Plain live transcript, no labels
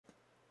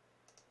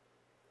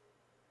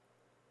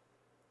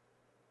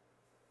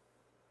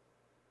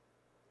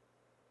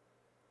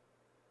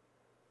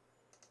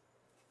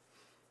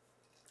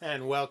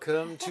And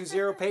welcome to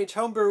ZeroPage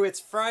Homebrew. It's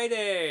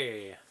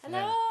Friday.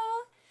 Hello.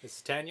 This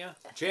is Tanya,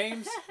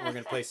 James. We're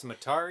going to play some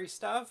Atari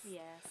stuff.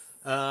 Yes.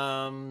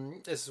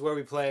 This is where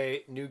we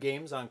play new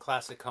games on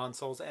classic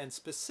consoles. And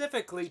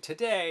specifically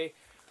today,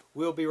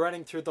 we'll be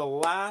running through the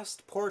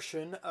last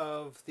portion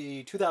of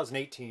the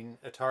 2018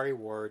 Atari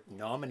Award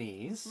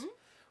nominees. Mm-hmm.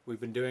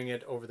 We've been doing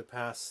it over the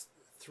past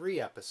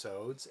 3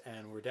 episodes,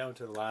 and we're down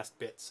to the last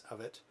bits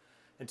of it.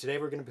 And today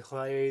we're going to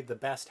play the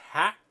best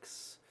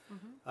hacks.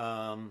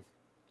 Mm-hmm.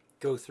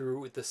 Go through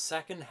with the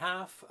second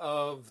half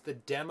of the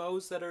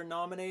demos that are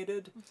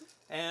nominated,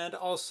 and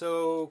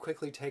also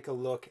quickly take a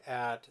look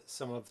at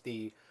some of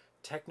the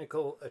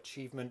technical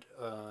achievement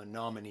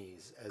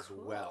nominees as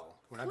well.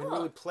 We're not going to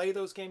really play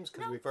those games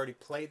because we've already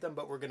played them,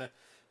 but we're going to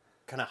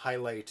kind of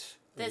highlight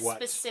the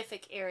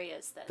specific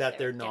areas that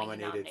they're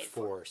nominated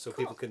for, so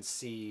people can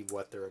see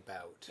what they're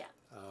about. Yeah.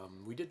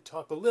 We did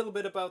talk a little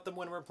bit about them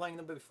when we were playing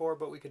them before,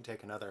 but we can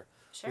take another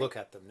look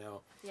at them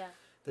now. Yeah.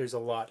 There's a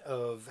lot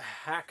of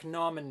hack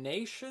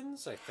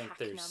nominations. I think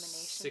there's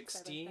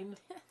 16.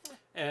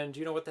 And do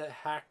you know what the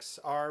hacks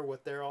are,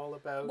 what they're all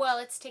about? Well,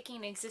 it's taking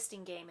an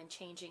existing game and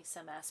changing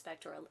some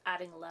aspect or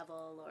adding a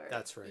level or...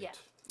 That's right.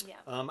 Yeah.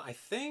 I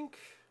think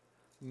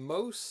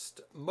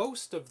most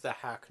of the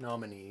hack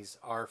nominees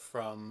are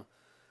from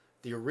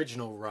the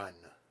original run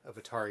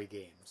of Atari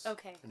games.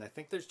 Okay. And I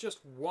think there's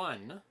just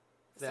one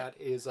that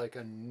is like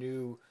a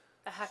new...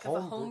 A hack of a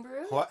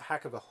homebrew?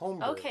 Hack of a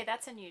homebrew. Okay,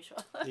 that's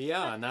unusual.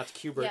 Yeah, and that's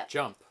Qbert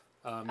Jump.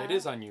 It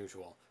is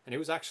unusual. And it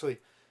was actually...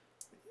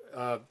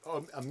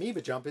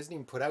 Amoeba Jump isn't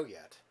even put out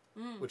yet,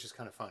 which is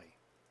kind of funny.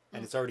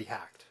 And it's already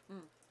hacked.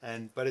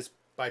 But it's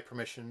by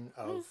permission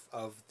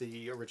of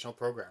the original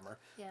programmer.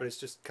 Yeah. But it's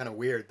just kind of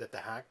weird that the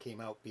hack came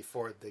out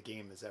before the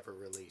game is ever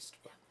released.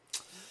 But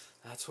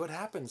that's what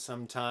happens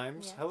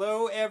sometimes. Yeah.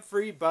 Hello,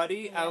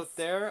 everybody out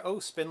there. Oh,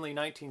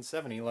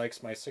 Spindly1970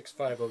 likes my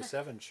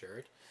 6507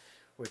 shirt,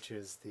 which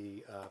is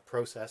the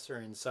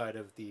processor inside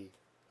of the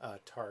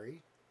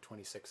Atari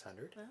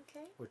 2600,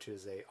 which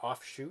is a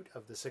offshoot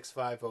of the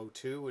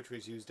 6502, which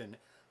was used in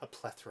a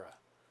plethora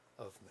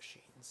of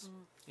machines,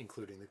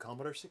 including the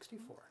Commodore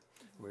 64.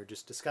 We were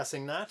just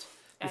discussing that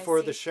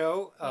before the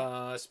show.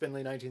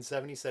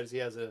 Spindly1970 says he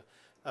has a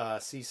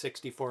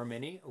C64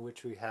 Mini,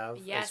 which we have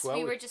as well. Yes,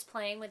 we were just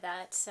playing with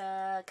that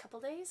a couple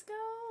days ago.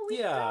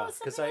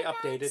 Because I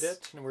updated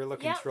it, and we're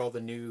looking through all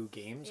the new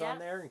games on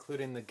there,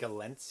 including the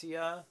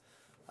Galencia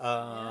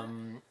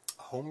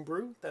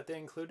Homebrew that they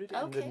included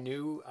in the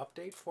new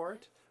update for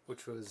it,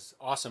 which was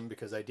awesome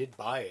because I did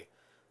buy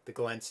the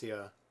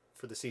Galencia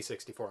for the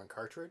C64 on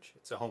cartridge.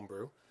 It's a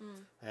homebrew,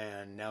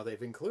 and now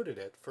they've included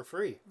it for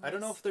free. I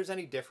don't know if there's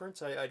any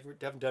difference. I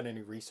haven't done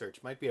any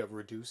research. Might be a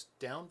reduced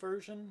down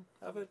version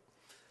of it,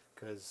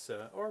 because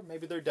or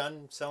maybe they're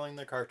done selling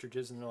their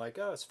cartridges and they're like,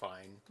 oh, it's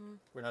fine.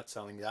 We're not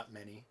selling that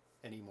many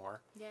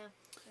anymore. Yeah,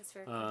 that's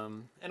very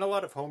cool. And a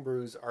lot of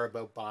homebrews are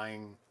about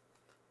buying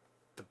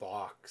the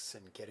box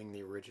and getting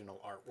the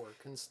original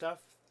artwork and stuff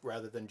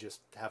rather than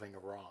just having a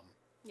ROM.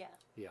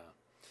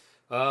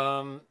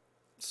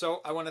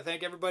 So I want to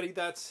thank everybody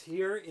that's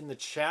here in the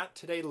chat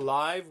today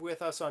live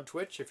with us on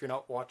Twitch. If you're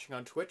not watching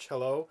on Twitch,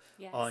 hello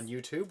on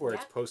YouTube where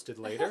it's posted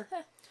later.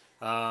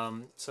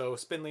 So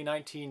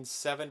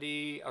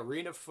Spindly1970,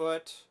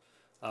 ArenaFoot,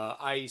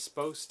 IE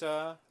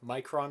Sposta,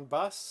 Micron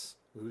Bus,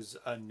 who's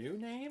a new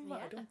name.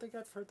 I don't think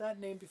I've heard that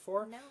name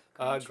before.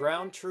 No,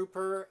 Ground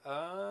Trooper,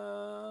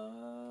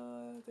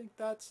 I think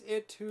that's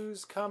it.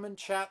 Who's come and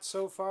chat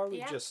so far?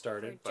 We've just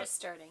started. Just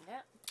starting,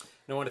 And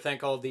I want to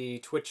thank all the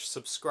Twitch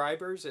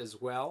subscribers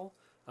as well.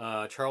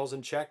 Charles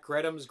and Czech,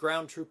 Gretums,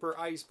 Ground Trooper,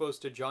 IE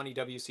Sposta, Johnny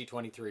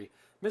WC23,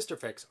 Mr.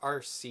 Fix,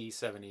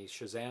 RC70,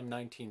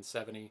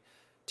 Shazam1970,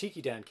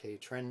 Tiki Dan K,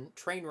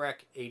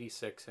 Trainwreck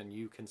 86, and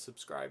you can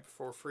subscribe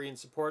for free and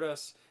support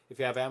us. If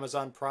you have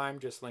Amazon Prime,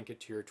 just link it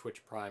to your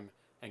Twitch Prime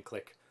and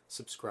click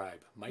subscribe.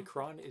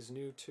 Micron is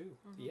new too.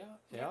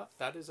 Yeah,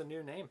 that is a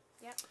new name.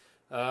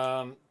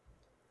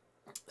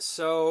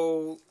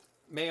 So,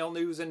 mail,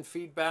 news, and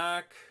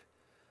feedback.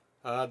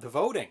 The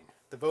voting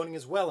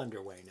is well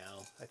underway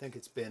now. I think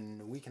it's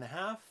been a week and a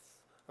half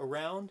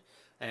around,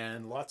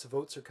 and lots of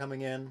votes are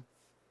coming in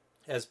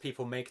as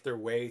people make their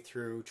way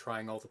through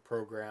trying all the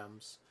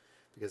programs,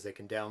 because they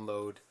can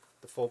download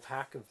the full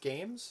pack of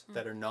games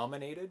that are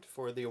nominated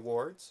for the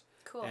awards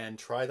and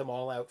try them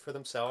all out for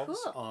themselves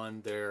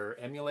on their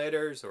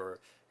emulators, or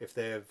if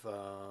they have...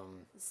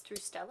 It's through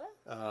Stella?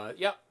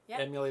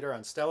 Emulator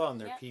on Stella on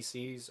their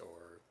PCs,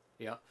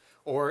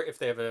 or if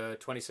they have a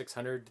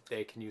 2600,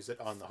 they can use it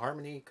on the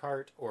Harmony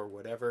cart or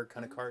whatever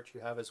kind of cart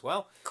you have as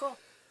well.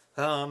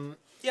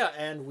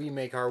 And we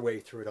make our way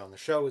through it on the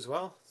show as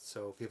well,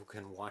 so people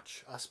can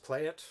watch us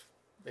play it,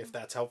 if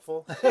that's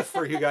helpful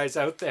for you guys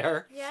out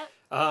there.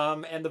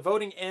 And the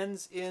voting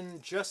ends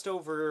in just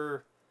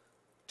over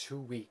 2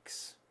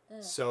 weeks.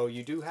 So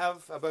you do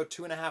have about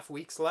 2.5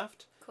 weeks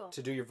left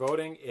to do your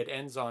voting. It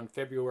ends on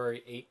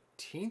February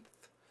 18th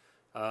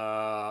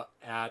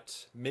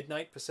at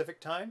midnight Pacific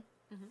time.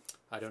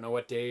 I don't know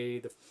what day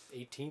the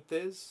 18th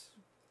is.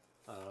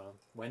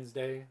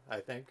 Wednesday, I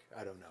think.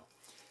 I don't know.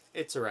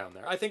 It's around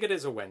there. I think it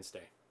is a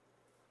Wednesday.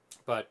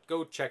 But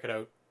go check it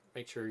out.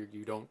 Make sure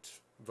you don't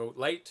vote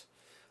late,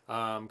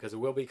 because it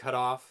will be cut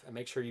off. And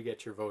make sure you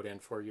get your vote in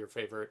for your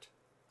favorite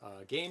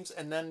games.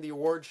 And then the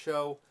award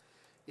show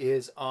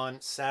is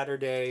on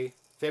Saturday,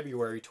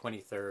 February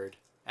 23rd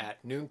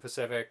at noon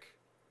Pacific,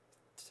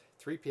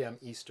 3 p.m.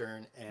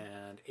 Eastern,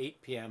 and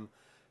 8 p.m.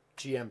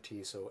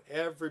 GMT. So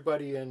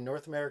everybody in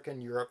North America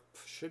and Europe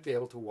should be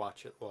able to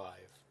watch it live.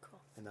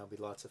 And that'll be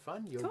lots of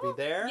fun. You'll be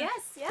there.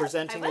 Yes,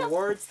 presenting the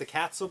awards. The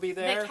cats will be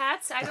there. The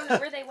cats, I don't know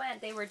where they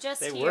went. They were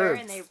just here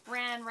and they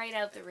ran right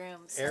out the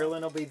room. So.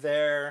 Erlen will be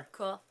there.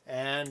 Cool.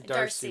 And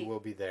Darcy will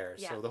be there.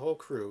 Yeah. So the whole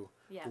crew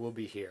will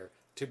be here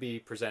to be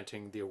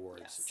presenting the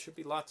awards. Yes. It should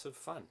be lots of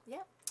fun. Yeah.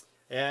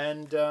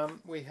 And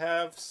we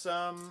have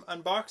some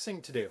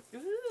unboxing to do.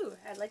 Ooh,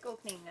 I like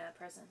opening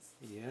presents.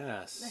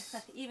 Yes.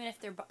 Even if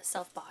they're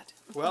self-bought.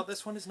 Well,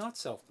 this one is not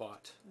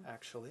self-bought,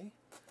 actually.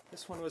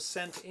 This one was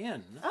sent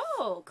in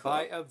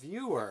by a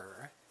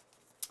viewer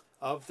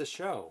of the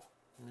show.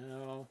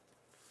 Now,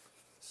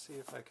 see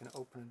if I can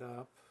open it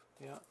up.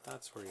 Yeah,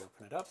 that's where you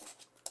open it up.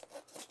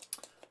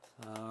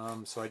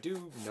 So I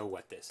do know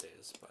what this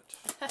is, but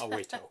I'll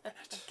wait to open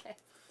it. Okay.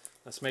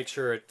 Let's make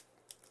sure it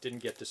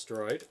didn't get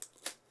destroyed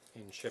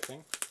in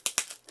shipping.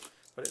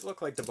 But it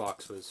looked like the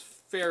box was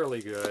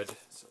fairly good.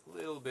 It's a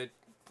little bit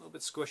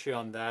squishy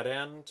on that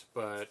end,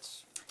 but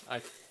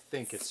I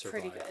think it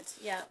survived. Pretty good,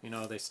 yeah. You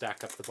know, they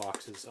stack up the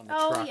boxes on the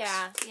trucks. Oh,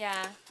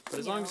 yeah. But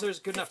as long as there's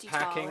good enough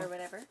packing, or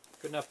whatever.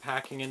 good enough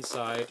packing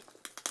inside,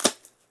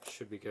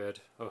 should be good.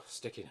 Oh,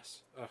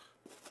 stickiness. Ugh,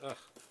 ugh.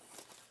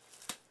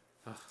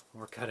 Ugh,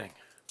 more cutting.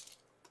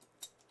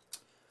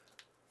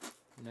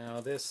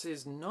 Now, this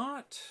is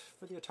not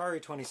for the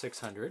Atari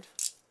 2600.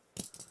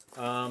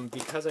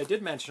 Because I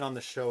did mention on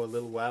the show a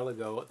little while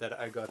ago that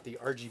I got the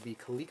RGB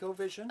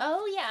ColecoVision.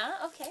 Oh,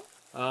 yeah, okay.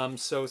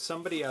 So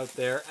somebody out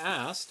there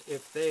asked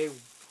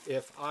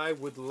if I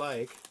would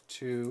like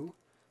to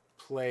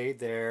play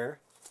their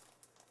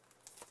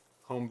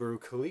Homebrew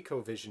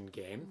ColecoVision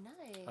game.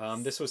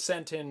 Nice. This was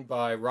sent in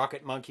by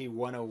Rocket Monkey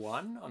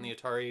 101 on the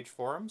Atari Age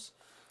forums.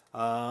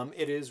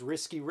 It is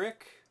Risky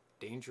Rick,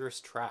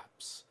 Dangerous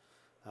Traps.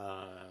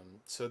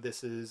 So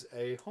this is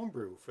a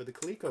homebrew for the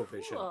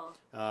ColecoVision. Cool.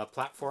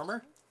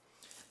 Platformer.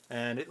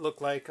 And it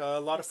looked like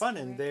a lot of fun.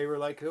 And they were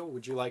like, oh,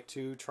 would you like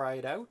to try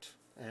it out?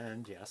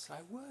 And yes, I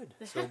would.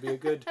 So it'll be a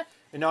good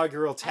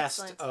inaugural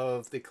test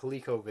of the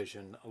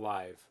ColecoVision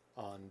live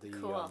on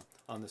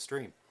the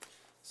stream.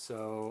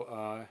 So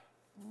a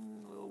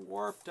little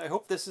warped. I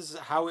hope this is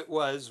how it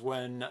was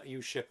when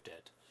you shipped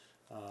it.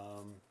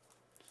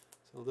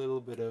 So a little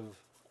bit of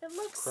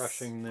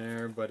crushing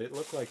there, but it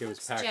looked like it was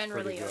packed pretty good.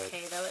 Generally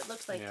okay, though. It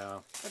looks like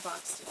the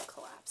box didn't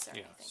collapse or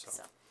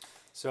anything.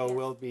 So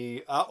we'll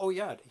be... oh,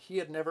 yeah, he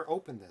had never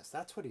opened this.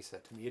 That's what he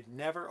said to me. He had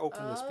never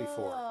opened this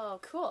before. Oh,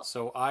 cool.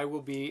 So I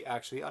will be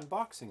actually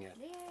unboxing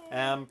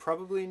it.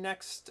 Probably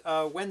next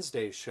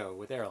Wednesday's show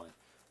with Erlen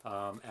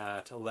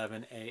at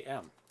 11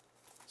 a.m.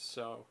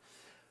 So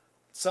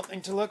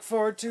something to look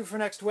forward to for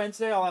next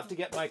Wednesday. I'll have to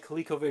get my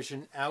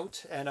ColecoVision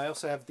out. And I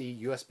also have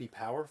the USB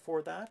power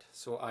for that.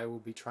 So I will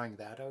be trying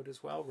that out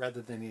as well,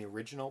 rather than the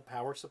original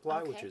power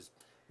supply, which is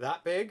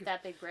that big.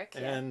 That big brick,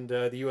 And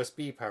the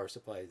USB power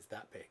supply is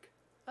that big.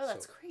 Oh,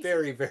 that's crazy.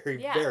 Very, very,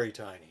 very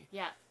tiny.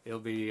 Yeah. It'll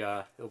be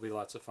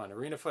lots of fun.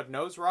 ArenaFoot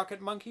knows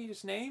Rocket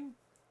Monkey's name.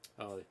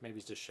 Oh, maybe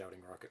he's just shouting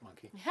Rocket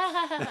Monkey.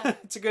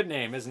 It's a good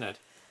name, isn't it?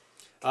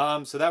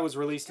 So that was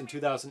released in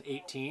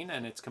 2018,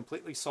 and it's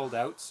completely sold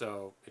out.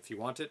 So if you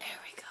want it, there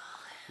we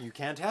go. You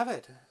can't have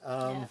it.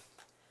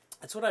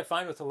 That's what I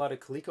find with a lot of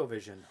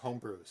ColecoVision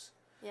homebrews.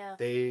 Yeah.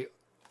 They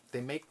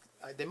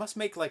must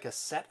make like a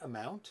set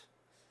amount.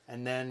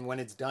 And then when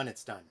it's done,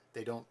 it's done.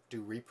 They don't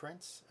do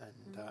reprints,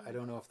 and I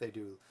don't know if they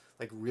do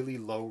like really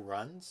low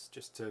runs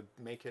just to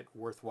make it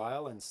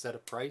worthwhile and set a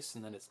price,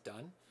 and then it's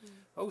done.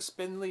 Oh,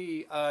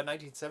 Spindly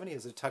 1970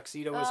 is a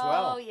tuxedo as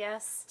well. Oh,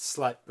 yes.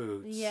 Slut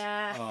boots.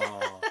 Yeah.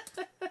 Oh.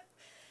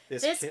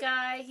 This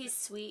guy, he's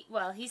sweet.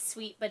 Well, he's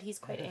sweet, but he's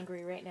quite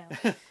angry right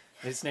now.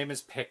 His name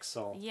is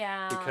Pixel.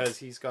 Yeah. Because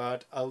he's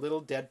got a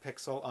little dead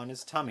pixel on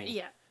his tummy.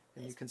 Yeah.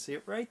 And you can see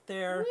it right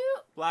there.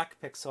 Whoop. Black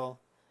pixel.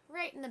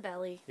 Right in the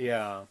belly.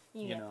 Yeah,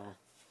 you know.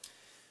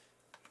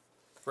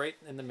 Right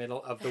in the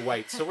middle of the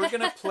white. So we're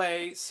going to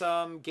play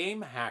some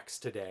game hacks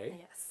today.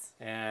 Yes.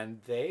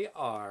 And they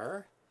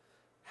are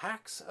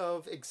hacks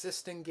of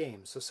existing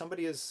games. So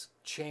somebody has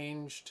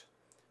changed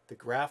the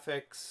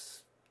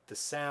graphics, the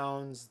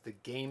sounds, the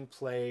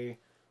gameplay,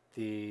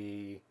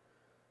 the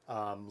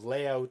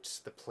layout,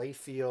 the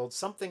playfield,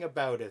 something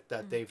about it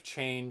that they've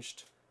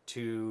changed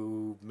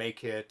to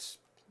make it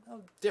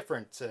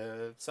different,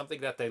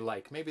 something that they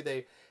like. Maybe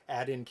they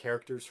add in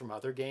characters from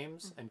other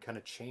games and kind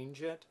of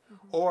change it,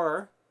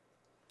 or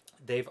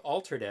they've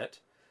altered it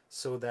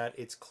so that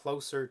it's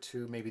closer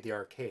to maybe the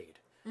arcade.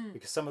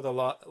 Because some of a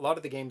lot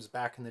of the games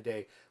back in the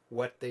day,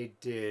 what they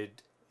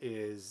did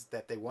is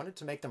that they wanted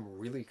to make them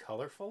really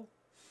colorful,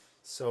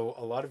 So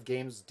a lot of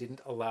games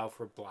didn't allow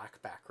for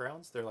black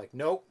backgrounds. They're like,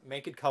 nope,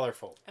 make it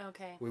colorful.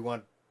 Okay. We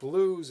want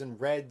blues and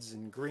reds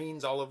and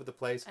greens all over the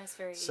place. That's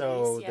very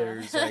so 80s, yeah.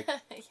 there's like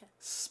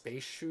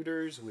space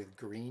shooters with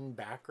green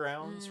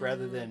backgrounds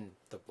rather than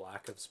the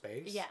black of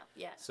space. Yeah,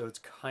 yeah. So it's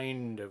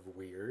kind of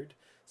weird.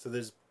 So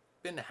there's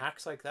been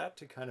hacks like that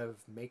to kind of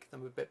make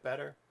them a bit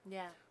better.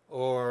 Yeah.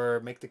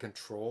 Or make the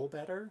control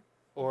better.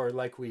 Or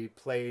like we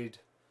played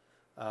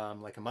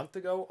like a month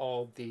ago,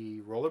 all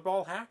the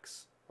rollerball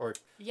hacks. Or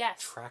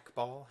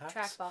trackball hacks.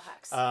 Trackball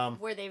hacks.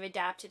 Where they've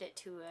adapted it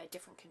to a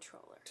different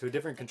controller. To a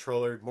different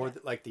controller, more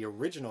like the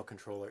original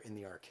controller in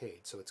the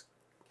arcade. So it's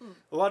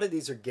a lot of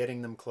these are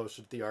getting them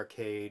closer to the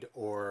arcade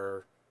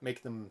or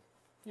make them,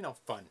 you know,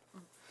 fun.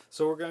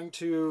 So we're going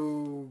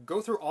to go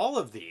through all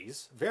of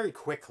these very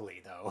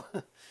quickly, though.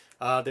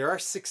 There are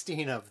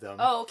 16 of them.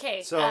 Oh,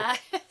 okay. So,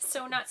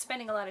 so not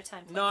spending a lot of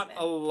time. Not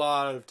a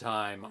lot of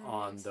time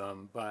on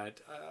them,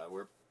 but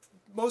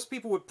most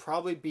people would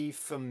probably be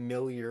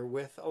familiar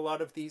with a lot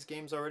of these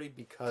games already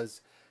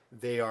because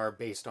they are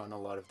based on a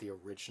lot of the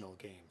original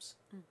games.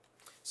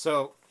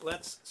 So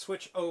let's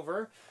switch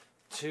over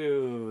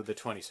to the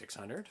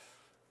 2600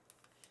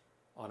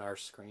 on our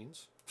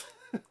screens.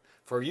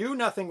 For you,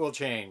 nothing will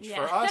change.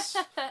 For us,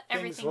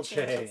 things will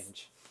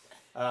change.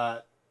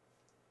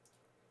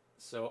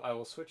 So I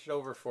will switch it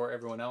over for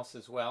everyone else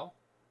as well.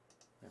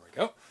 There we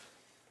go.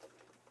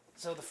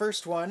 So the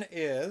first one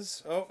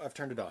is, oh, I've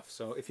turned it off.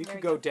 So if you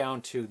could go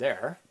down to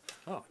there.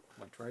 Oh, it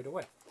went right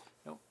away.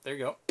 No, there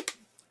you go.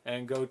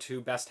 And go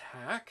to Best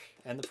Hack.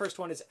 And the first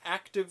one is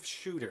Active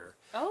Shooter,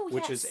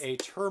 which is a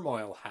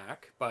turmoil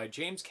hack by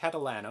James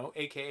Catalano,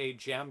 a.k.a.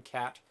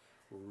 Jamcat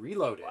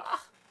Reloaded. Wow.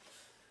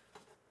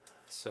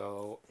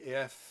 So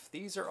if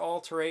these are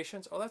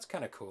alterations, oh, that's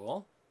kind of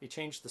cool. He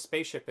changed the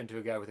spaceship into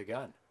a guy with a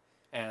gun.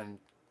 And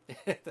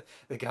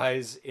the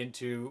guys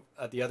into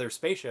the other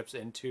spaceships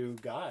into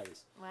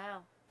guys.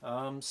 Wow.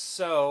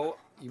 So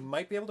you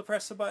might be able to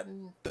press the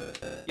button.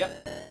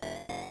 Yep.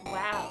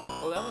 Wow.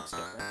 Oh, that looks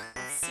different.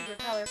 It's super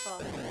colorful.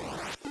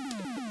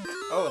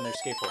 Oh, and there's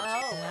skateboards.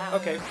 Oh, wow.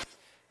 Okay.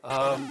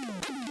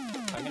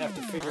 I'm gonna have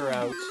to figure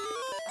out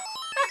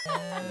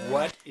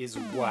what is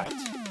what,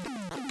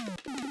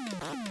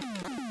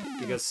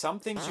 because some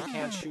things you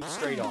can't shoot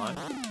straight on.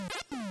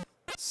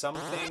 Some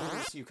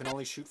things you can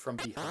only shoot from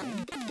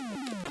behind.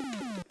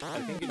 I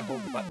think you can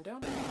hold the button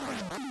down.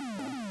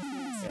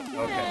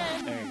 Yeah,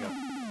 okay, there you go.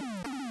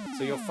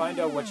 So you'll find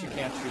out what you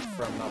can't shoot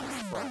from up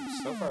front.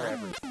 So far,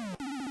 everything.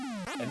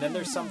 And then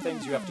there's some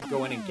things you have to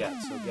go in and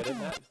get. So get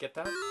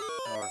that?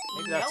 Or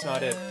maybe that's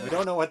not it. We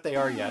don't know what they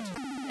are yet.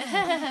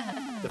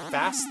 The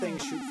fast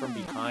things shoot from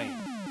behind.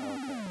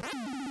 Okay.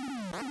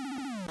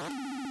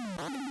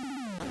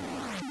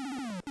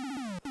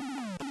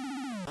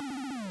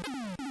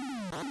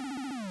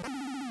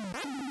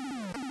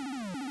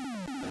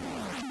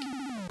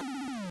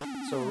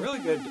 So a really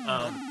good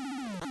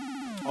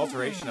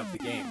alteration of the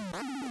game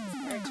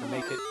to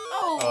make it.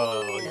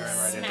 Oh, you're in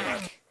right into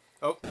that.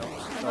 Oh no,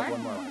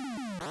 one more life.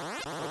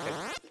 Okay,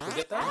 you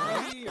get that?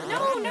 Maybe, or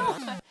no.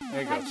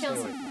 There you go. That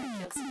kills him.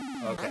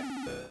 Okay.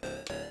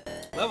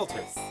 Level 2.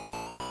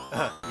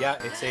 Yeah,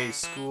 it's a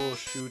school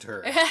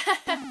shooter.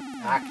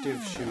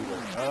 Active shooter.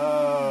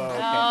 Oh,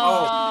 okay.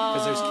 Oh,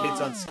 because there's kids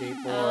on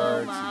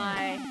skateboards. Oh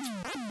my.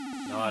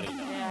 Naughty.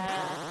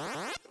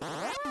 Yeah.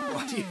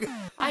 What do you?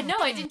 I know,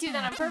 I didn't do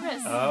that on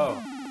purpose. Oh,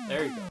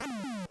 there you go.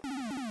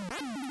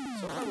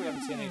 So far we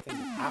haven't seen anything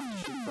you have to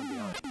shoot from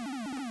behind.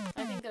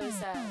 I think those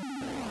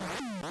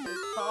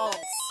balls.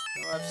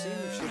 No, I've seen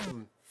you shoot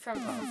them from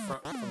the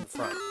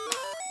front.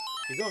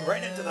 You're going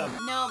right into them.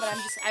 No, but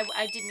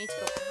I didn't mean to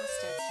go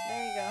past it.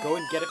 There you go. Go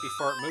and get it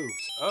before it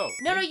moves. Oh.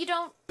 No, you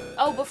don't.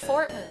 Oh,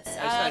 before it moves.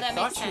 That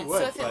makes sense.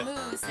 Would, so if it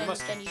moves,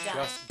 then you die. You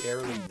just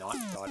barely not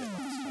got it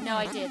last time. No,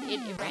 I did.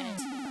 It ran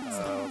into me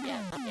last time. Okay.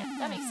 Yeah,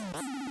 that makes sense.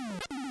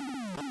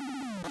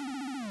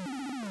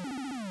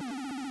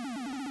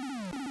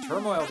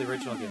 Turmoil, the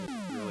original game, is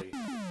really...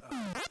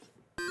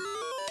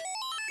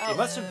 It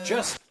must have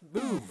just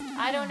moved.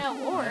 I don't know,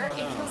 or it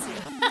kills you.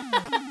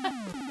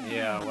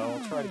 Yeah, well,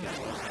 we'll try it again.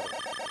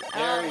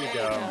 There you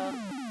go.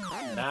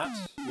 And that,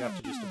 you have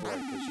to just avoid,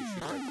 because you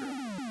shoot right through it.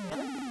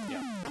 Really?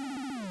 Yeah.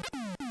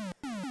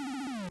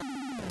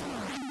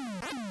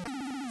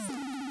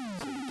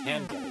 So you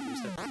can get it, you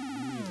just have to be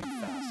really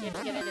fast. You have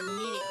to get it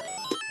immediately.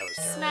 That was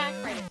terrible. Smack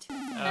right into it.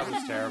 That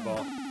was terrible.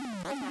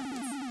 What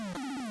happens?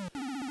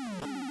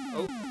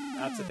 Oh,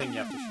 that's the thing you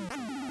have to shoot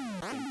from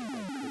behind. I think that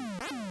they couldn't.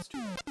 Let's do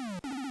that.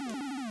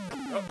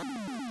 Oh.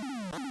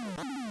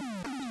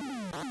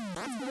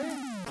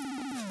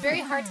 It's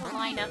very hard to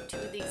line up to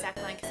the exact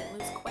line because it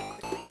moves quite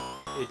quickly.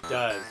 It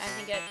does. I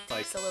think it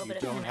takes a little bit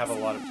of You don't have a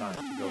lot of time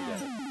to go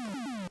get it.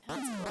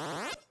 That's cool.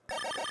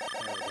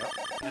 There we go.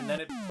 And then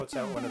it puts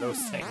out one of those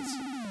things.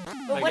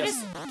 But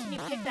can you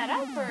pick that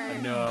up or?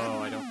 No,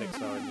 I don't think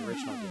so. In the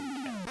original game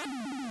you can't. I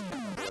can't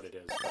remember what it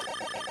is. But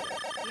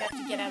you have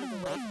to get out of the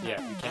way.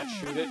 Yeah, you can't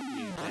shoot it,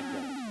 you can't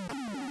get it.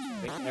 I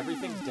think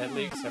everything's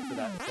deadly except for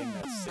that thing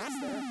that sits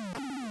there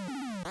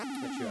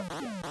that you have to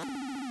get.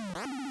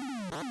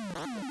 Oh.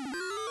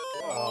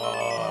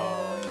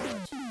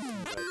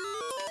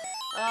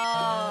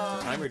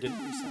 The timer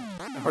didn't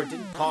reset. Or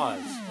didn't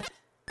pause.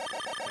 I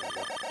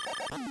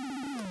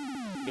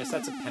guess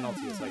that's a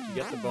penalty. It's like you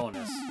get the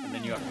bonus, and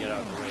then you have to get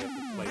out of the way of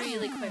the place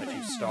really quickly. that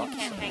you stopped. You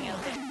can't hang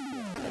out there.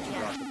 Yeah, that you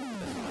got the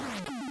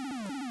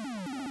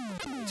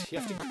bonus. You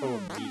have to go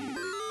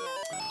immediately.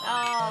 Oh,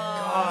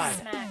 God.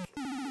 smack.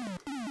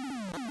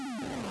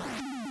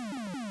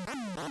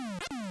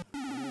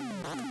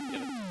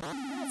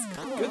 That's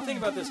cool. Good thing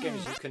about this game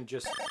is you could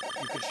shoot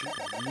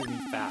really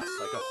fast,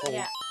 like a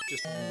whole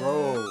just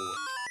row.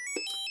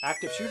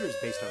 Active shooters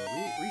based on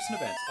recent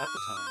events at the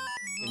time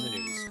in the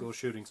news. School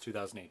shootings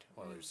 2008.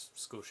 Well, there's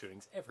school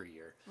shootings every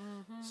year.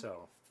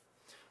 So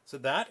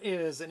that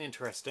is an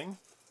interesting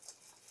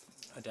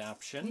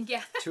adaptation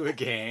to a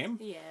game.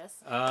 Yes.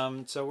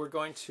 So we're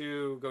going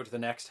to go to the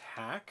next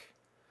hack,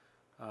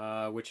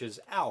 which is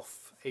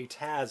Alf, a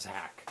Taz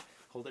hack.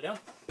 Hold it down.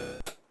 Okay.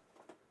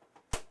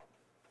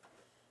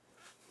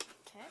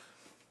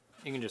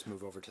 You can just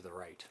move over to the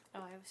right. Oh,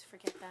 I always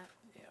forget that.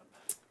 Yeah.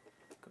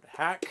 Go to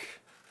hack.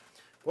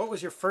 What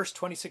was your first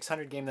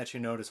 2600 game that you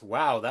noticed?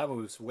 Wow, that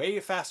moves way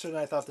faster than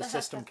I thought the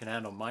system can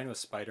handle. Mine was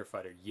Spider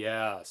Fighter.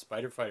 Yeah,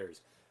 Spider Fighter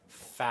is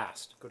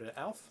fast. Go to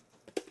Alf.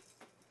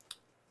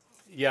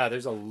 Yeah,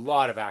 there's a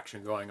lot of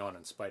action going on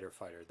in Spider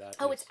Fighter.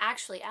 It's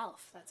actually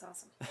Alf. That's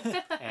awesome.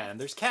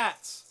 And there's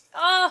cats.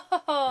 Oh!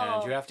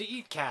 And you have to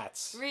eat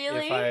cats.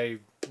 Really? If I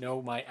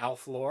know my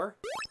Alf lore.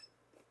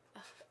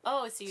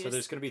 Oh, so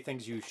there's going to be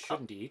things you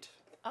shouldn't eat,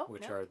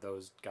 which are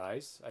those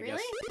guys. I guess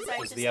I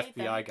those are the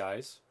FBI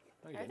guys.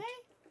 No, you are didn't. they?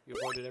 You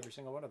avoided every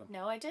single one of them.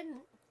 No, I didn't.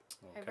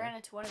 Okay. I ran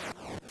into one of them.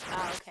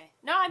 Oh, okay.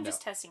 No, I'm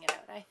just testing it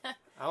out.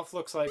 Alf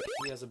looks like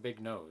he has a big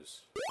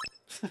nose.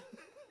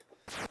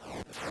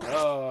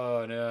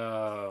 Oh,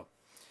 no.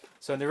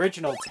 So in the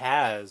original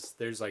Taz,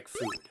 there's like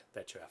food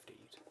that you have to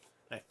eat.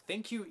 And I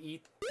think you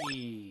eat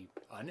the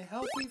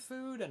unhealthy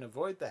food and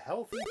avoid the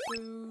healthy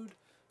food.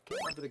 Can't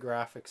remember the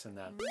graphics in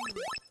that.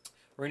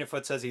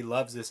 Arenafoot says he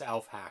loves this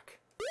Alf hack.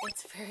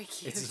 It's very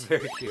cute. It's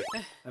very cute.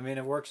 I mean,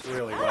 it works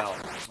really well.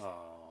 Oh.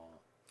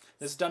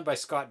 This is done by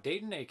Scott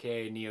Dayton,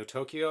 a.k.a. Neo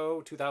Tokyo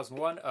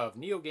 2001 of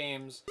Neo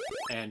Games,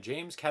 and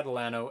James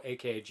Catalano,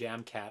 a.k.a.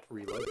 Jamcat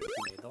Reloaded,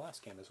 who made the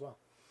last game as well.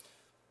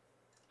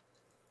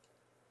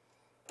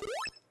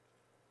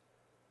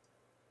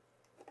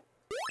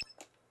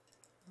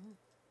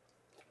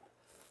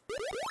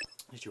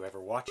 Did you ever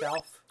watch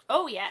Alf?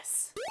 Oh,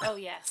 yes. Oh,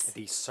 yes.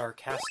 The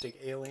sarcastic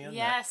alien?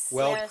 Yes,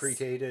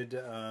 well-created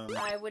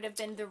I would have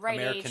been the right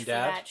American age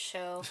Dad. for that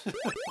show.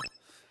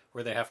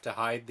 Where they have to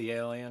hide the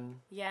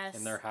alien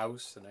in their Yes.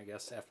 house, and I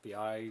guess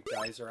FBI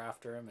guys are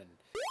after him, and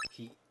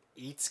he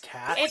eats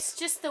cats. It's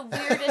just the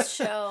weirdest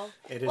show.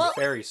 It is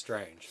very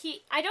strange.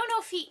 I don't know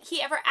if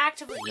he ever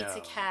actively eats a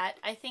No. cat.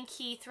 I think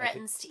he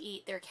threatens to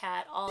eat their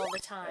cat all the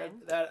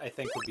time. That, I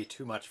think, would be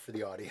too much for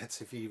the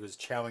audience if he was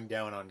chowing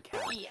down on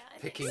cats, Yeah, I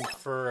think picking so.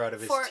 fur out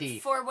of his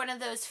teeth. For one of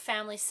those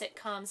family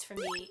sitcoms from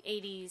the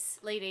 80s,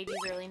 late 80s,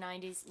 early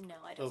 90s, no,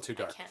 I don't. A little too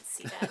dark. I can't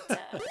see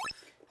that.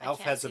 Alf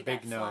can't has see a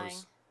big that nose. flying.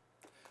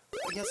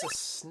 He has a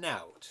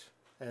snout,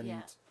 and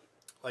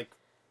like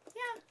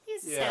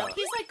He's he's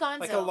like Gonzo.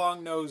 like a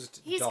long-nosed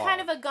He's dog. kind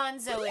of a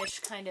Gonzo-ish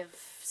kind of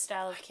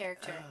style of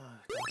character.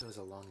 Gonzo has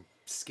a long,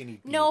 skinny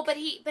beak. No, but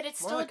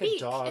it's More still like a a beak.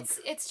 dog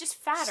It's just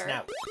fatter,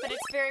 snout. but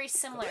it's very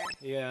similar.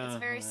 Yeah, It's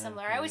very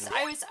similar. I always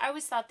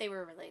thought they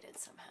were related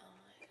somehow.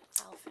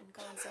 Alf and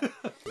Gonzo.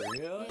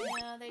 Really?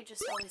 Yeah, they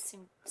just always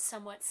seem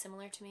somewhat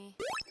similar to me.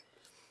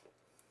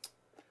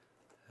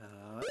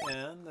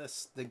 And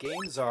the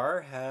Game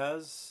Czar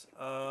has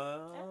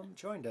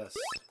joined us.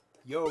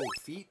 Yo,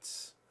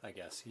 Feats. I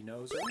guess he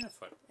knows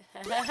Arenafoot.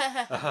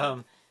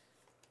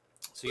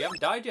 So you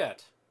haven't died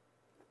yet.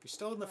 You're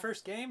still in the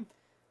first game?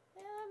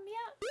 Yeah.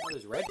 Oh,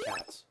 there's red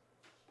cats.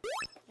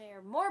 There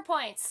are more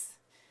points.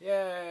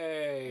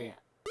 Yay! Yeah.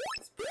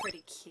 It's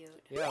pretty cute.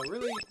 Yeah,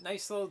 really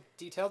nice little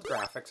detailed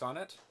graphics on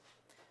it.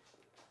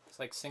 It's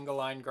like single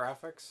line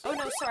graphics. Oh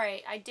no,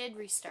 sorry. I did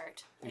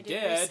restart. You I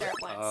did restart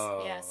once.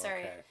 Oh, yeah,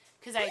 sorry. okay.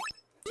 Because I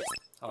just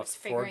I'll was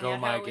figuring forego out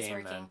my how it was game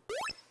working. then.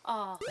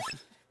 Oh.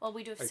 Well,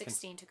 we do have Or you can-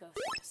 16 to go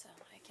through, so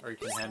I can. Or you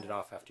can hand it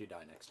off after you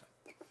die next time.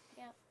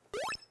 Yeah.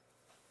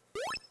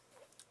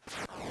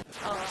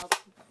 Oh,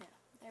 yeah.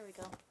 There we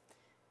go.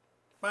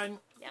 Fine.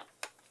 Yeah.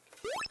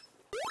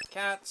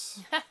 Cats.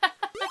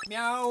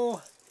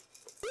 Meow.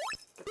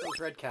 Get those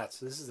red cats.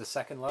 This is the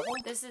second level?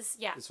 This is,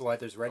 yeah. This is why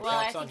there's red Well,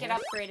 I cats on think here?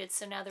 it upgraded,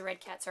 so now the red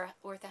cats are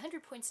worth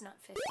 100 points, not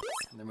 50.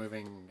 So. And they're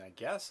moving, I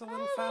guess, a A little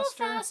little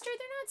faster. faster.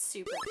 They're not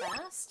super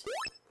fast.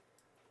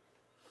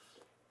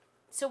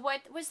 So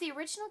what was the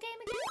original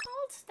game again called?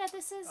 That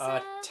this is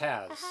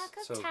Taz. a hack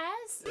of So,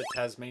 Taz? The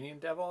Tasmanian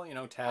Devil, you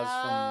know, Taz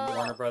Oh. from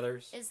Warner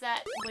Brothers.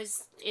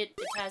 Was it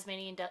the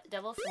Tasmanian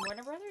Devil from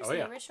Warner Brothers? Oh the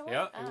yeah, original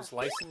yeah. one? It was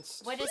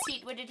licensed. What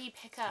did he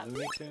pick up?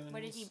 Looney Tunes.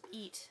 What did he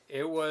eat?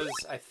 It was,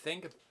 I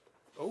think,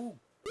 blue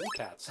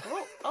cats.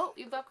 Oh,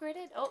 you've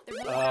upgraded? Oh, they're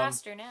moving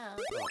faster now.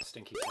 Oh,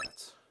 stinky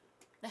cats.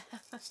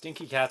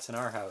 Stinky cats in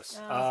our house.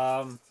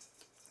 Oh.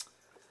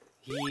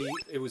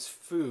 It was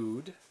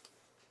food,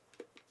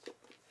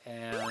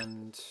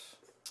 and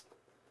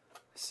I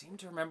seem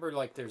to remember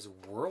like there's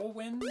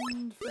whirlwind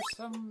for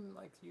some,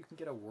 like you can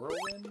get a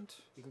whirlwind.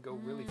 You can go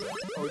really fast.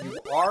 Oh, you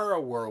are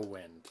a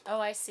whirlwind. Oh,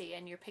 I see,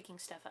 and you're picking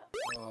stuff up.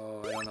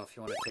 Oh, I don't know if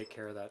you want to take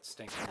care of that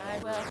stinking. I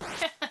will.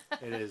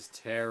 It is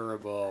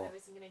terrible. I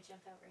wasn't going to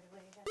jump out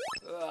right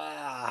away.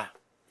 Ah.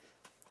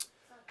 It's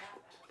not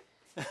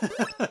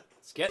that bad.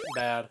 It's getting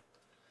bad.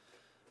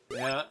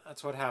 Yeah,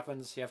 that's what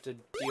happens. You have to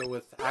deal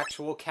with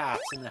actual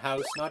cats in the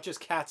house, not just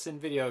cats in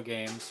video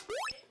games.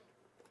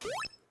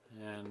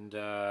 And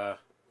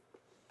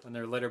when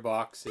their litter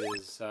box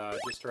is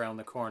just around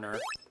the corner,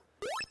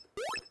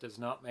 it does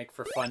not make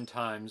for fun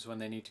times when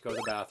they need to go to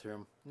the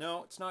bathroom.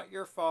 No, it's not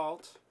your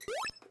fault.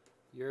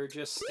 You're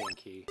just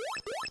stinky.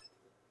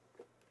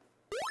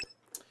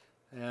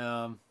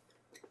 How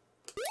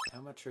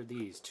much are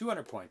these?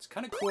 200 points.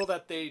 Kind of cool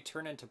that they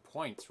turn into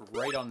points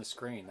right on the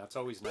screen. That's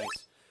always nice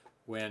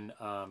when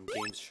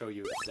games show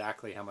you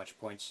exactly how much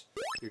points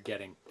you're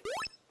getting.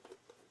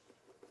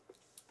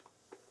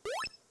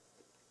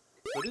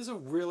 So it is a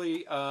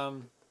really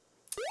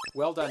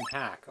well done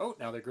hack. Oh,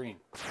 now they're green.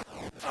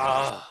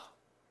 Ah.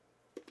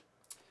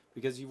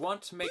 Because you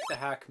want to make the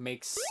hack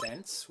make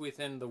sense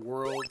within the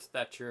world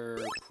that you're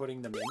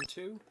putting them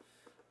into.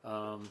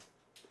 And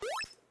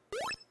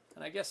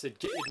I guess it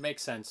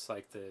makes sense,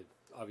 like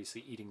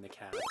obviously eating the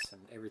cats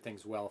and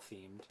everything's well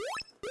themed.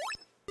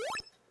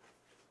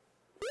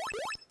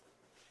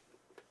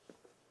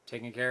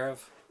 Taken care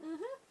of?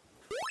 Mm-hmm.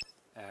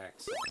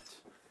 Excellent.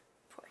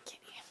 Poor kitty.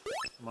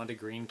 I'm on to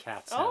green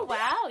cats now. Oh,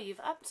 wow, you've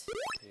upped.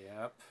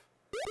 Yep.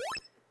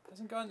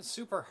 Hasn't gotten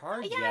super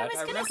hard yeah, yet.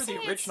 I remember the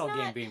original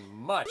game being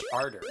much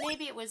harder.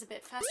 Maybe it was a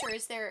bit faster. Are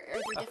there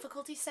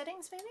difficulty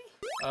settings, maybe?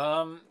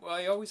 Well,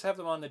 I always have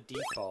them on the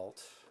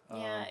default.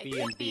 Yeah, B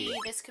and B.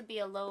 This could be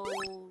a low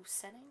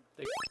setting.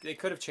 They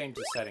could have changed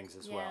the settings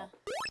as well.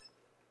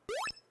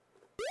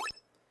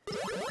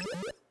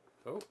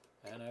 Oh,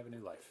 and I have a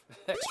new life.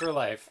 Extra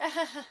life.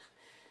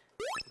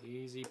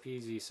 Easy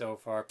peasy so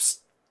far. Psst.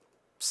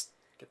 Psst.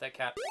 Get that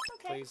cat,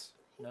 please.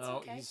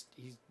 No,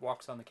 he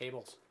walks on the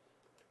cables.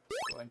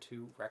 He's going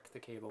to wreck the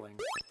cabling.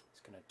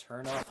 He's going to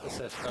turn off the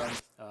system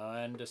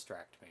and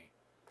distract me.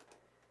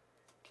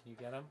 Can you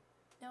get him?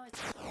 No,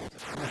 it's not.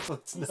 No,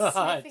 it's He's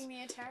not. sniffing the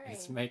Atari.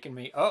 It's making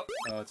me... Oh,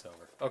 it's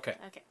over. Okay.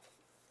 Okay.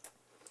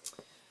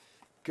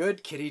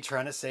 Good kitty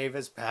trying to save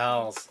his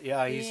pals.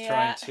 Yeah, he's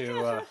trying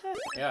to...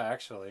 yeah,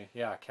 actually.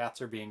 Yeah,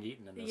 cats are being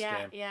eaten in this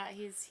game. Yeah,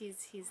 he's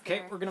Okay,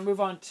 there. we're going to move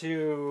on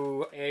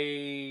to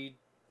a...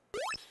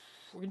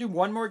 We're going to do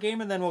one more game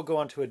and then we'll go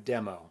on to a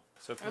demo.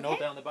 So if you hold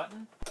down the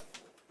button,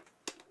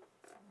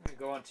 I'm going to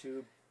go on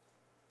to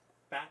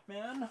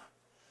Batman.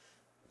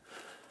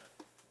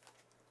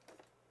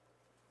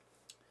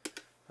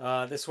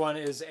 This one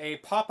is a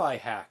Popeye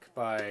hack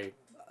by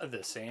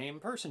the same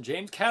person,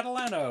 James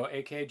Catalano,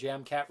 aka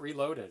Jamcat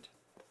Reloaded.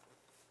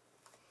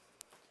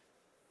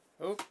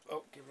 Oh,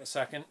 give it a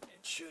second.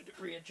 It should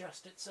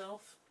readjust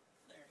itself.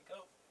 There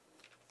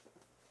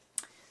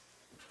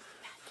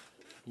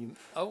you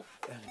go.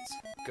 And it's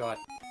got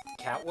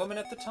Catwoman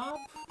at the top,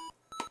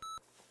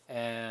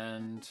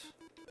 and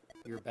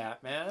your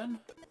Batman,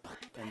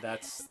 and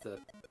that's the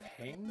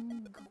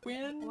Penguin.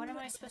 What am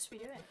I supposed to be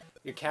doing?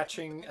 You're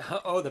catching,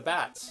 the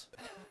bats,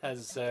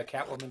 as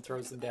Catwoman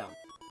throws them down.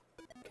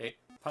 Okay,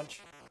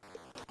 punch.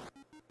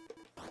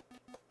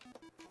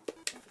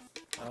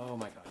 Oh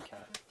my god,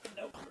 cat.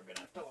 Nope, we're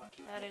gonna have to lock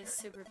you. That is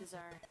super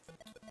bizarre.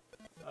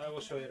 I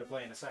will show you how to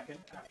play in a second,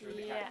 after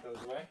the cat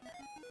goes away.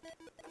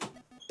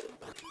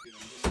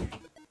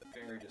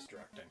 Very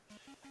distracting.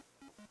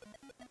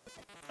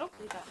 Oh,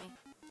 you got me.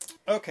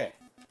 Okay.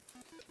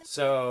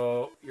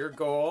 So, your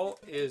goal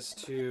is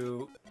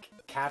to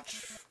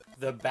catch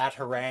the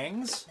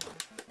batarangs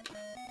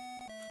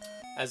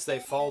as they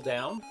fall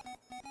down.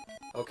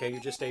 Okay, you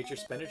just ate your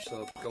spinach,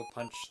 so go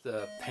punch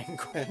the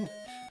penguin.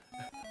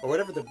 Or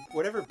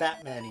whatever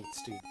Batman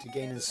eats to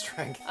gain his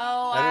strength.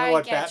 Oh, I don't know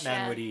what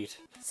Batman would eat.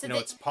 So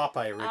it's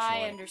Popeye originally.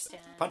 I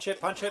understand. Punch it,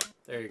 punch it.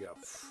 There you go.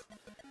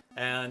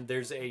 And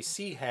there's a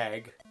sea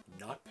hag,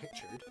 not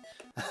pictured,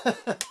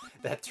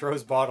 that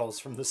throws bottles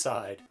from the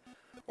side.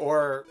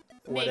 Or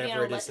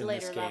whatever it is in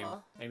this game.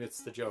 Level. Maybe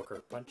it's the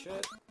Joker. Punch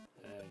it.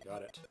 And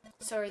got it.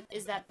 So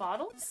is that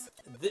bottles?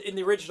 In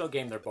the original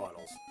game, they're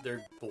bottles.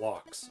 They're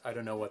blocks. I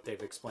don't know what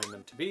they've explained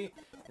them to be.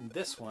 In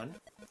this one,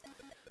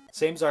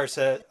 Samesar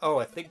said... Oh,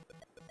 I think...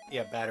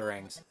 Yeah,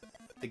 Batarangs.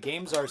 The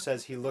Game Czar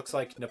says he looks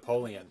like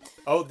Napoleon.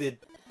 Oh, the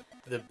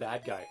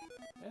bad guy.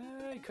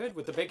 He could,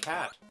 with the big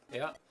hat.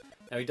 Yeah.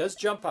 Now, he does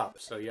jump up,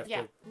 so you have to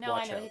watch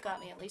I know. out. He got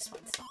me at least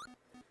once.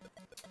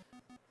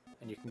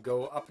 And you can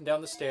go up and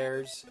down the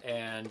stairs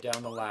and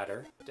down the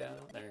ladder. Down,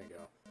 there you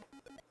go.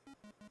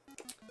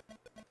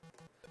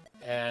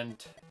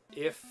 And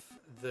if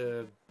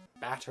the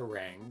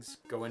batarangs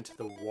go into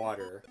the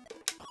water,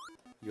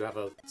 you have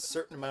a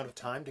certain amount of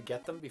time to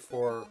get them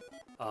before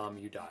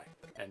you die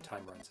and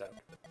time runs out.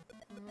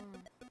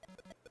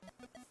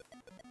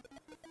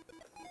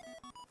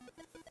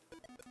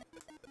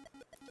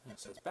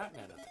 says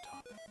Batman at the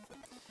top.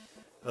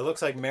 It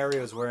looks like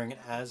Mario's wearing an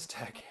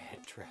Aztec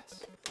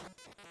headdress.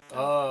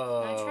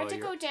 Oh, I tried to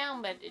go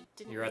down, but it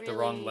didn't. You're at the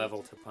wrong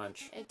level to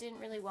punch. It didn't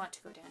really want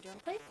to go down. Do you want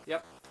to play?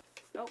 Yep.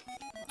 Oh.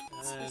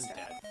 And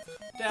dead.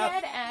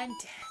 Dead and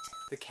dead.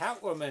 The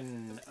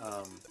Catwoman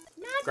Not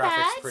graphics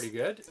bad. pretty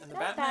good, and the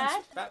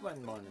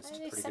Batman one is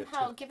pretty good too.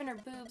 Somehow given her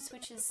boobs,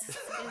 which is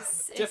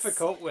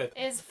difficult with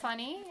is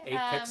funny. 8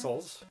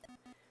 pixels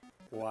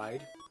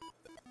wide.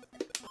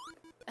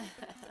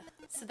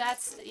 So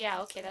that's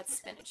okay. That's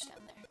spinach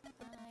down there.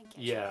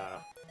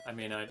 Yeah, I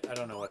mean I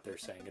don't know what they're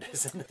saying it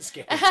is in this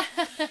game,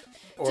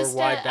 or just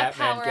why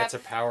Batman gets a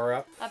power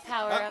up. A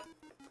power up.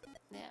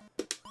 Yeah.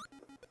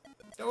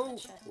 Oh,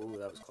 ooh,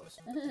 that was close.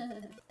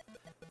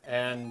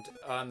 And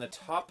on the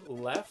top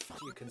left,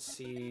 you can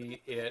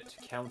see it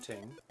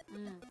counting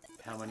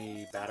how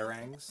many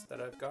batarangs that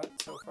I've got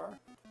so far.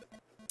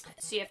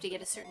 So you have to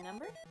get a certain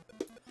number?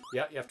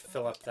 Yeah, you have to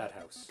fill up that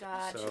house.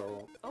 Gotcha.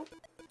 So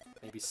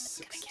maybe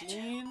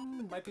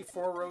 16, might be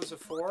 4 rows of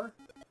 4.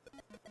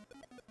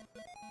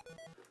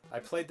 I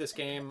played this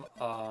game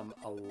a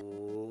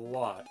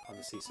lot on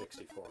the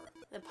C64.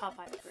 The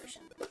Popeye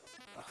version.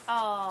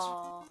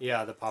 Oh.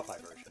 Yeah, the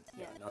Popeye version.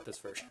 Yeah, not this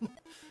version.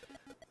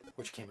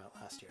 Which came out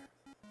last year.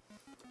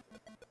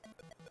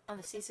 On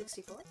the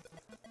C64?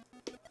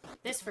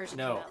 This version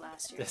came out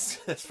last year. This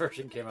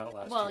version came out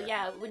last year. Well,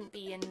 yeah, it wouldn't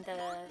be in the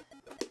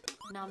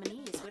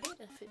nominees, would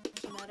it, if it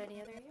came out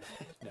any other year?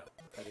 No,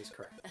 that is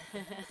correct.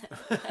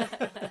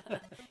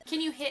 Can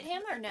you hit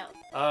him or no?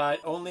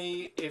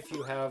 Only if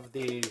you have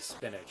the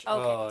spinach. Okay,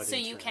 oh, so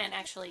you can't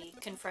actually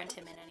confront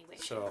him in any way.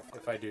 So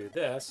if I do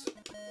this,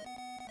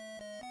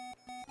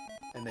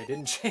 and they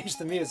didn't change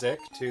the music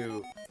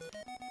to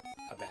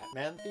a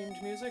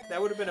Batman-themed music, that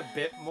would have been a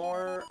bit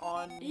more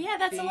on. Yeah,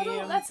 that's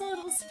a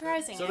little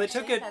surprising. So they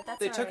took it.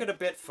 They took it a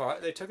bit far.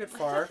 They took it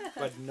far,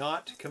 but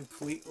not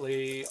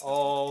completely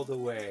all the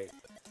way.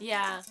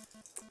 Yeah.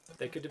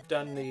 They could have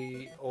done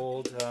the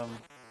old.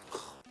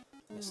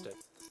 Missed it.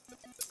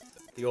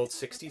 The old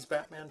 '60s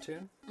Batman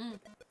tune.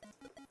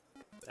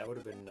 That would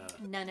have been.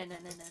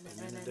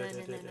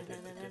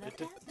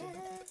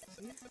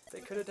 They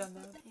could have done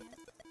that.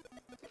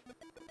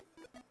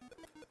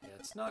 Yeah,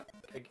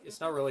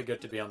 it's not really good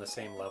to be on the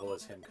same level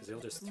as him because he'll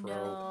just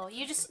throw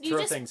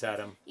things at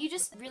him. You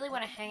just really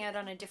want to hang out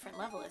on a different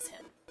level as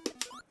him.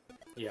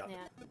 Yeah.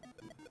 Yeah.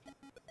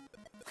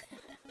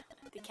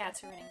 The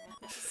cats are running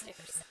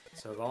downstairs.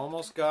 So I've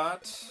almost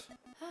got.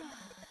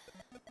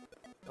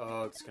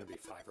 Oh, it's gonna be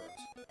 5 rows.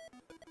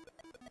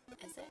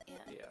 Is it? Yeah.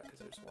 Yeah, because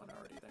there's one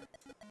already there.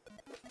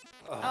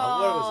 Oh,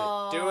 what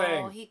was it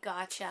doing? Oh, he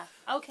gotcha.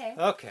 Okay.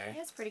 Okay.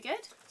 That's pretty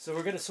good. So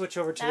we're gonna switch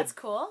over to. That's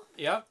cool.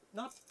 Yeah,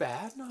 not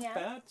bad, not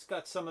bad. It's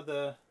got some of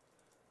the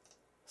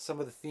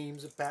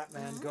themes of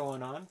Batman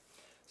going on.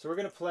 So we're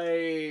gonna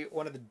play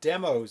one of the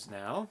demos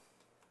now.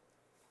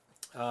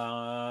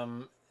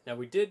 Now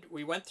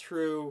we went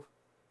through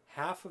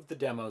half of the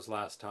demos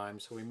last time,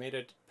 so we made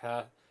it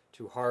to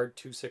hard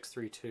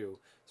 2632.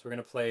 So we're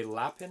gonna play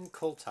Lapin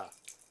Kulta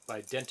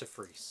by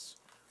Dentifrice,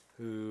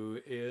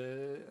 who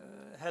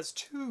has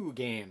 2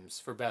 games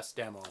for best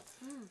demo.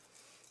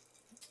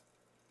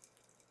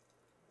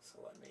 So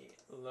let me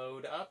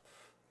load up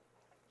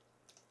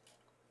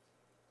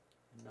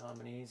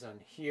nominees on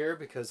here,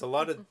 because a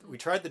lot of we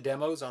tried the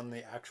demos on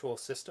the actual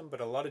system,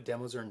 but a lot of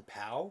demos are in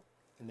PAL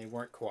and they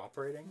weren't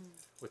cooperating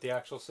with the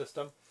actual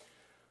system.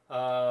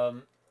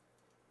 So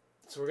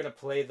we're gonna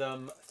play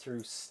them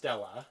through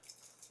Stella.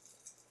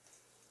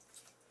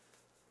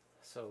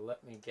 So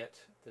let me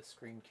get the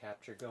screen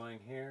capture going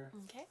here.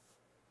 Okay.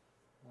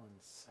 1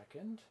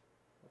 second.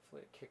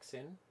 Hopefully it kicks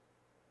in.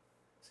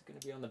 Is it going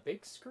to be on the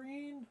big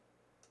screen?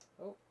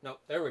 Oh, no,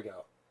 there we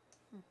go.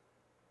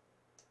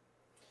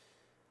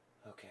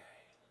 Okay.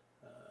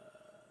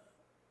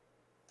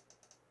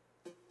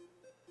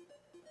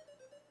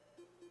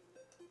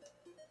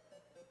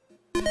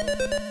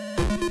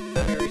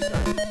 Let me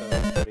restart it so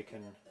everybody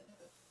can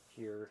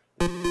hear.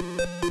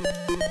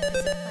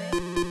 Is it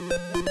playing?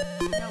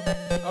 No, but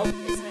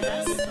isn't it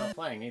us? It's not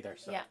playing either,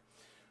 so yeah.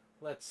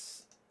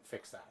 Let's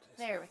fix that.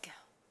 There we go.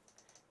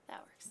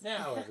 That works.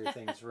 Now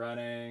everything's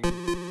running. So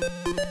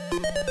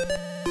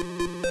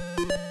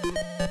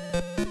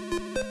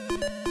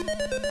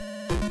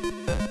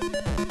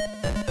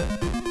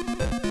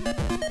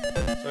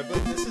I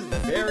believe this is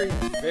very,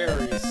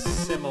 very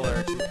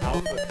similar to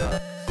Alpha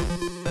Cup.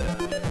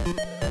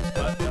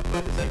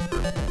 But the same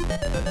person.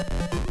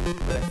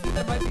 But I think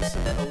there might be a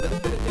little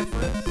bit of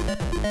difference.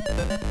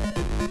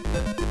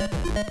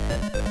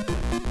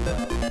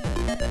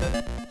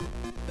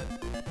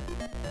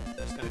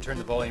 Just going to turn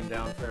the volume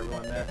down for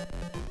everyone there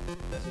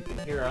so you can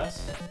hear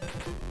us.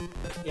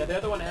 Yeah, the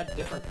other one had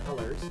different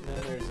colors. And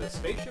then there's a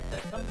spaceship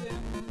that comes in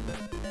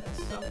at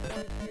some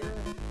point here.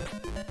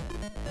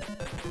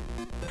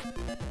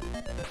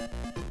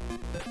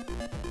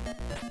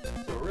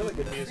 So really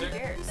good music.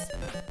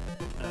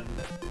 And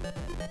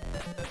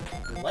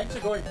the lights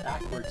are going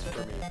backwards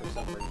for me for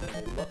some reason.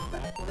 They look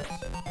backwards,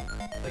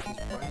 like he's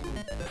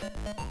running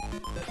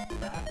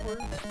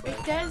backwards.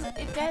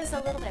 It does a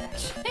little bit,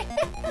 actually.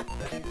 I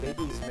think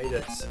Baby's made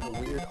a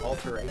weird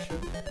alteration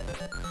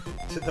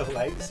to the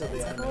legs, so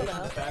the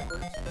animation's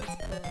backwards.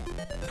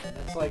 And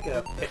that's like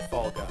a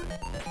pitfall gun.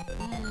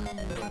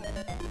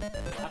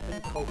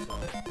 Latin Cosa,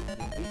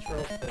 in vitro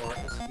for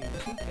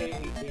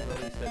SV2K18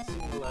 released at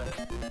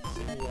Simulation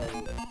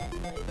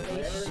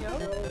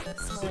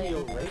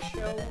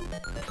Ratio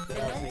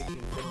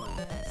 2018 Finland.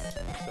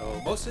 So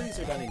most of these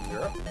are done in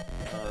Europe.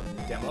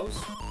 Demos,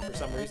 for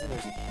some reason,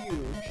 there's a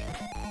huge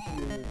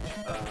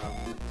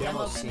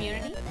demo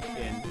community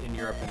in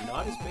Europe, and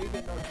not as big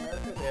in North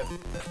America. They have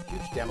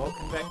huge demo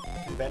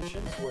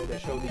conventions where they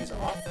show these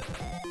off,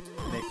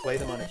 and they play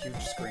them on a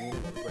huge screen,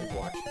 and everybody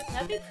watches.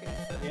 That'd be pretty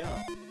fun.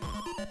 Yeah.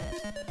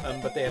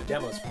 But they have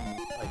demos from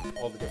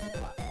like all the different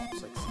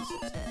platforms, like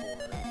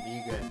C64,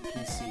 Amiga, and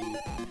PC.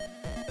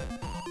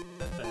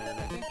 And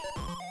I think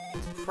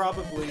it's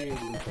probably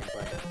looping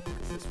by now,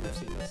 because we've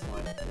seen this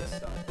one before.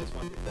 So I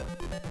think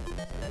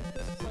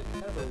this is like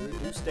kind of a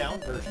reduced down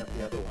version of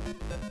the other one.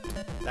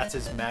 That's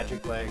his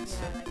magic legs.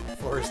 Yeah,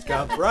 Forrest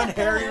Gump, run,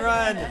 Harry,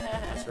 run!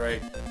 That's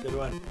right, good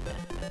one.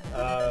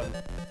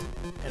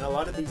 And a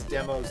lot of these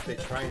demos, they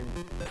try and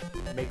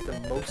make the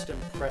most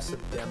impressive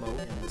demo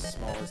in the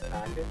smallest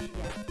package.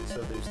 Yeah.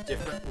 So there's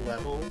different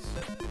levels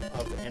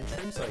of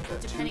entries, like a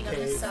depending 2K, on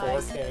the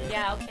size. 4K,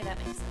 Yeah, okay, that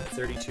makes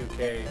sense.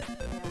 32K.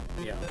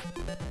 Yeah.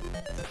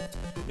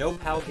 No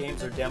PAL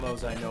games or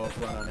demos I know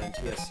of run on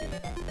NTSC.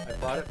 I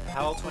bought a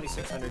PAL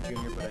 2600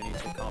 Junior, but I need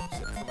to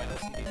accomplish it for my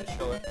LCD to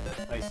show it.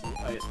 I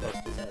suppose it says.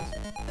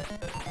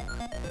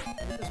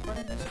 Did this part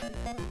of music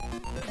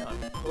before?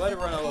 We'll let it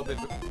run a little bit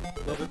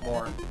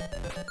more.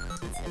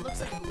 It looks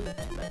like a loop,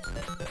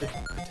 but The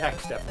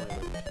text definitely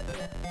looped.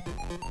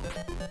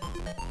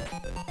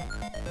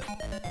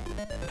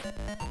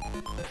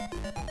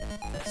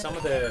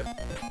 Yeah.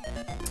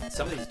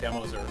 Some of these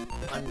demos are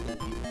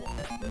unbelievable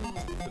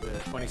for the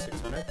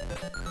 2600,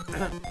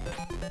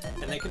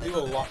 and they can do a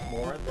lot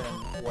more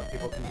than what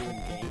people can do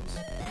in games.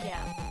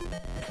 Yeah.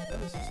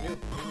 This is new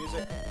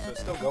music, so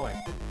it's still going.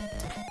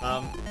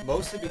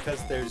 Mostly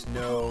because there's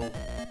no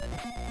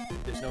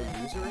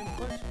user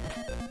input,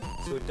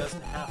 so it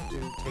doesn't have to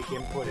take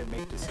input and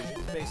make decisions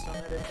based on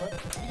that input.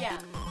 Yeah.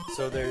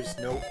 So there's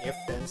no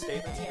if-then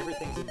statements. Yeah.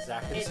 Everything's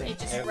exactly the same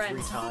every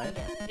runs. time.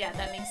 Yeah,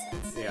 that makes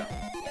sense. Yeah.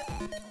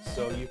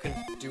 So you can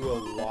do a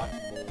lot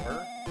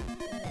more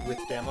with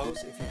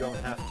demos if you don't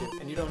have to,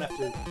 and you don't have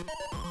to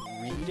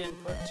read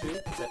input too,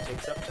 because that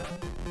takes up time.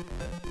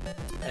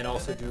 And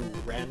also do you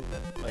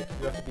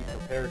have to be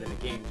prepared in a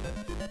game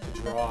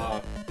to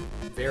draw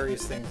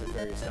various things at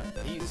various times.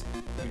 These,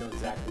 you know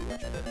exactly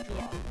what you're going to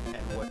draw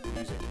and what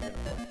music you're going to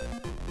play.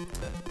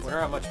 Wonder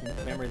how much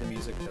memory the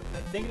music took.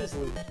 I think it is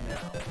looped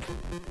now.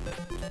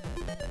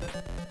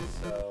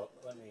 So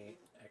let me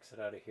exit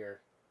out of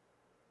here.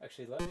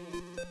 Actually, let me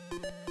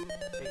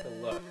take a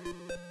look.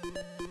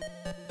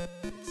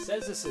 It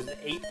says this is an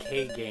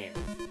 8K game.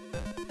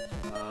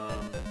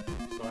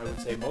 So I would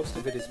say most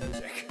of it is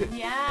music.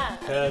 Yeah.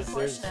 Because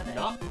there's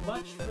not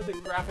much for the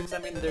graphics. I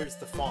mean, there's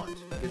the font,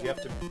 because you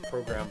have to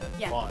program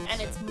fonts. And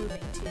it's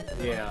moving too.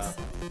 Yeah.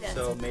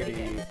 So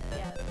maybe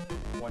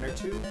 1 or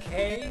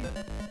 2K?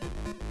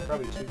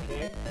 Probably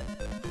 2K.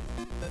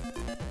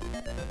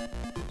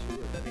 2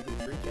 or maybe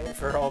 3K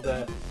for all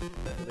the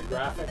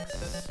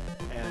graphics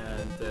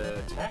and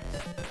the text.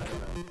 I don't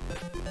know.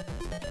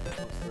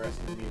 What's the rest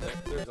of the music?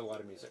 There's a lot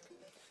of music.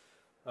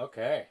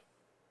 Okay.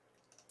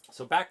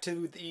 So back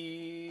to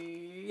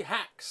the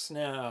hacks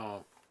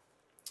now.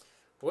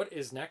 What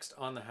is next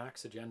on the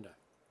hacks agenda?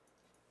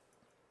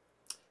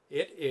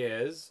 It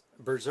is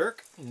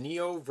Berserk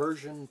Neo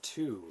version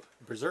 2.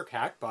 Berserk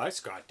hack by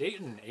Scott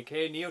Dayton,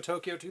 aka Neo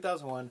Tokyo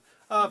 2001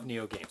 of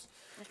Neo Games.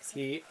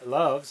 Excellent. He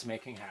loves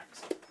making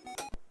hacks.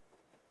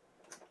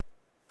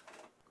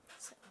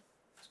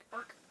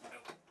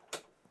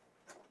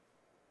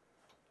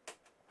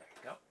 There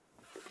you go.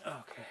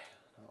 Okay,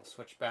 I'll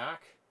switch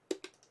back.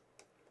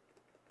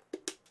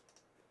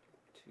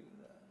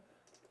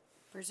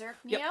 Berserk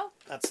Neo? Yep,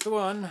 that's the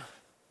one.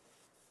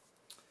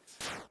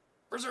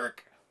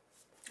 Berserk!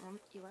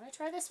 You want to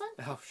try this one?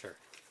 Oh, sure.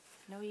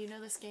 I know you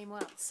know this game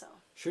well, so...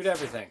 Shoot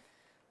everything.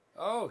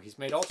 Oh, he's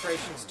made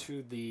alterations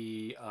to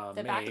the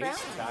maze.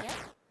 Background?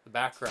 The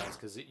backgrounds,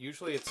 because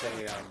usually it's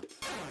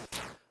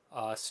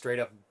a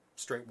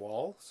straight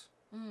walls.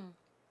 Oh,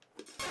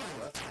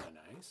 that's kind of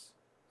nice.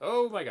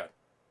 Oh my god.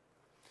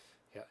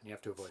 Yeah, and you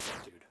have to avoid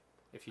that dude.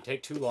 If you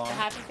take too long... The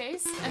happy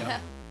face? Yeah.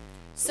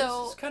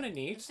 So it's kind of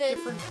neat.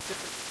 Different.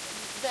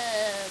 The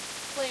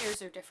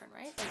players are different,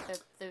 right? Like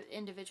the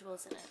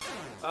individuals in it.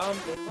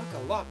 They look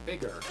a lot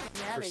bigger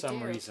for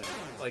some reason.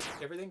 Like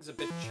everything's a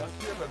bit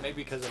chunkier, but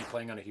maybe because I'm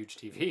playing on a huge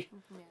TV.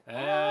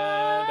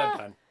 Yeah. And I'm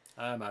done.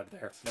 I'm out of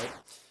there. Nope.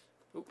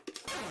 Oop.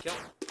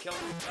 Kill.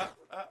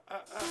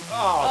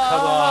 Oh,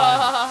 come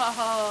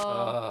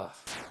on.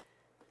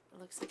 It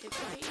looks like it's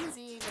pretty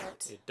easy,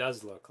 but it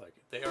does look like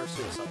it. They are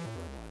suicidal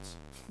robots.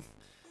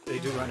 They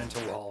do run into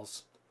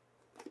walls.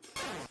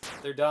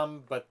 They're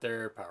dumb, but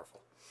they're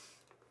powerful.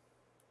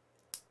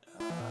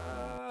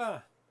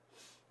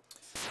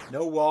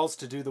 No walls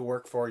to do the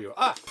work for you.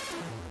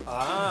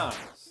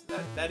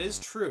 That is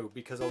true,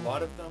 because a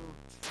lot of them,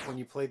 when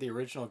you play the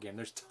original game,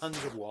 there's tons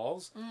of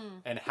walls,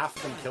 and half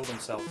of them kill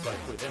themselves like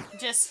within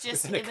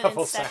a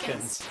couple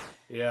seconds.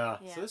 Yeah.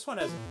 So this one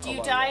has. Do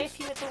you die if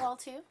you hit the wall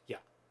too? Yeah.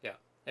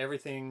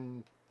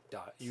 Everything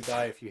die. You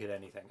die if you hit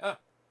anything. Dang.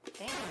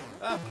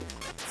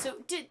 So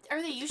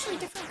are they usually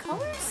different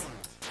colors?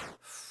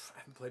 I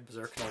haven't played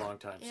Berserk in a long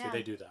time, so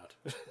they do that.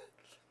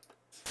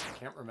 I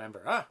can't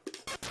remember.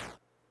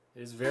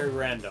 It is very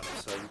random,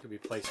 so you could be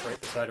placed right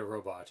beside a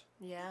robot.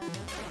 Yeah. And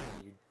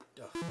you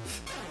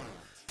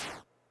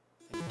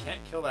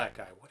can't kill that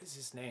guy. What is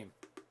his name?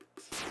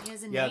 He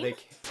has a name?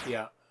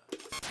 Yeah.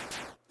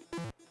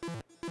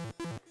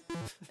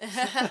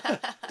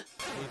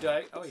 You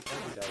die? Oh, you can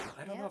do diagonal.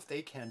 I don't know if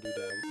they can do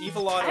diagonal.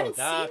 Evil Otto,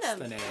 that's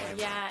the name.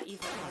 Yeah,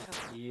 Evil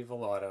Otto.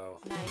 Evil Otto.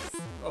 Nice.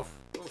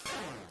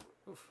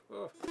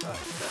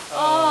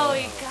 Oh,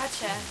 he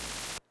gotcha.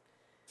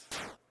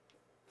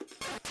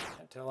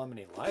 Can't tell how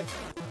many lives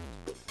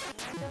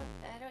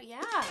I don't,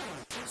 yeah.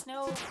 There's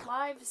no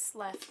lives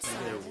left. So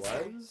there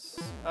was?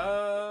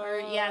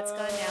 It's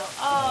gone now.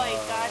 Oh, he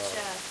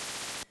gotcha.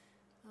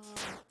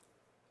 Oh.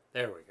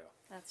 There we go.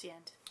 That's the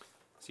end.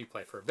 So you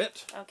play for a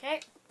bit. Okay.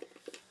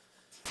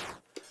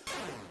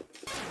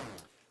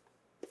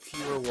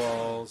 Fewer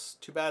walls.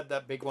 Too bad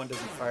that big one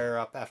doesn't fire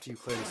up after you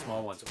clear the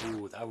small ones.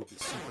 Ooh, that would be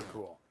super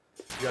cool.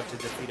 You have to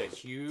defeat a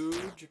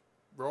huge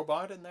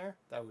robot in there.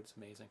 That was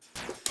amazing.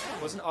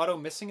 Wasn't Otto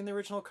missing in the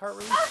original cart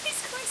release? Oh,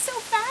 he's going so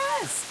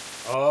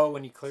fast. Oh,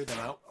 when you cleared them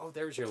out. Oh,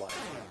 there's your life.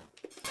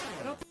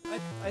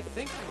 I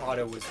think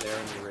Otto was there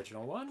in the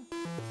original one.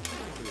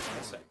 He was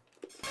missing.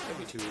 That'd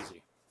be too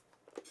easy.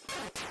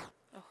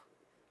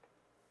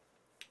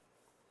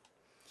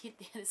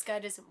 This guy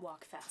doesn't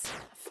walk fast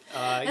enough.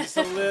 He's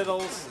a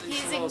little.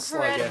 He's a little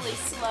incredibly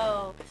sluggish.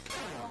 slow.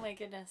 Oh my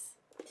goodness.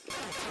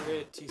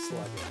 Pretty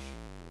sluggish.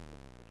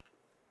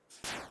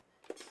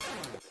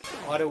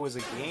 Otto was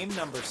a game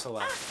number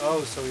select.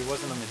 Oh, so he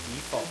wasn't on the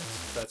default.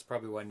 That's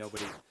probably why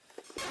nobody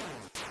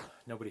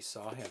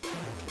saw him.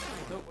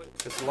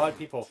 Because a lot of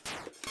people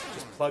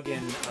just plug in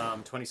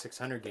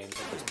 2600 games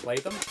and just play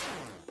them,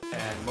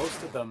 and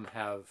most of them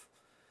have.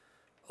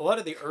 A lot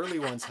of the early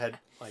ones had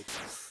like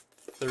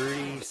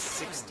 30,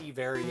 60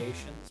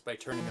 variations by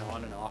turning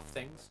on and off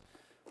things,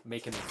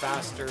 making them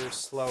faster,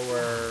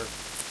 slower,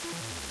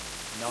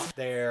 not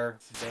there.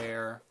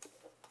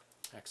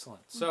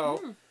 Excellent.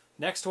 So,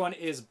 next one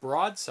is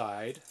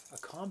Broadside, a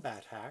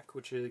combat hack,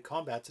 which really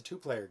combat's a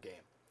two-player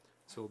game.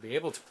 So we'll be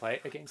able to play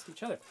against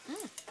each other.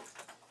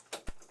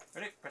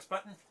 Ready? Press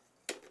button.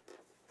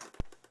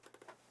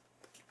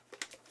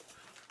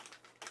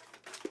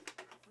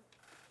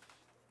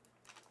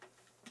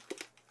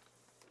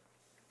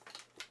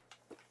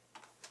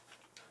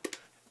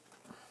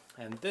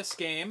 And this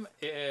game,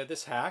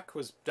 this hack,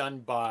 was done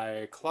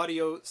by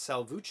Claudio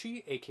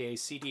Salvucci, aka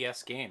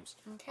CDS Games.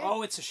 Okay.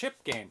 Oh, it's a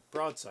ship game,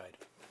 Broadside.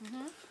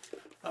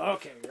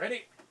 Okay,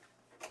 ready?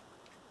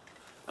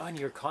 Oh, and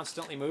you're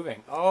constantly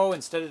moving. Oh,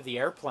 instead of the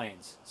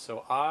airplanes.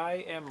 So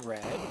I am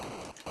red.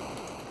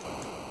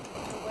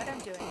 What I'm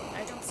doing,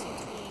 I don't seem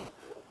to be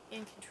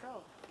in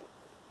control.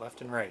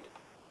 Left and right.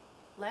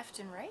 Left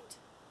and right?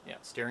 Yeah,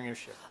 steering your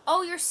ship.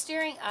 Oh, you're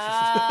steering.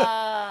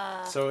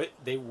 So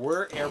they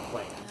were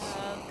airplanes.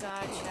 Oh,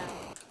 gotcha.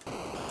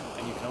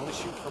 And you can only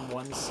shoot from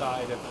one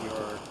side of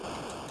your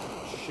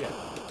ship.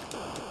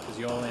 Because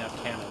you only have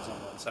cannons on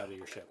one side of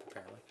your ship,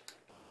 apparently.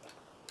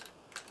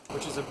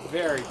 Which is a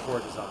very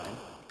poor design.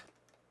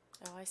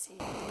 Oh, I see. You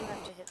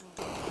have to hit me.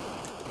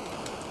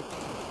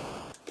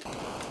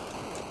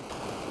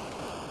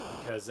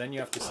 Because then you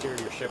have to steer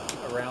your ship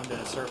around in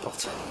a circle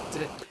to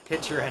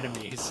hit your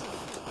enemies.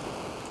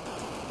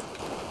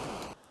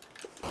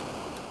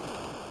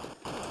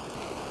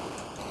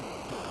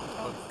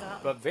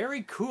 But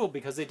very cool,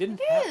 because they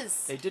didn't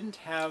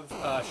have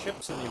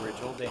ships in the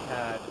original. They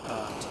had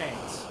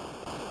tanks,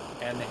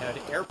 and they had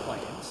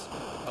airplanes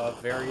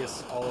of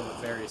all of the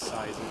various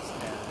sizes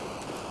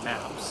and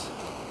maps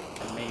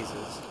and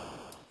mazes,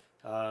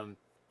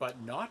 but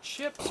not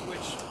ships,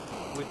 which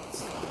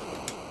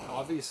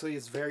obviously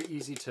is very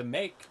easy to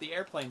make the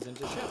airplanes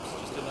into ships.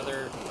 Just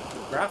another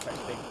graphic.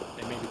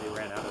 Maybe they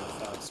ran out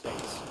of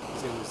space.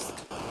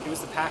 It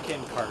was the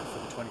pack-in card for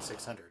the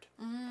 2600.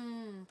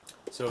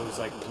 So it was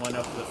like one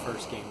of the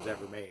first games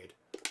ever made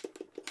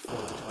for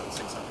the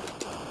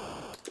 2600.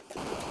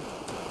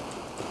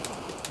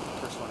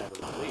 First one ever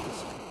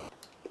released.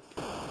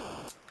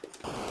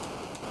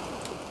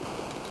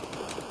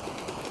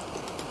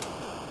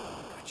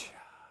 Gotcha.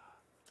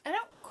 I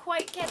don't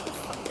quite get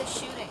the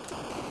shooting.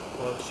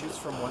 Well, it shoots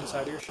from one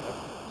side of your ship.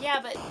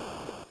 Yeah, but...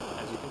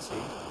 As you can see.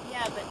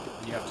 Yeah, but...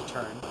 You have to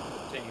turn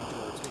to aim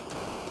towards me.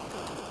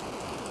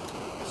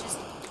 It's just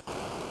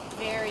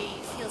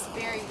feels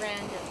very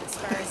random as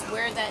far as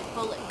where that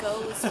bullet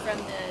goes from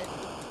the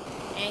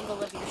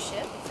angle of your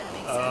ship, if that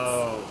makes sense.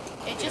 Oh.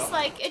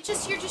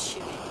 You're just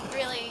shooting.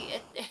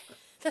 Really,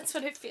 that's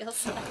what it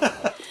feels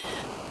like.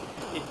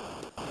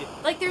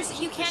 like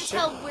you can't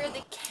tell where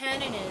the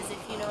cannon is,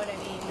 if you know what I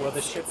mean. Well,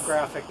 the ship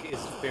graphic is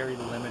very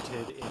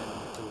limited in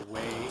the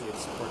way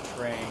it's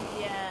portraying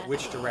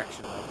which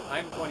direction. Like,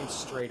 I'm pointing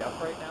straight up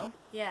right now.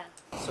 Yeah.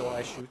 So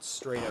I shoot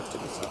straight out to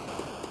the side.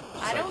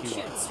 I don't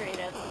shoot straight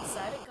out to the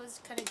side. It goes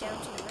kind of down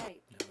to the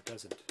right. No, it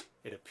doesn't.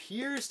 It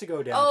appears to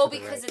go down to the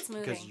right. Because it's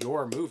moving. Because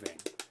you're moving.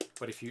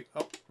 But if you...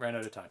 Oh, ran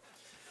out of time.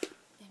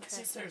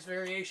 See, there's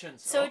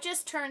variations. So it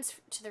just turns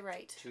to the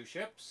right. 2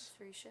 ships.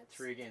 3 ships.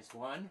 3 against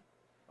 1.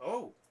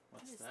 Oh,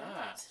 what's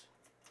that?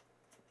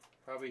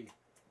 Probably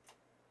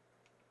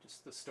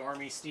just the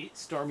stormy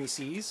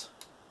seas.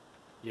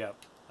 Yep.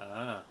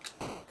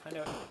 Kind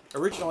of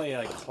originally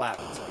like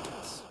clouds, I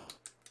guess.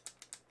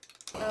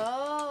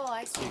 Oh,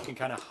 I see. So you can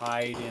kind of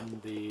hide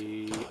in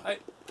the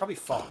probably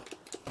fog.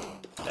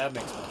 That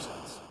makes more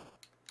sense.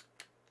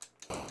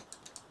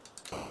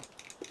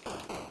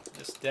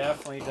 This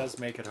definitely does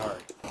make it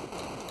hard.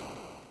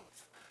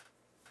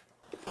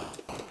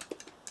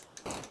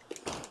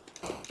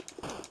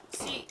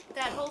 See,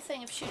 that whole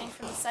thing of shooting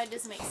from the side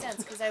doesn't make sense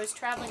because I was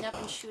traveling up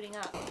and shooting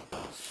up.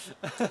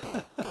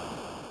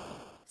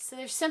 So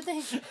there's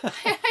something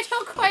I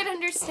don't quite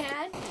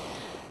understand.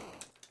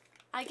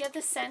 I get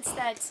the sense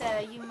that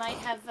you might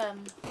have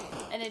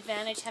an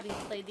advantage having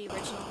played the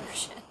original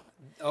version.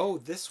 Oh,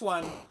 this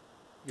one,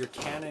 your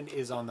cannon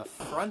is on the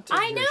front of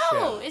your ship. I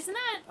know! Isn't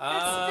that...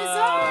 That's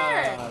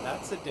bizarre!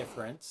 That's a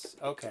difference.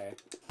 Okay.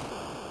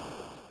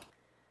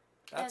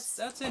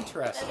 That's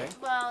interesting.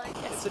 Well,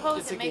 I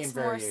suppose it makes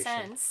more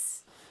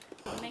sense.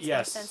 It makes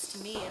more sense to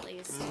me, at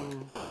least.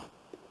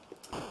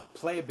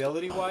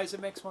 Playability-wise, it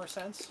makes more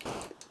sense.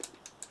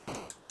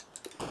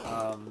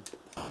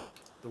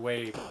 The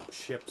way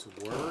ships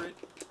were, it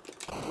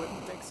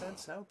wouldn't make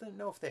sense. I don't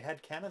know if they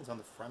had cannons on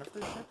the front of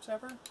their ships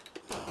ever.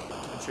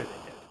 I'm sure they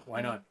did.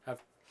 Why not?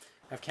 Have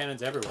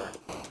cannons everywhere.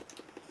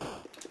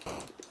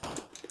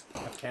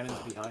 Have cannons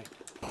behind.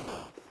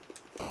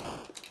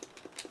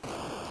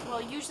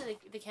 Well, usually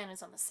the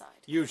cannon's on the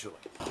side. Usually,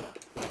 yeah.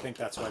 I think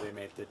that's why they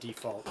made the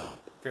default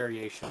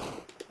variation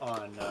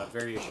on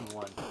variation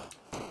 1.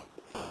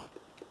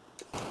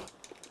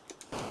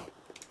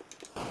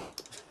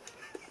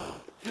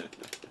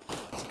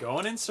 It's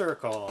going in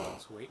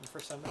circles, waiting for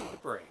somebody to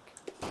break.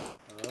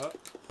 Oh.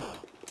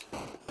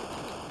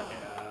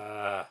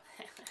 Yeah.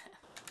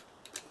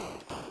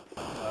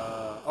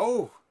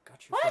 Oh, got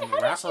you from the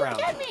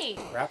wraparound. How did you get me?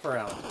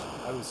 Wraparound.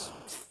 I was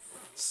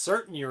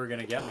certain you were going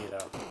to get me,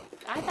 though.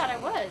 I thought I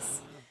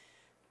was.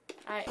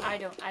 I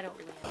don't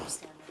really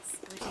understand this,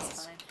 which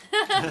is fine.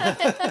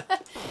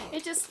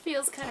 It just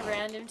feels kind of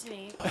random to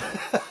me.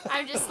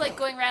 I'm just like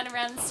going round and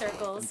round in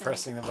circles. And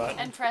pressing the button.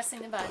 And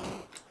pressing the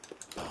button.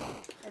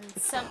 And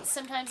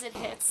sometimes it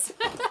hits.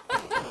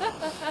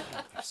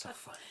 You're so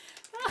funny.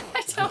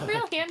 I don't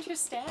really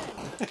understand.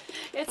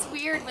 It's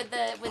weird with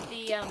the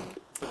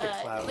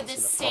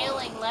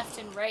sailing left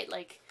and right,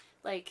 like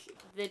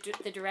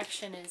the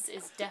direction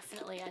is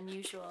definitely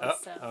unusual. Oh,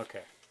 so.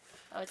 Okay.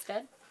 Oh, it's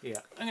good? Yeah.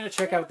 I'm going to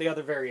check out the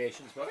other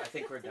variations, but I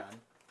think we're done.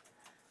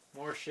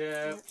 More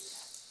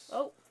ships.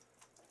 Oh,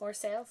 more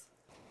sails.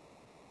 I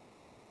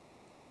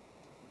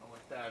don't know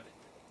what that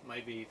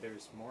might be.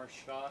 There's more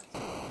shots.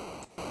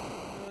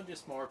 No,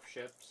 just more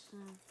ships.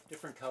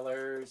 Different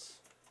colors.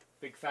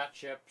 Big fat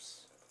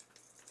ships.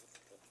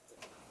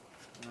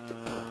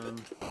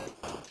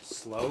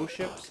 Slow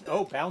ships.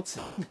 Oh,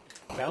 bouncing.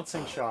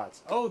 Bouncing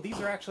shots. Oh, these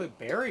are actually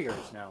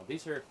barriers now.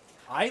 These are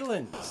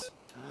islands.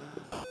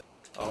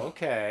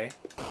 Okay.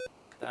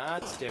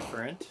 That's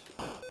different.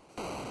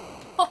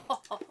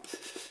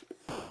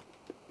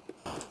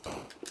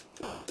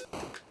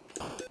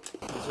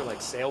 These are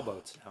like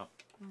sailboats now.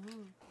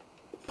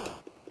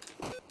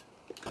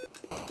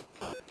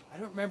 I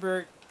don't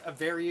remember a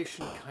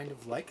variation kind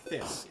of like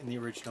this in the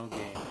original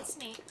game. That's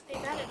neat.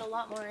 They've added a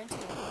lot more into it.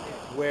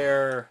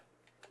 Where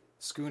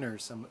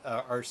schooners,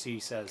 RC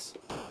says.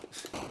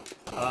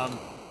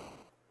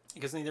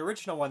 Because in the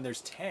original one,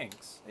 there's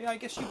tanks. Yeah, I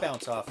guess you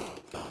bounce off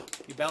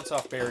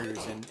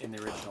barriers in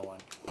the original one.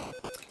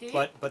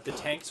 But the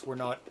tanks were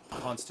not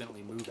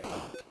constantly moving.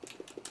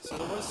 So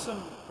there was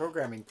some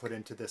programming put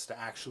into this to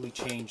actually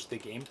change the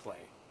gameplay.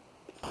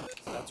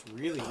 So that's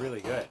really,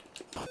 really good.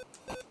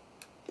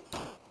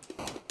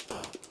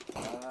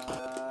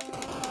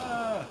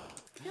 I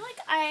feel like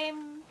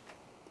I'm...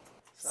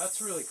 So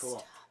that's really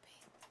cool.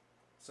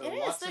 So it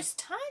is. There's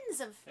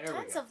tons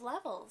of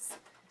levels.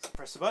 So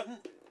press the button.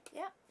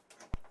 Yeah.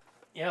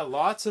 Yeah,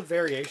 lots of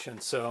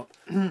variations. So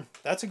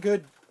that's a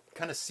good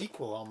kind of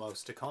sequel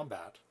almost to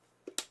Combat.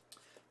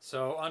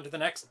 So on to the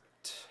next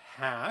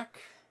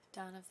hack.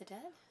 Dawn of the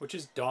Dead. Which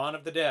is Dawn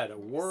of the Dead, a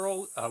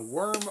Worm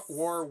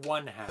War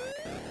 1 hack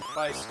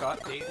by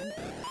Scott Dayton,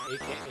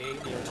 aka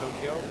Neo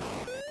Tokyo,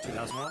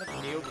 2001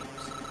 at Neo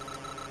Games.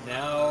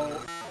 Now,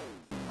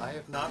 I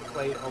have not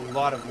played a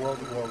lot of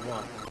World War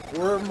 1.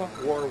 Worm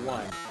War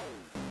 1.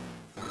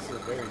 This is a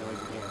very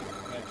noisy game.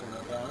 Can I turn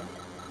that down?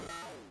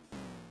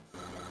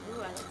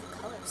 Ooh, I like the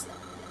colors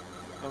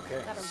though.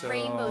 Okay, Got a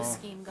rainbow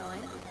scheme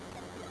going.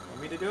 I'm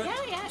me to do it? Yeah,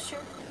 yeah, sure.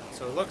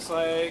 So it looks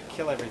like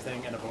kill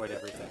everything and avoid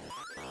everything.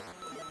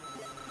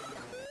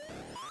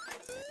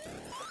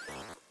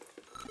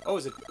 Oh,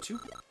 is it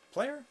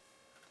 2-player?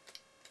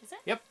 Is it?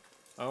 Yep.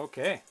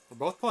 Okay, we're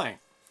both playing.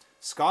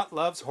 Scott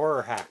loves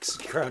horror hacks,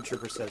 Ground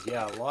Trooper says.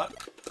 Yeah, a lot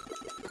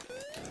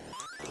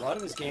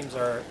of his games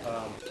are,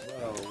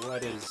 whoa,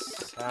 what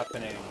is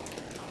happening?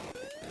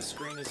 The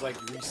screen is like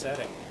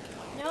resetting.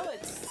 No,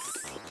 it's...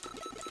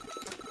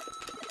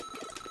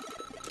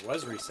 It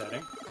was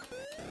resetting.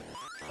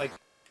 Like,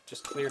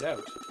 just cleared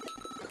out.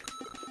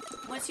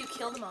 Once you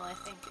kill them all, I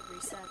think it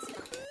resets.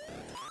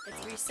 It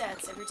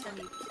resets every time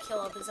you kill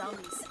all the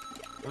zombies.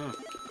 Hmm.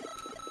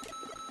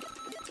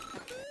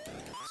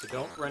 So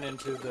don't run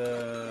into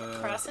the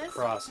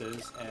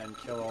crosses and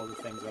kill all the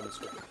things on the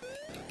screen.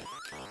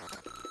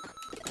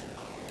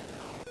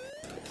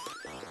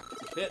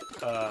 It's a bit,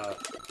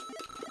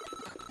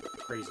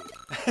 crazy.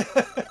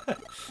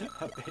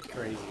 A bit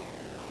crazy.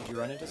 Did you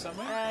run into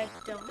something? I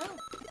don't know.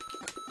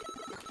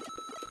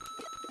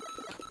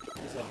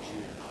 What is that G?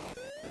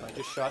 I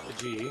just shot the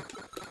G.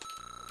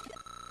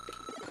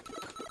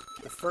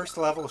 The first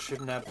level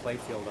shouldn't have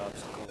playfield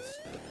obstacles.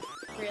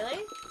 Really?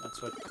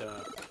 That's what,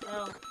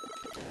 Oh.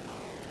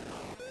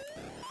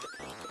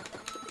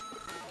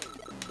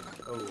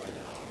 Oh, I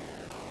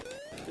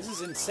know. This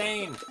is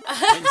insane!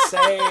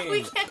 Insane!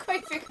 We can't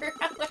quite figure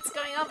out what's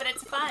going on, but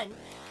it's fun.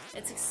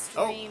 It's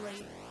extremely...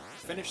 Oh,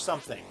 finish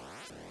something.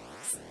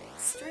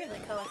 Extremely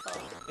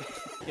colorful.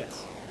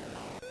 Yes.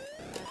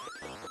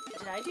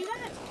 Did I do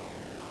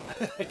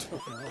that? I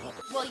don't know.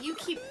 Well, you...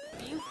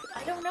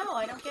 I don't know.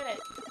 I don't get it.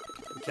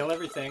 You kill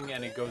everything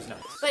and it goes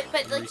nuts. But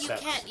like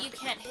resets. you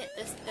can't hit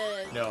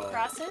the No,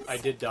 crosses? I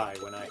did die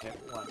when I hit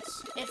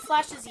once. It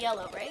flashes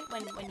yellow, right?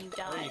 When you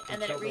die, you can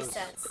and then it kill those-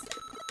 resets.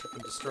 You can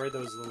destroy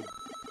those little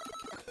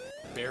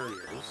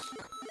barriers.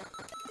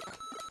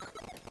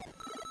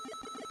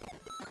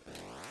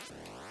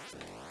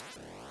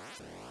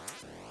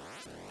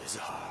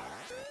 Bizarre.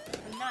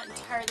 I'm not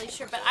entirely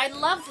sure, but I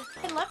love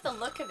the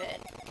look of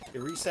it. It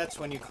resets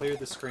when you clear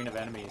the screen of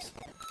enemies.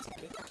 It's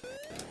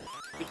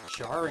a bit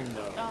jarring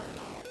though. Oh.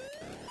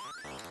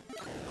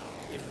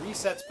 It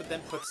resets, but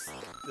then puts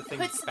the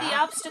things Puts back, the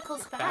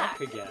obstacles back.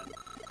 again.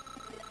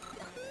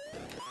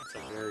 It's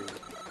a very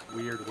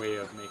weird way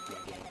of making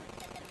a game.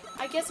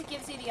 I guess it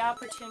gives you the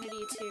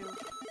opportunity to...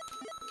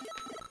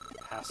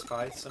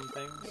 Pacify some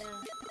things. Yeah.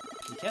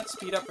 You can't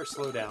speed up or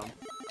slow down.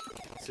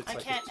 So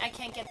it's I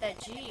can't get that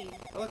G.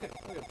 Oh, look at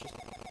just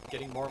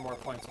getting more and more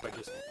points by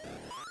just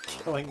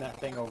killing that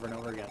thing over and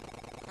over again.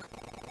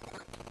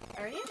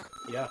 Are you?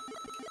 Yeah.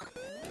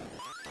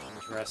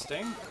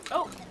 Interesting.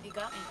 Oh, you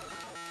got me.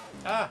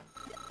 Ah!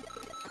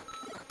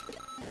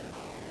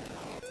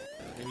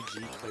 Maybe G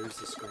clears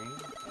the screen?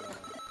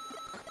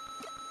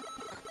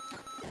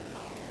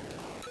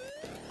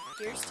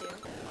 Appears to.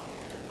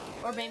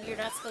 Or maybe you're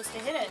not supposed to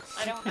hit it.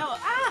 I don't know.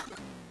 Ah!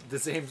 The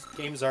same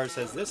GameZar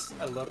says this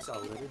looks a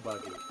little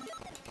buggy.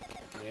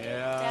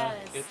 Yeah,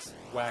 It does. it's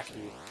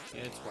wacky.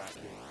 It's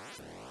wacky.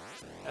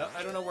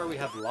 I don't know where we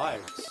have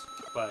lives,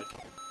 but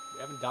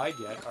we haven't died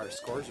yet. Our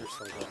scores are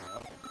still going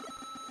up.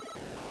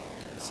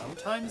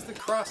 Sometimes the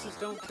crosses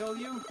don't kill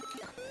you.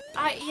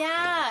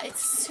 Yeah,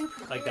 it's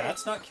super Like, weird.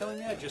 that's not killing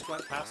you. I just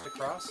went past a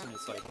cross, and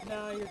it's like,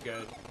 nah, you're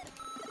good.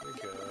 You're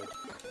good.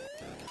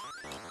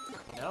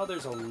 Now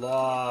there's a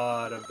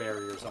lot of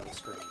barriers on the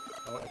screen.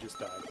 Oh, I just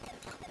died.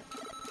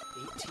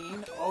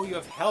 18? Oh, you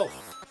have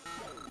health.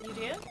 You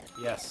do?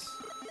 Yes.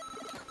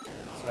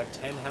 So I have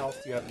 10 health,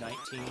 you have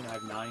 19, I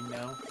have 9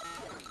 now.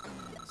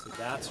 So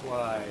that's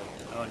why...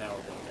 Oh, now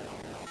we're going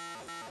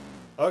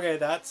down. Okay,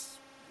 that's...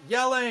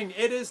 Yelling!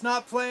 It is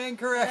not playing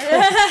correctly!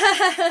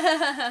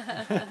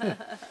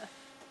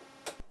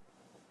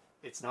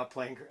 It's not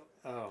playing correctly.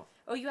 Oh.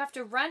 Oh, you have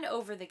to run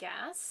over the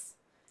gas.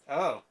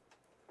 Oh.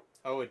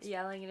 Oh, it's...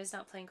 Yelling, it is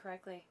not playing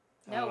correctly.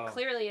 No, Oh.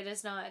 clearly it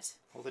is not.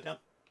 Hold it down.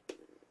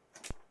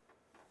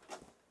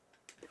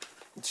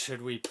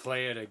 Should we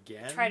play it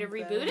again? Try to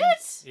reboot then?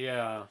 it?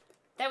 Yeah.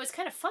 That was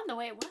kind of fun the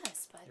way it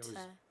was, but... It was-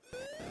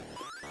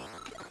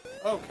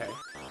 Okay.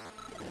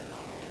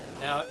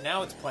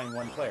 Now it's playing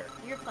one player.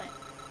 You're playing.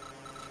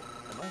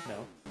 Am I?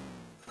 No.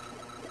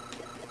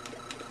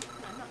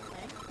 I'm not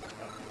playing.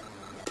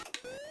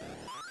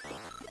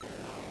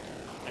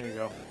 There you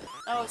go.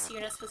 Oh, so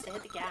you're not supposed to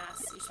hit the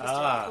gas. You're supposed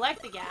Ah. to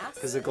collect the gas.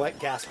 Because the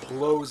gas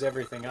blows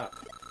everything up.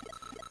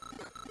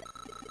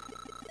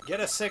 Get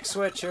a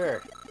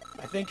 6-switcher.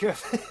 I think you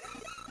have...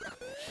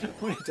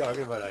 What are you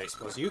talking about, I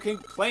suppose? You can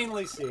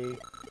plainly see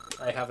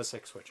I have a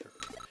 6-switcher.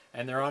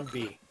 And they're on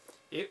B.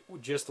 It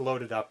just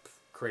loaded up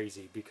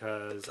crazy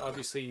because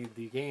obviously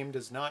the game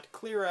does not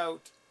clear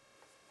out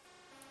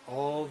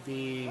all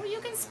the... Oh, you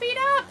can speed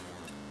up!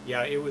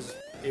 Yeah, it was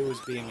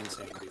being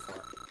insane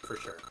before, for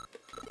sure.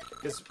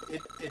 Because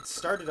it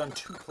started on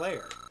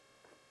 2-player,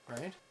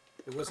 right?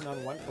 It wasn't on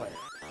 1-player.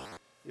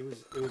 It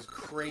was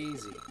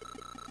crazy.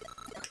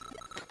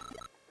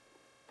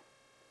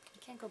 You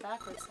can't go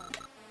backwards then.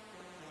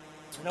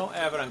 No, I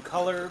have it on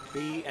color,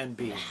 B, and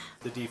B,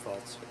 the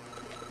defaults.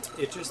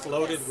 it just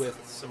loaded with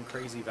some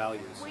crazy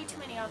values. Way too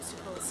many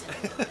obstacles.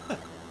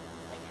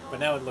 But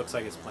now it looks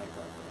like it's playing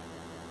properly.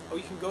 Oh,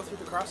 you can go through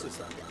the crosses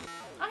then.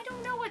 I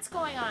don't know what's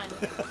going on.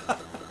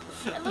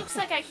 It looks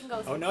like I can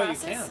go through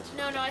crosses. You can't.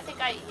 No, I think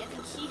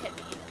he hit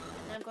me.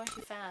 And I'm going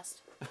too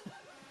fast.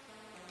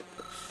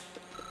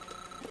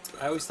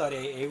 I always thought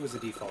AA was the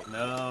default.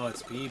 No,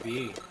 it's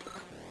BB.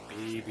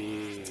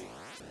 BB.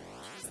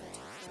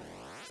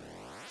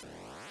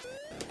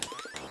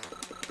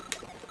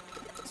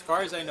 As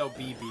far as I know,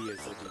 BB is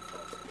the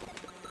default.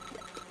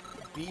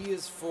 B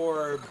is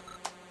for...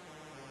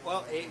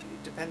 Well, it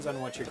depends on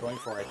what you're going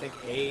for. I think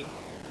A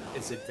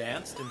is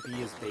advanced and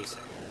B is basic.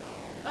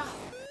 Ugh.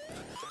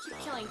 Keep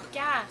killing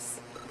gas.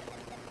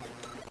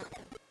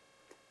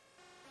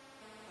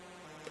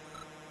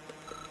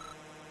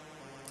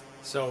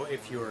 So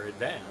if you're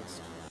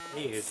advanced, A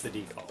is the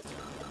default.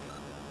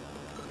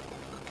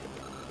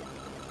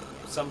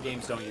 Some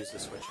games don't use the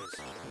switches.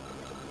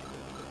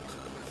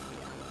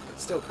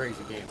 It's still a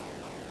crazy game.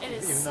 It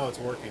is. Even though it's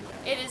working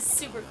now. It is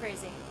super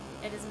crazy.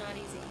 It is not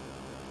easy.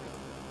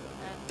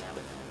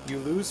 You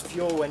lose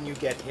fuel when you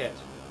get hit.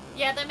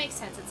 Yeah, that makes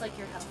sense. It's like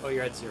your health. Oh,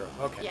 you're at 0.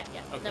 Okay. Yeah.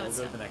 Okay, no, we'll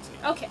go to the next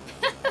game. Okay.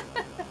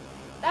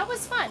 That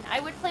was fun. I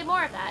would play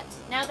more of that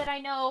now that I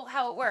know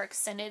how it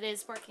works and it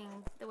is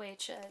working the way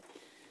it should.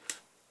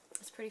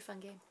 It's a pretty fun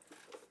game.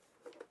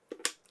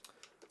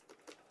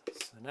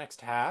 So the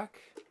next hack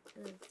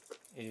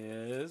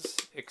is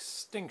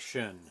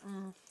Extinction.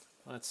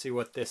 Let's see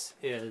what this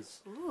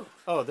is. Ooh.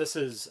 Oh, this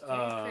is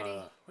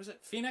pretty. was it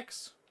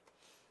Phoenix?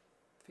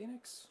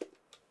 Phoenix?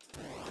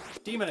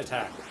 Demon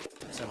Attack.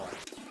 Similar.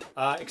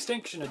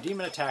 Extinction, a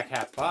Demon Attack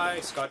hack by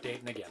Scott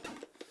Dayton again.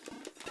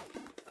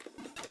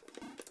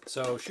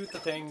 So shoot the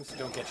things,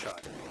 don't get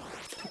shot.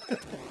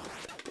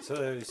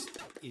 So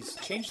he's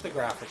changed the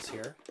graphics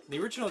here. The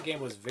original game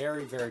was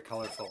very, very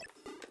colorful.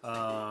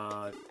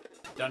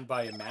 Done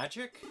by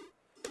Magic,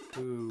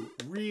 who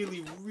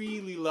really,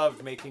 really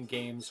loved making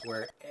games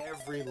where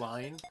every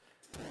line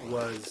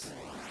was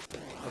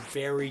a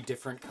very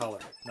different color,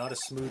 not a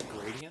smooth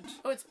gradient.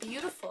 Oh, it's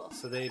beautiful.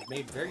 So they've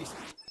made very,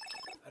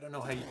 I don't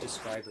know how you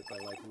describe it,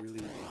 but like really,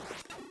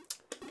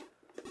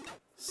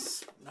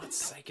 not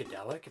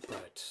psychedelic, but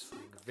like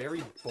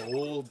very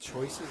bold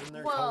choices in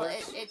their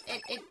colors. Well,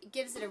 it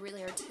gives it a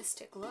really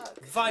artistic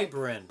look.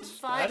 Vibrant.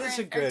 That is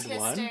a good artistic.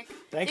 one.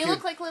 Thank you.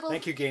 Look like little.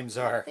 Thank you, Game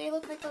Czar. They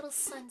look like little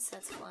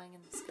sunsets flying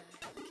in the sky.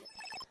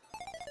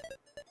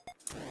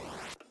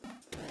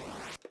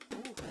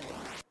 Look at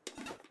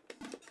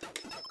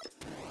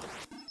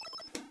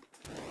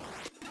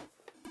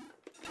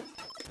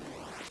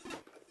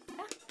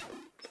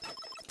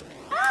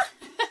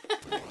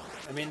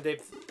I mean,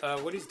 they've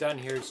what he's done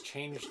here is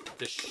changed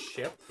the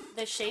ship.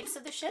 The shapes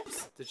of the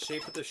ships? The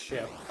shape of the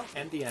ship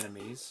and the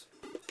enemies.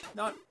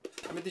 Not,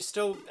 I mean, they're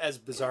still as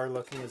bizarre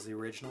looking as the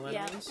original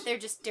enemies. Yeah, they're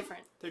just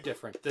different. They're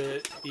different.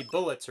 The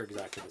bullets are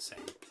exactly the same.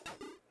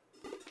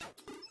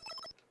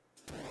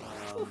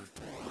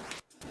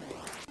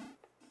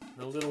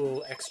 The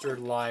little extra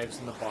lives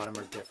in the bottom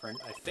are different.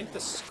 I think the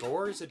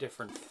score is a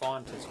different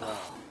font as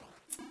well.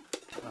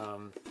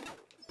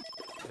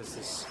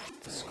 Because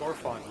the score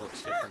font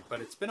looks different,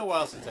 but it's been a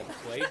while since I've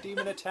played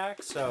Demon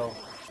Attack, so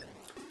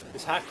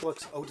this hack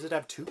looks... Oh, does it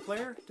have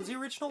 2-player? Does the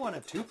original one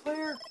have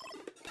 2-player?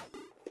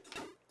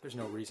 There's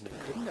no reason it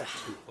couldn't have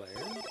 2-player.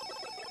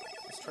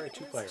 Let's try a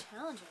 2-player. It's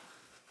challenging.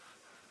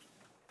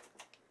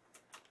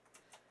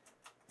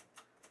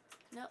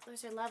 No,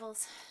 those are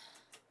levels.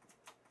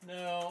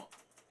 No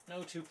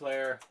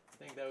 2-player. I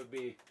think that would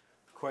be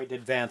quite an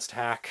advanced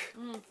hack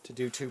to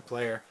do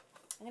 2-player.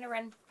 I'm gonna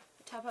run,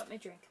 top up my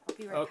drink. I'll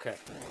be right back. Okay.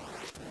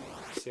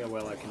 See how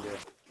well I can do.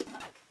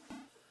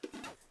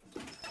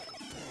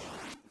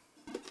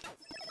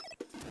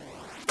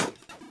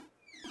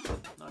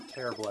 Not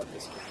terrible at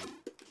this game.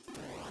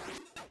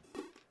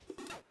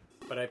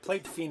 But I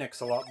played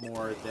Phoenix a lot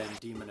more than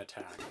Demon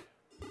Attack.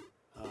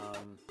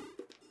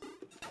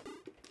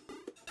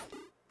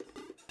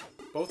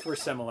 Both were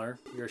similar.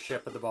 Your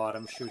ship at the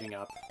bottom shooting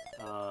up.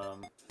 But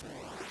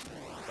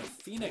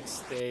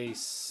Phoenix,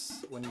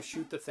 when you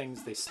shoot the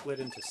things, they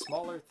split into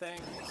smaller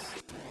things.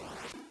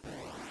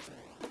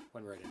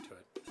 Went right into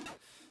it.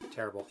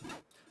 Terrible.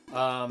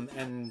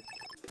 And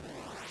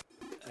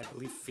I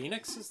believe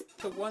Phoenix is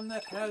the one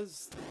that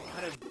has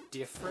kind of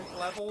different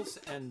levels,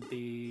 and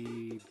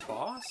the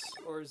boss,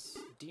 or is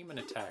Demon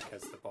Attack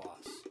has the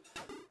boss,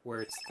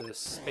 where it's the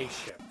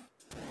spaceship.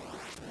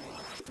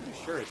 Pretty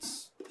sure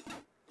it's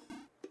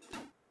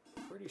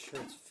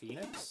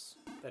Phoenix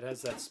that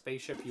has that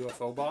spaceship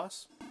UFO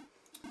boss.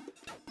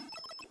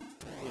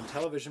 The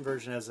Intellivision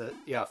version has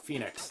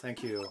Phoenix.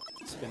 Thank you,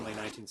 Spinley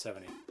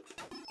 1970.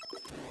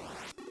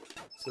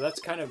 So that's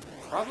kind of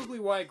probably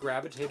why I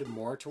gravitated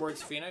more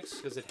towards Phoenix,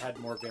 because it had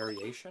more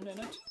variation in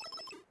it.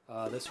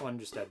 This one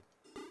just had...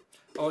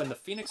 Oh, and the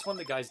Phoenix one,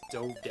 the guys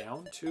dove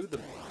down to,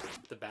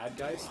 the bad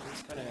guys.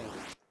 These kind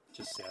of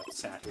just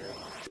sat here,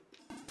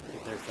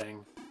 did their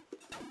thing.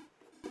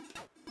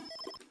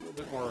 A little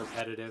bit more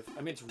repetitive.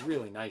 I mean, it's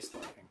really nice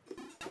looking.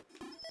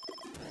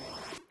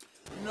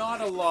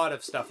 not a lot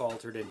of stuff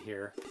altered in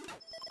here,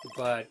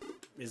 but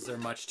is there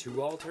much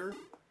to alter?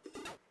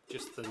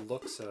 Just the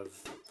looks of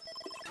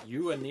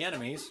you and the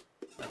enemies.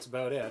 That's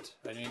about it,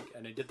 I think.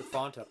 And I did the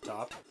font up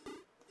top.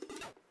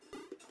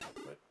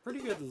 But pretty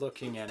good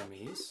looking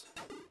enemies.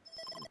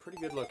 And pretty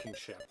good looking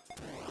ship.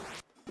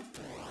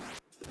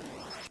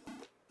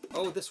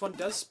 Oh, this one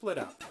does split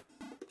up.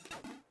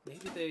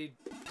 Maybe they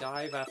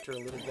dive after a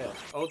little bit.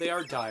 Oh, they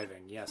are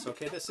diving. Yes,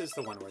 okay, this is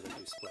the one where they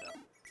do split up.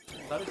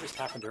 I thought it just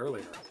happened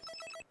earlier.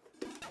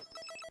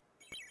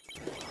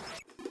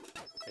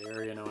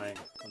 Very annoying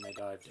when they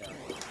dive down.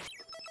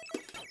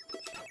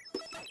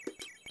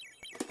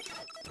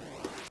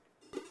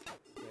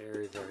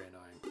 Very, very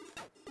annoying.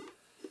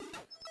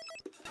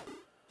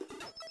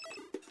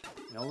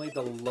 And only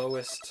the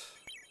lowest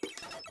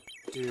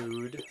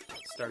dude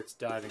starts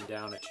diving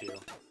down at you.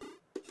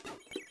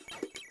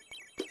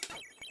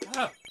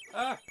 Ah!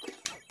 Ah!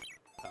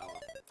 Oh,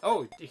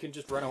 oh, you can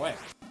just run away.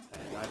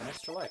 And I have an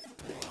extra life.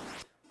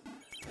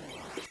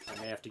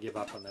 I may have to give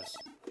up on this.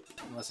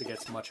 Unless it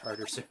gets much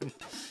harder soon.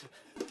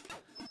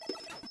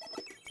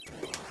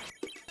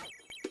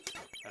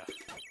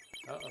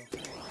 Uh-oh.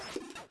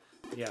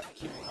 Yeah,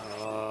 keep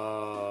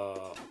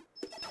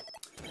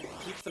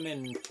them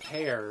in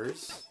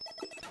pairs.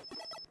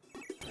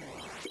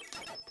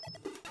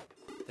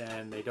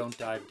 Then they don't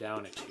dive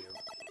down at you.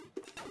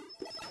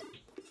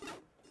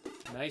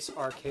 Nice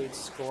arcade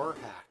score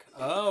hack.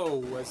 Oh,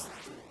 was...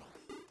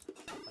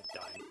 I'm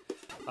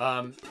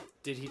dying.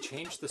 Did he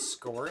change the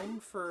scoring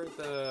for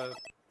the...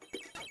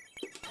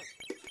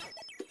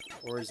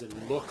 Or does it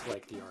look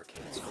like the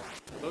arcade score?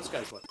 Well, those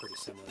guys look pretty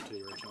similar to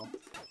the original.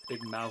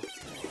 Big mouth,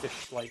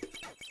 fish-like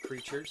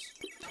creatures.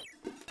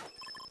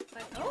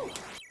 But, oh,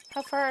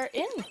 how far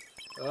in?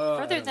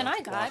 Further than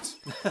I got.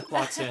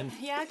 Lots in.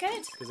 Yeah,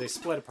 good. Because they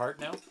split apart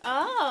now.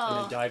 Oh.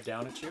 And then dive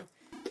down at you.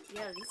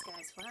 Yeah, these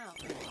guys, wow.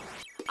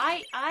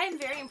 I'm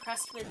very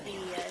impressed with the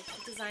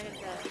design of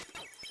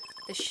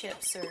the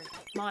ships or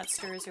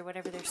monsters or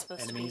whatever they're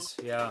supposed Enemies,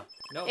 to be. yeah.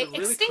 No, they're really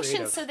Extinction,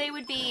 creative. so they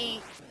would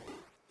be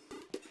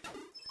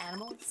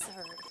animals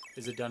or...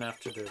 Is it done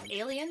after the...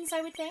 aliens,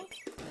 I would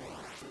think.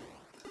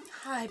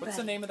 Hi, What's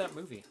the name of that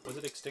movie? Was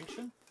it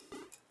Extinction?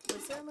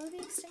 Was there a movie,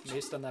 Extinction?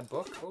 Based on that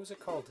book? What was it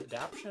called?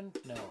 Adaption?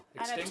 No.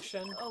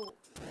 Extinction? No,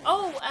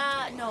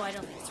 I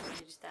don't think it's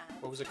related to that.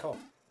 What was it called?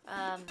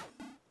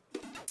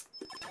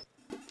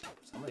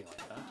 Something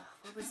like that.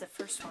 What was the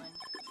first one?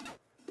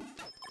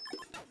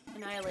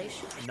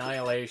 Annihilation?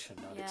 Annihilation,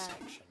 not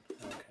Extinction.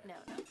 Okay. No,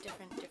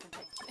 different thing.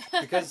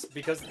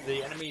 because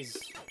the enemies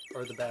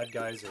or the bad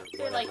guys or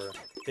whatever,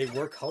 they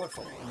were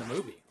colorful in the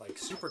movie, like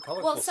super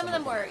colorful. Well, some of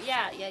them were,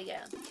 yeah,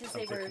 because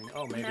they were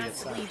maybe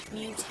massively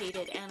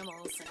mutated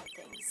animals and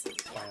things. And,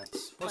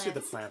 plants. Mostly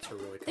the plants were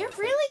really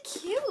colorful. They're really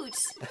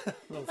cute.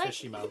 Little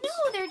fishy mouths.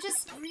 No, they're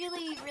just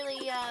really,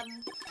 really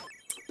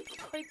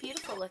quite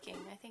beautiful looking.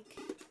 I think.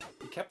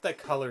 You kept the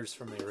colors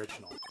from the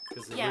original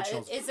because the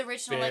original is the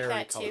original like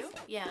that too?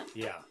 Yeah.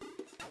 Yeah.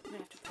 I'm gonna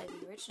have to play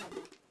the original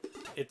now.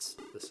 It's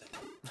the same.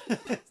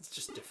 It's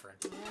just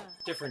different. Yeah.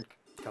 Different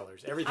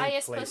colors. Everything. I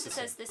suppose it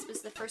says this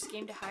was the first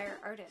game to hire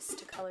artists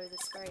to color the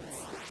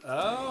sprites.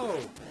 Oh,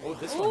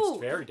 this one's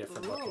very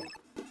different looking.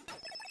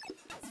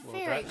 It's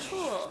very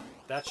cool.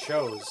 That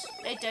shows.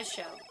 It does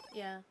show.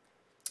 Yeah.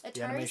 Atari's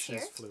the animation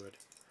here. is fluid.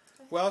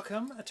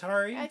 Welcome,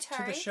 Atari,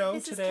 to the show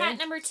this today. This is cat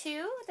number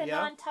 2, the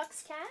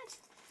non-tux cat.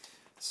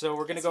 So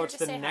we're going to go to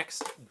the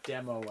next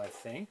demo, I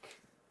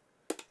think.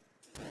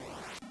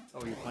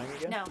 Oh, are you playing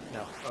again? No.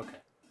 No, okay.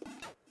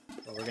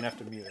 Well, we're going to have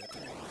to mute it.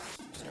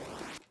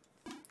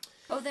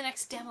 Oh, the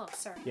next demo,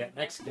 sorry. Yeah,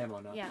 next demo,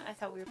 no. Yeah, I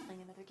thought we were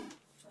playing another game.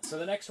 So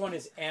the next one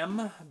is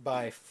M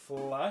by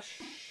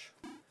Flush.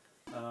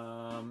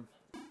 So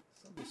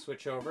let me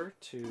switch over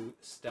to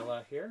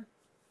Stella here.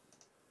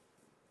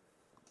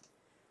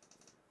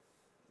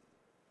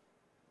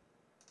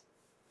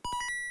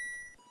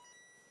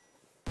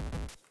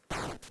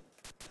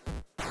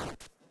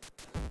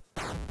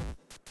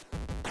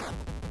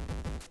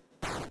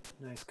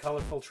 Nice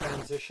colorful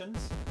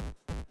transitions.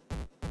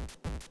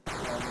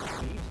 Along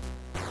the beat.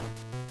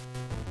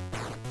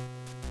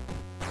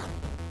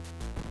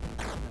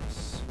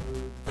 Nice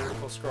smooth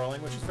vertical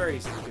scrolling, which is very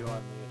easy to do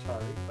on the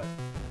Atari, but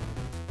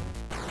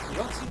you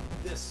don't see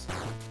this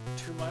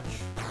too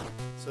much.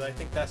 So I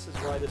think this is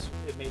why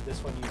it made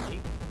this one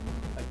unique.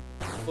 Like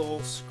full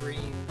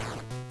screen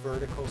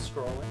vertical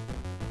scrolling.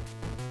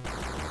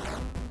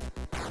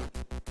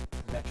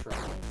 Metro.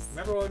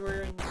 Remember when we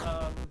were in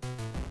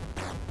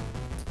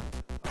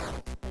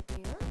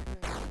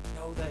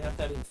No, they have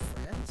that in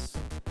France.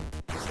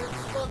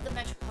 Well, the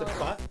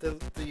Metropolitan.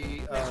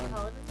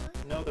 Metropolitan?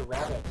 No, the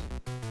rabbit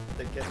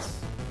that gets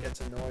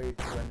annoyed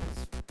when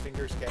his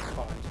fingers get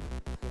caught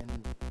in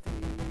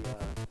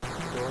the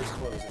doors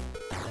closing.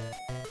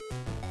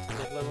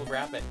 The little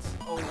rabbits.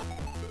 Oh,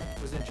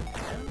 it was in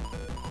Japan?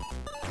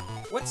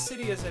 What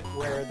city is it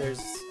where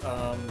there's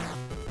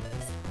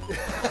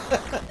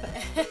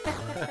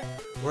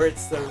where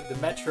it's the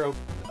metro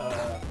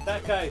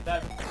That guy,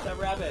 that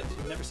rabbit.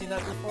 You've never seen that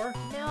before?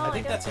 No, I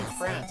think don't that's in think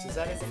so. France. Is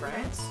that in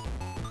France?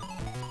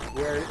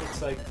 Where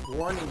it's like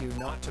warning you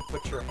not to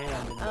put your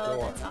hand in the door.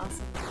 Oh, that's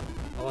awesome.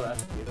 Oh,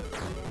 that's beautiful.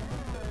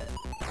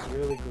 Yeah.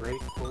 Really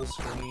great full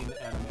screen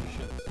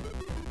animations.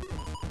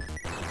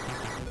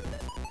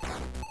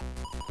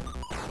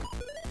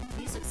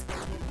 Music's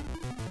good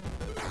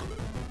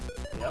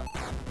too. Yep.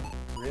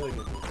 Really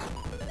good music.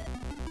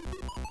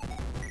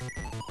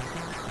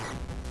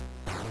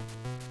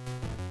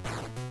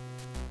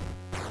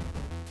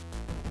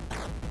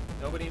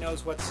 Nobody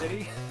knows what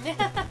city.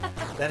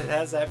 Then it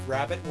has that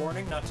rabbit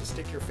warning not to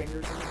stick your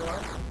fingers in the door.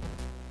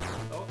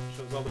 Oh, it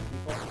shows all the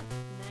people.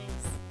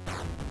 Nice.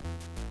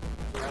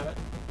 Rabbit.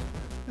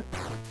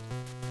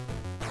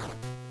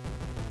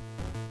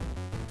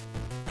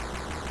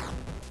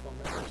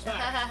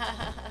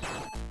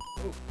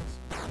 Ooh, that's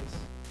nice.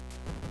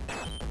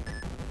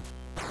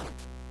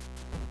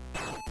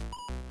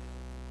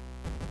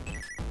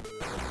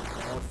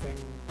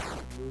 Morphing,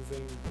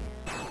 moving,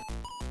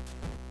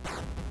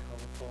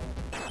 colorful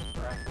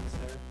graphics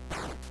there.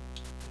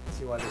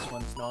 See why this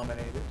one's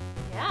nominated.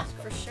 Yeah,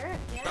 for sure.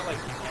 It's Yeah. got like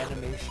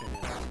animation in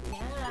it, which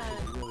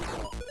is really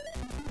cool.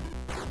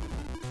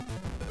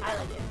 I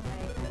like it.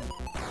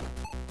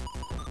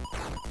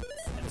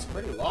 And it's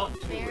pretty long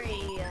too.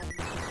 Very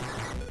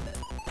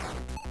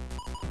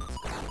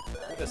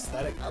Good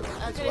aesthetic to it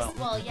as well.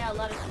 well. Yeah, a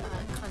lot of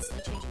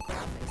constantly changing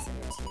graphics in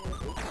it too.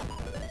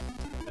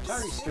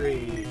 Atari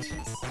Street.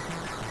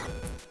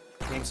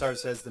 GameStar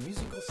says the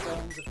musical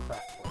sounds of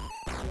Kraftwerk.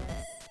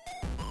 Yes.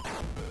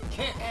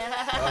 Kick.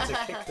 Oh, it's a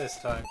kick this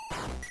time.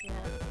 Yeah.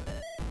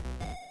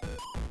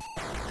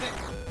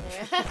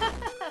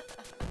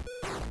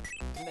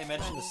 Didn't they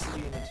mention the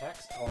city in the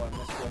text? Oh, I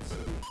missed what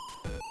city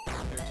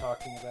they're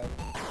talking about.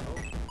 Oh,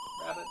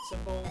 rabbit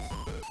symbols.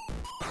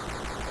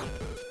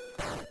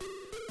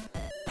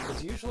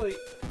 Because usually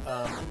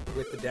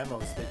with the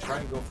demos, they try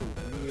and go for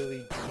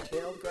really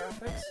detailed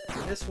graphics.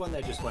 In this one,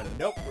 they just went,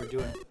 nope, we're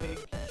doing big,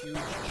 huge,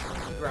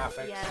 chunky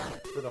graphics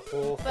for the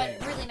whole thing.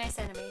 But really nice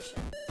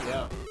animation.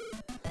 Yeah.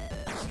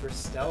 Mr.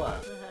 Stella.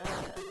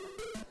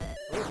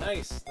 Oh,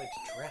 nice. Like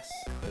dress.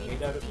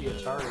 Made out of the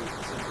Atari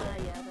symbol.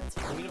 Yeah, that's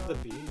really Queen of the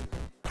Bee.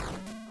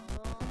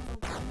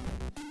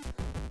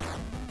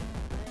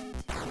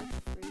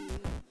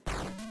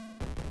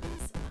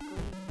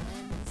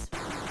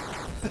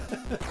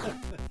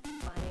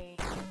 Funny.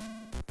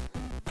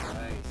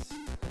 Nice.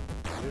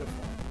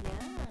 Beautiful.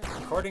 Yeah.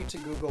 According to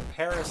Google,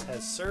 Paris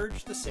has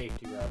Surge the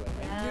safety rabbit.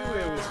 I knew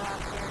it was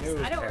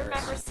I don't Paris.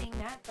 remember seeing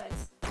that, but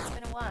it's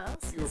been a while.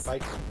 You were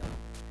biking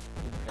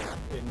though.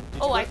 Did you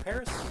Oh, go to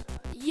Paris?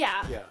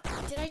 Yeah. Yeah.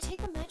 Did I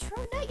take a metro?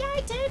 No, yeah,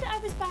 I did. I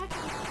was back.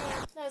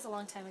 Yeah, that was a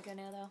long time ago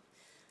now, though.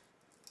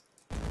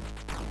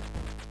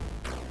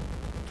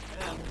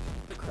 And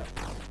the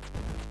credits.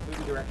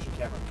 Movie direction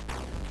camera.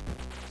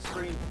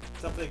 Screen.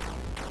 Something.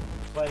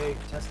 Play.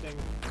 Testing.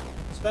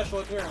 Special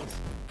appearance.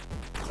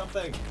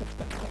 Something.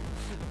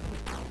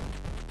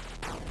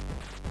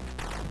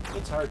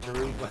 It's hard to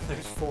read when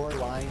there's 4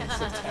 lines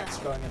of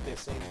text going at the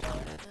same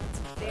time. That's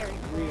very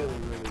cool. Really,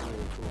 really,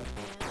 really cool.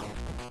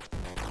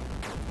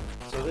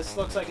 So this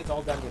looks like it's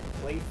all done with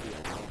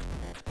playfield.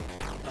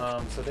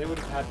 So they would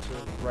have had to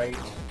write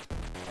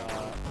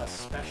a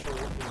special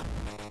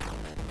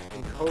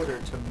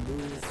encoder to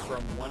move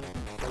from one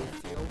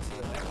playfield to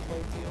the next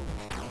playfield,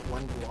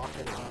 one block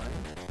at a time,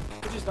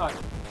 which is not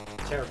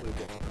terribly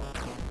difficult.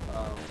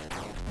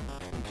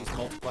 You just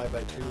multiply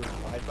by 2 and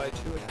divide by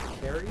 2 and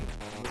have carry.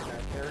 Move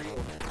that carry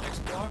over to the next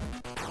block.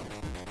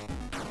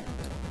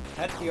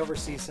 Had to be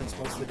overseas since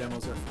most of the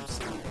demos are from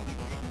CD.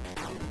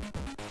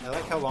 I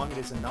like how long it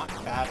is and not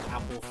bad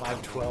Apple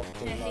 512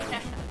 big line.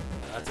 Yeah.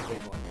 That's a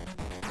big one.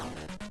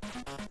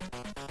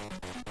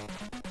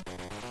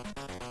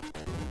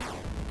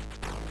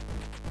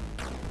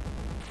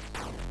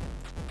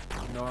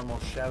 Normal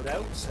shout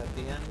outs at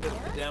the end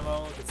of the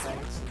demo, the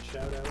thanks and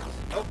shout outs.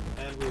 Oh,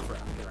 and we've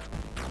wrapped around.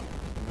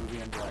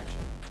 Movie and direction.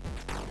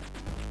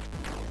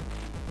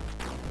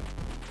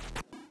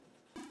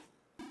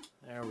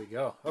 There we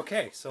go.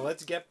 Okay, so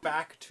let's get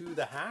back to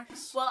the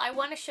hacks. Well, I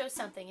want to show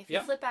something. If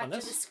you flip back to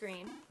the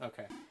screen.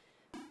 Okay.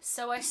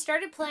 So I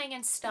started playing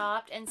and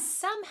stopped, and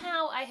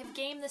somehow I have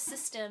gamed the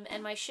system,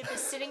 and my ship is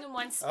sitting in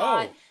one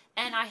spot,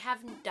 and I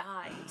haven't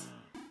died.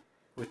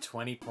 With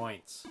 20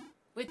 points.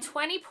 With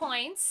 20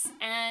 points,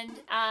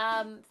 and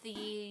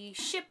the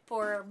ship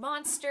or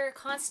monster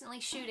constantly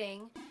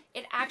shooting,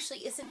 it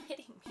actually isn't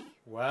hitting me.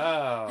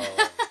 Wow.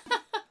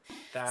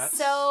 That's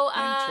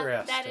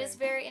interesting. That is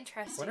very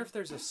interesting. Wonder if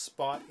there's a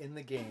spot in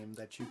the game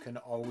that you can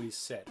always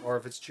sit, or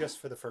if it's just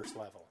for the first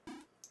level.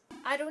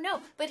 I don't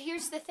know, but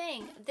here's the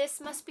thing.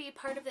 This must be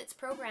part of its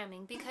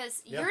programming,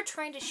 because you're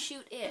trying to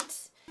shoot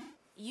it.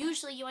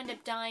 Usually you end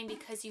up dying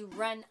because you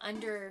run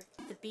under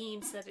the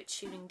beams that it's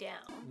shooting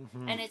down,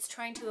 and it's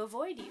trying to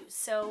avoid you.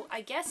 So I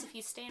guess if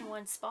you stay in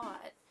one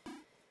spot,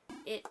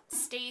 it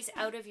stays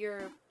out of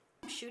your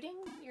shooting,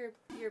 your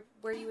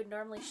where you would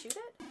normally shoot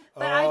it.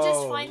 But I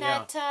just find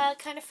that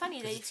kind of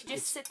funny. They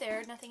just sit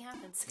there, nothing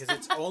happens. Because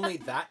it's only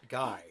that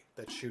guy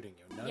that's shooting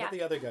you. None of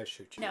the other guys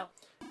shoot you. No.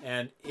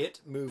 And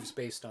it moves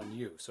based on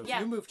you. So if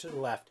you move to the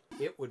left,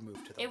 it would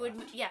move to the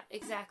left. Yeah,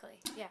 exactly.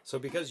 Yeah. So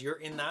because you're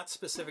in that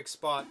specific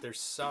spot, there's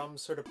some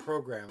sort of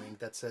programming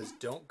that says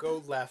don't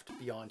go left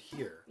beyond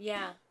here.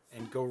 Yeah.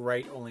 And go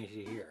right only to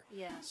here.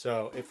 Yeah.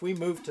 So if we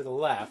move to the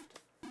left,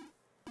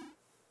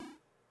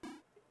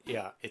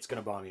 yeah, it's going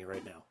to bomb you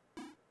right now.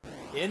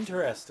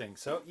 Interesting.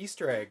 So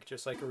Easter egg,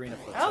 just like Arena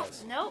Foot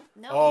says. No.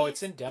 Oh,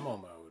 it's in demo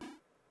mode.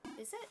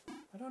 Is it?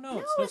 I don't know.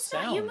 It's no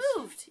sounds. Not. You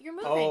moved. You're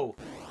moving. Oh,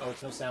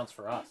 it's no sounds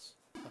for us.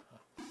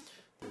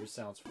 There is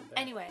sounds for them.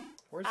 Anyway,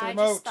 where's the I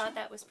remote? just thought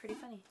that was pretty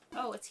funny.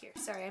 Oh, it's here.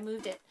 Sorry, I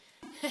moved it.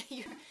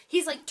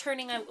 He's like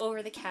turning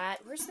over the cat.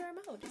 Where's the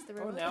remote? Is the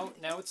remote? Oh,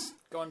 now it's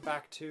going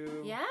back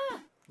to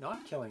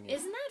not killing you.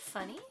 Isn't that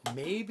funny?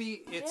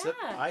 Maybe it's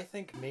I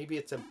think maybe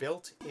it's a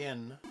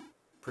built-in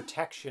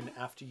protection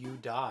after you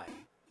die.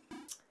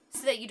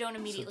 So that you don't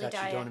immediately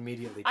die. You don't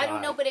immediately die. I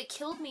don't know, but it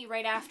killed me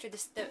right after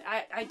this.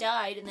 I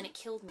died, and then it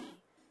killed me.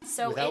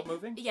 So without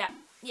moving?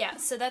 Yeah.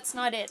 So that's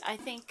not it. I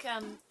think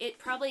it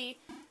probably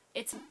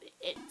it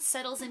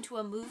settles into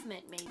a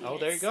movement maybe. Oh,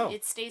 there you go.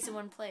 It stays in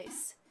one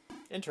place.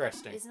 Isn't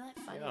that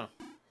funny? Yeah.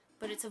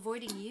 But it's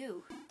avoiding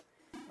you.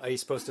 Are you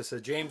supposed to say,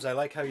 James, I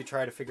like how you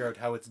try to figure out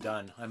how it's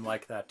done. I'm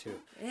like that too.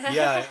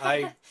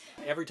 Yeah,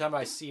 every time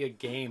I see a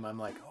game, I'm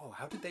like, oh,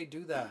 how did they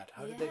do that?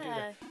 How did they do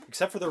that?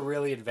 Except for the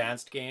really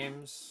advanced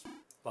games,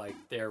 like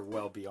they're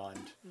well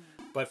beyond.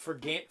 But for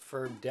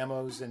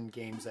demos and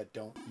games that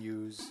don't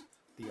use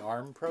the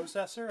ARM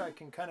processor, I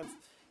can kind of,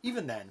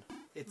 even then,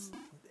 it's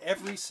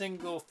every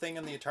single thing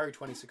in the Atari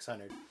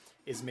 2600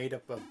 is made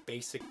up of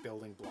basic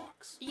building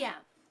blocks. Yeah.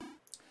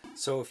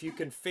 So if you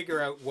can figure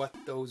out what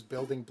those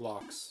building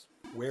blocks,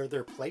 where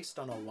they're placed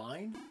on a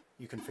line,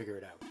 you can figure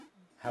it out,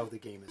 how the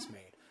game is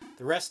made.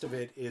 The rest of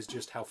it is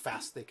just how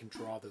fast they can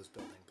draw those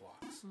building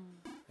blocks.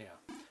 Yeah.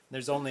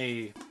 There's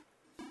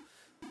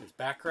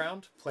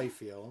background,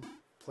 playfield,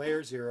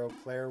 player 0,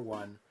 player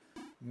 1,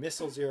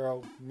 missile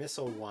 0,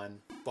 missile 1,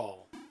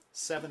 ball.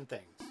 7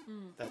 things.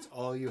 That's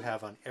all you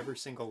have on every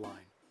single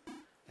line.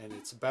 And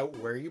it's about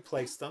where you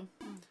place them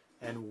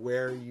and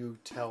where you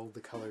tell the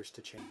colors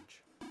to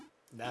change.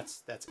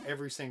 That's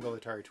every single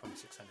Atari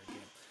 2600 game.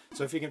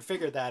 So if you can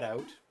figure that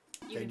out,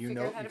 then you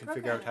can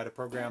figure out how to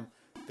program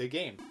the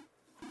game.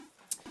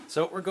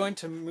 So we're going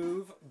to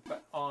move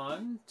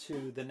on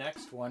to the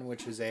next one,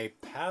 which is a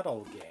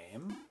paddle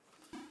game.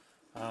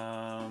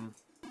 And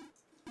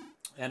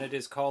it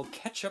is called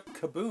Ketchup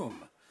Kaboom,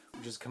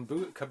 which is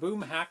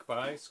Kaboom Hack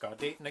by Scott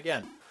Dayton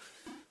again.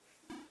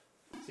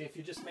 See, if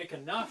you just make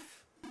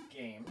enough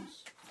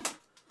games,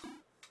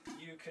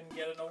 you can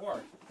get an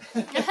award.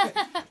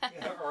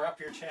 Or up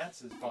your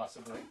chances,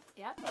 possibly,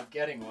 of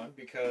getting one,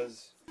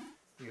 because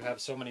you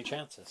have so many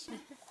chances.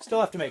 Still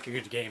have to make a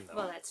good game, though.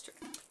 Well, that's true.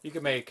 You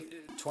can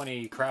make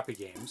 20 crappy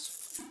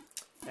games,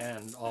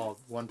 and all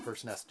one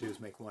person has to do is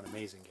make one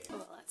amazing game.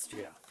 Well, that's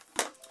true.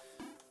 Yeah.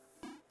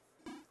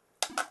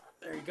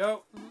 There you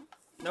go.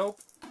 Nope.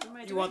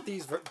 You want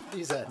these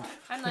end.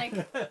 I'm like,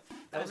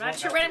 I'm not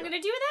sure what I'm going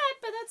to do with that,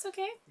 but that's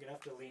okay. You're going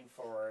to have to lean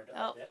forward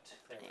a bit.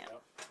 There we go.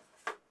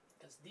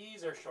 Because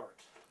these are short.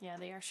 Yeah,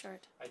 they are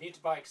short. I need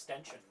to buy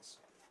extensions.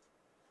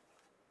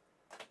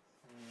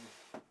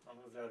 I'll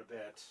move out a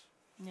bit.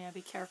 Yeah,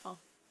 be careful.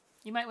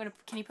 You might want to.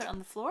 Can you put it on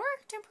the floor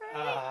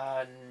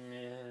temporarily?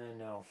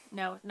 No.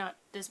 No, not.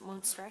 This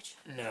won't stretch.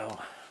 No.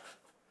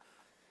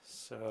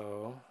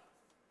 So,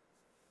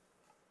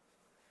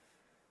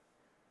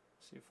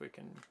 see if we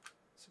can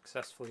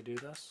successfully do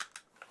this.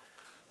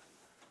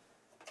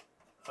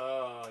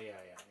 Oh yeah.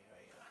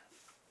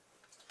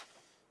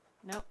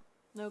 Nope.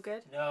 No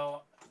good.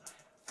 No.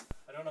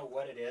 I don't know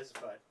what it is,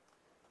 but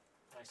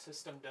my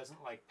system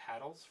doesn't like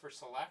paddles for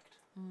select.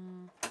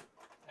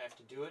 I have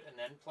to do it and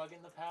then plug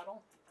in the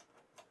paddle.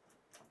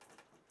 So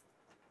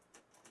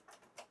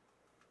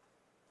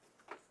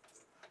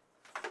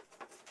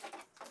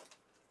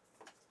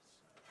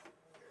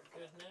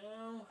we're good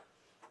now.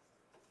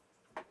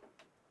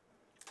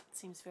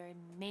 Seems very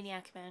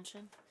Maniac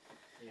Mansion.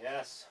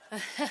 Yes.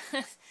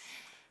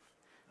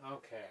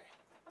 Okay.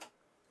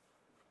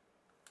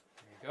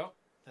 There you go.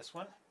 This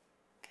one.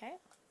 Okay.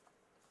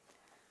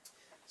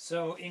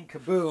 So in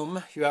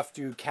Kaboom, you have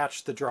to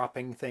catch the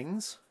dropping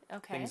things.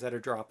 Okay. Things that are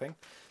dropping.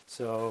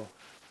 So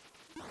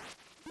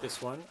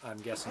this one, I'm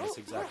guessing it's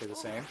exactly the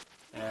same.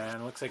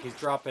 And it looks like he's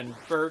dropping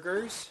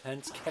burgers,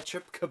 hence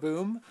Ketchup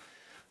Kaboom.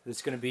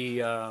 It's going to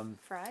be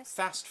fries?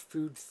 Fast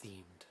food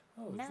themed.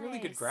 Oh, nice. Really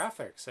good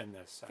graphics in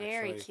this, actually.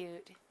 Very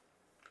cute.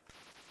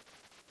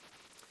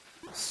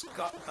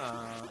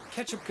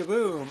 Ketchup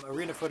Kaboom.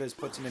 Arena Foot has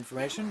put some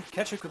information.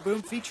 Ketchup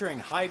Kaboom featuring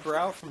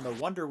Highbrow from the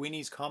Wonder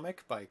Weenies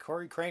comic by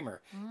Corey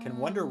Kramer. Can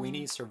Wonder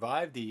Weenies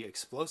survive the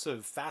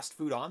explosive fast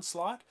food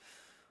onslaught?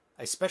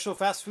 A special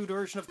fast food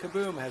version of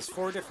Kaboom has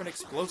 4 different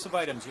explosive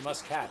items you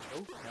must catch.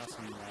 Oh, now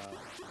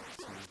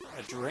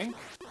a drink.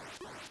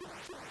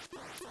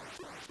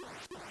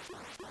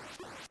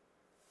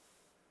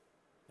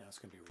 Now That's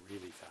going to be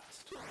really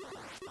fast.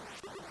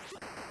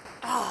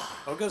 Oh.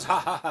 Oh, it goes ha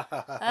ha ha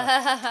ha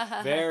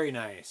ha. Very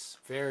nice.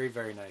 Very,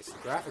 very nice. The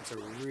graphics are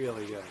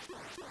really good.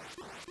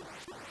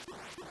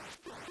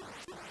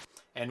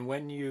 And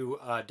when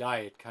you die,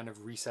 it kind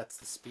of resets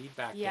the speed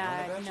back down a bit.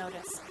 Yeah, I've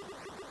noticed.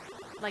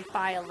 Like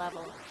by a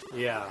level.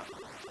 Yeah.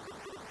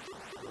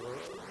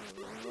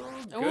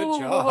 Good Ooh.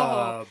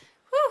 job.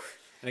 Whew.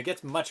 And it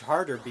gets much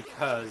harder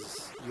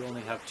because you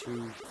only have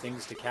 2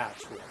 things to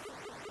catch with.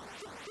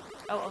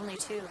 Oh, only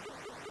 2. Yeah.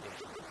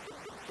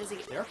 Does it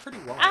get... They're pretty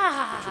wide,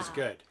 Ah. which is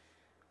good.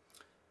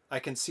 I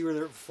can see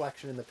the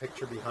reflection in the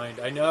picture behind.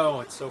 I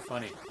know, it's so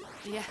funny.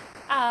 Yeah.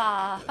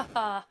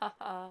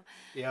 Ah.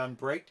 Yeah, on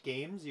bright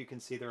games, you can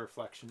see the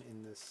reflection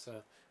in this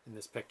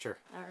picture.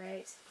 All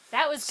right.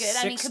 That was good.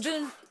 I mean,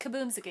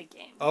 Kaboom's a good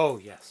game. Oh,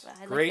 yes.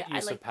 I Great like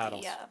use of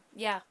paddles.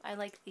 Yeah, I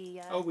like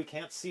the... Oh, we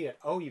can't see it.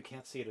 Oh, you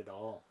can't see it at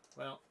all.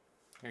 Well,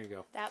 here you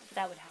go. That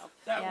would help.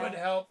 That would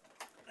help.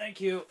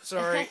 Thank you.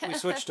 Sorry, we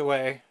switched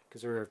away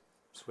because we were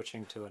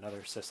switching to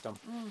another system.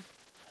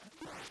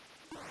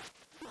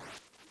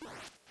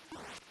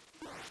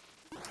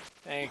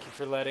 Thank you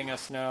for letting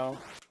us know.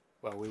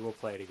 Well, we will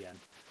play it again.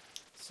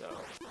 So,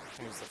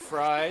 here's the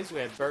fries.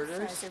 We had burgers.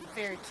 Fries are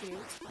very cute.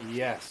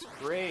 Yes,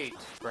 great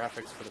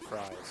graphics for the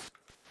fries.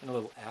 And a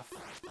little F.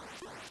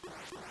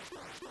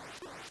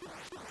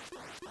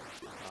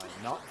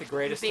 Not the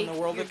greatest in the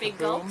world at big Kaboom.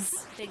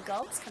 gulps. Big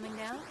gulps coming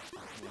down.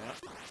 Yeah.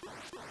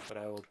 But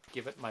I will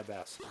give it my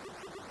best.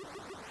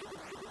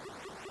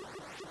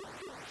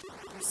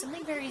 There's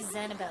something very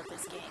zen about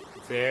this game.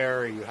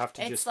 Very. You have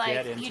to It's just like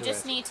get into it. you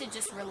just need to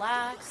just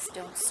relax,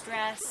 don't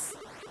stress,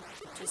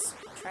 just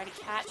try to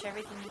catch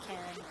everything you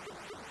can.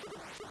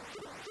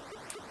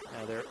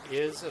 Now there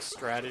is a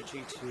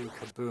strategy to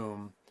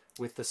Kaboom.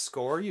 With the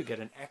score, you get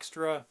an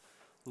extra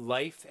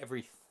life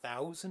every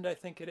 1,000, I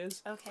think it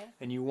is. Okay.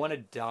 And you want to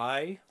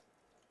die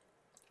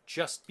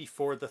just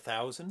before the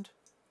 1,000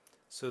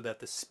 so that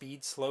the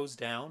speed slows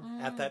down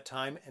at that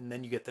time, and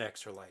then you get the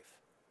extra life.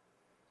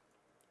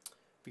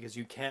 Because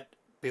you can't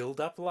build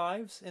up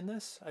lives in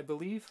this, I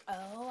believe.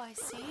 Oh, I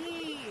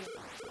see.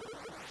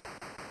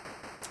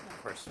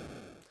 Of course,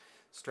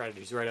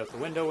 strategy's right out the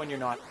window when you're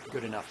not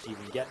good enough to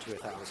even get to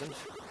 1,000.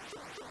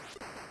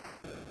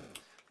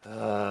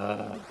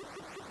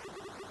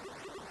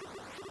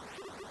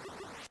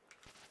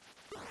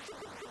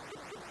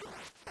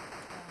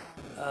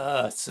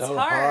 So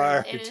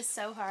hard. It is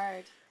so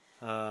hard.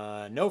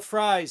 No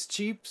fries,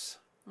 cheaps.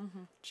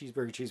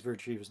 Cheeseburger,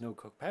 cheeseburger, no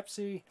Coke,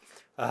 Pepsi.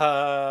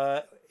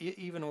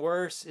 Even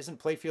worse,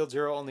 isn't Playfield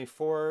Zero only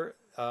 4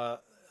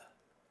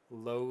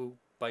 low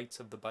bytes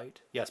of the byte?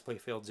 Yes,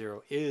 Playfield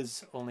Zero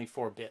is only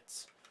 4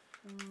 bits.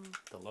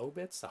 The low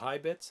bits, the high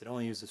bits, it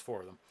only uses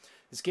 4 of them.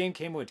 This game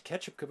came with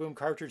Ketchup Kaboom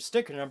cartridge,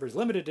 sticker numbers,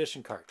 limited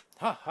edition cart.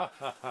 Ha ha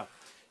ha ha.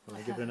 You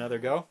want to give it another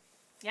go?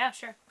 Yeah,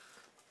 sure.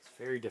 It's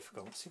very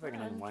difficult. Let's see if I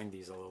can unwind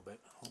these a little bit.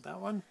 Hold that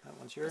one. That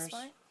one's yours. This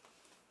one?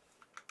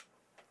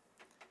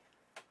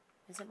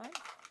 Is it mine?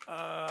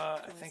 I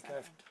think I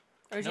have to...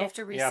 Or do you have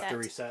to reset? You have to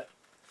reset.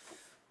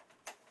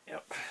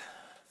 Yep.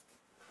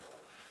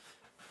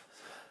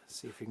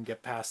 See if we can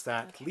get past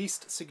that. Okay.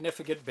 Least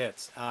significant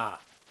bits.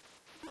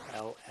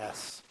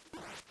 LS.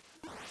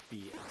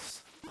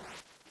 BS.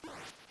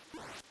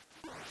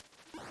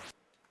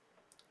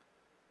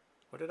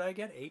 What did I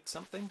get? 8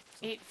 something?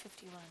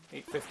 851.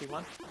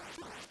 851?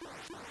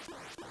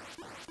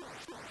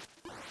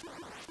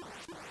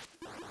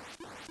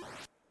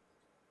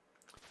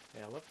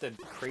 Yeah, I love the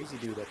crazy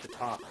dude at the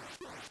top.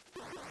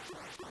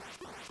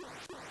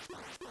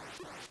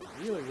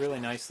 Really,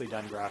 really nicely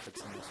done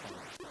graphics in this one.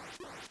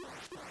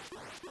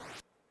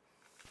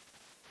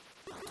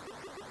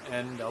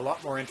 And a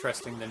lot more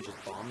interesting than just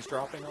bombs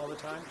dropping all the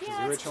time. Because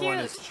the original one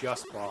is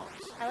just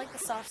bombs. I like the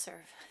soft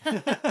serve.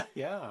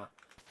 Yeah.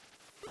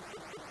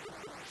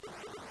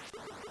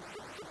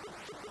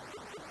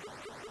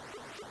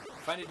 I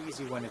find it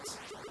easy when it's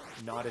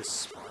not as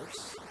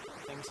sparse,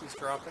 things he's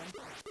dropping.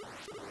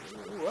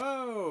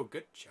 Whoa,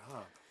 good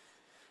job.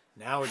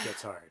 Now it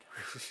gets hard.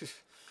 You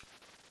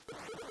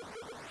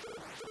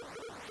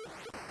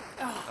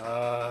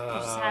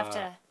just have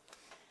to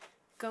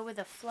go with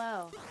the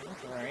flow.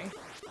 Sorry. Oh,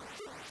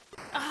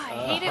 I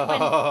hate it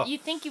when you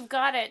think you've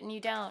got it and you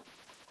don't.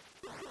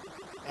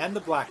 And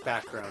the black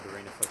background,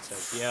 ArenaFoot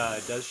says. Yeah,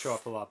 it does show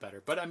up a lot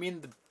better. But I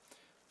mean,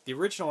 the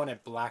original one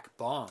had black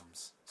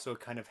bombs, so it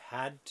kind of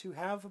had to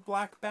have a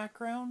black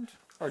background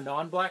or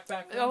non-black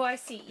background. Oh, I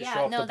see.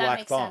 Yeah, no, that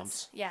makes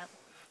sense. Yeah.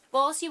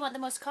 Well, also you want the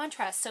most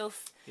contrast. So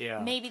if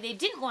maybe they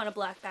didn't want a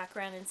black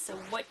background, and so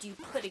what do you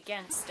put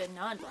against a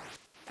non-black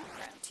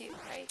background too,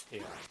 right?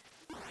 Yeah.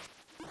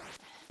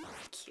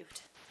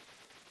 Cute.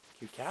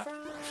 Cute cat?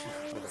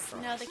 Fries.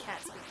 No, the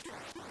cat's being trouble.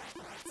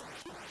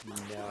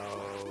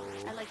 No.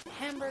 I like the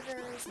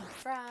hamburgers and the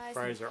fries.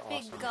 Fries and are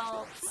big awesome.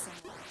 gulps.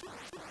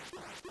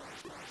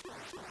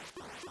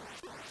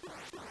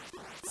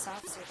 And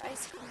soft serve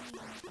ice cream.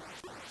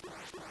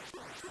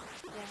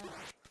 Yeah.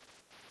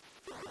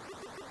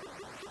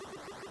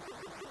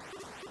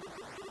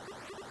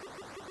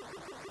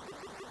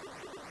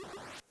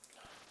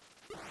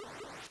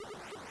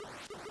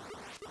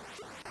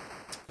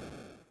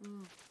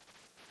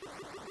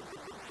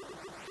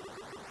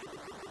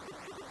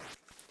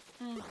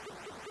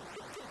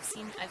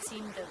 I've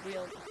seen the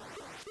real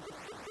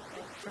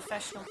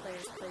professional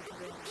players play the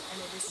game,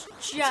 and it is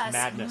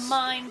just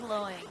mind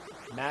blowing.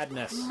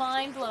 Madness.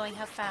 Mind blowing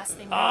how fast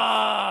they move.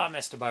 Ah,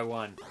 missed it by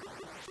 1.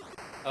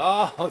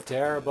 Oh,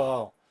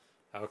 terrible.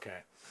 Okay.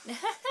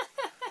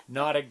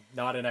 Not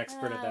an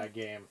expert at that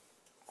game.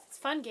 It's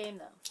a fun game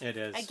though. It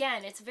is.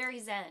 Again, it's very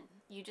zen.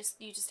 You just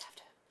have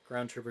to.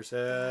 Ground Trooper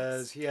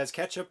says he has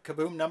Ketchup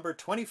Kaboom number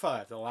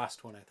 25, the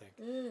last one I think.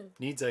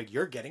 Needs a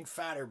you're getting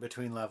fatter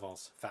between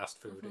levels.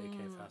 Fast food,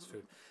 aka fast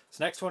food. This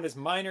next one is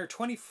Miner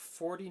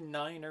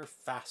 2049er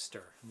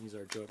Faster. And these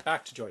are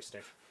back to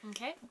joystick.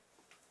 Okay.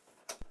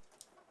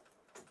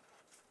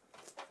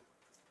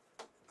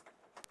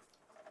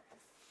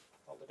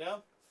 Hold it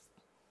down.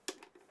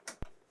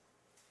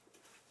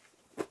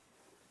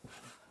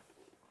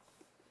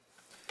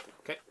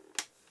 Okay.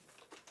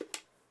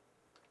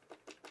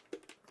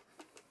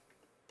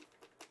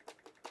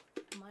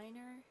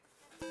 Miner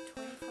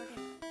 2049.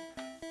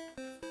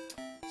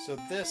 So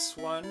this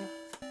one,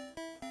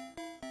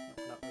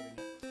 not moving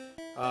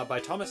it, by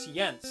Thomas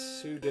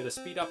Jentz, who did a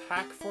speed up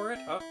hack for it.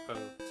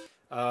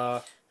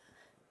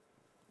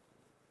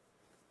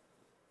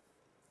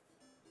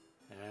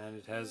 And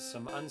it has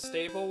some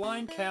unstable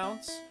line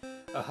counts.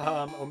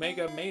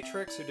 Omega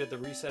Matrix, who did the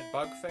reset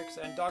bug fix,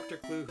 and Dr.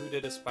 Clue, who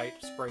did a sprite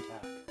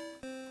hack.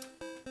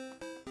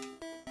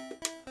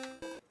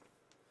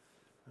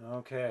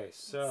 Okay,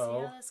 so let's see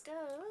how this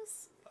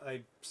goes.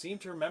 I seem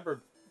to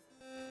remember.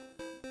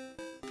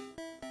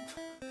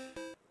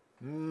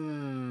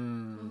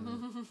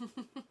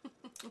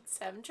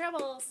 Seven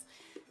troubles.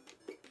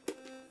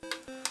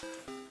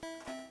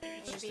 Maybe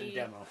it's just a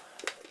demo.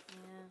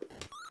 Yeah.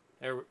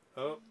 There we,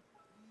 oh.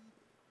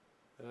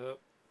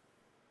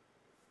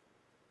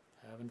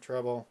 Having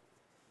trouble.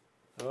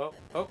 Oh,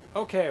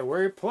 okay,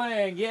 we're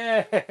playing,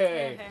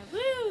 yay!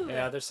 Woo!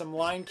 Yeah, there's some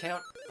line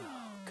count.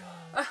 Oh,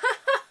 God.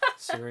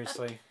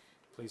 Seriously?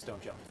 Please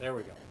don't jump. There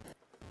we go.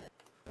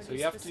 So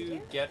you have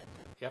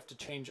to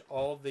change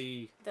all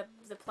the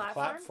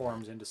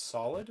platforms into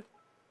solid.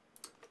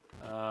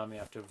 You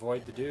have to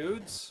avoid the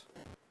dudes.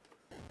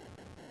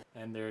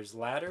 And there's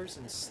ladders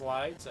and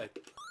slides.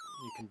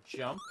 You can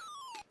jump.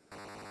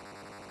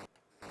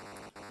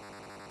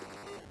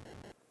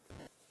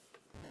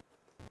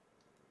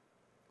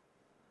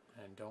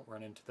 And don't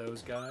run into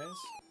those guys.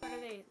 What are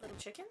they, little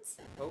chickens?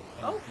 Oh,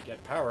 and you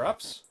get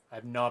power-ups.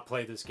 I've not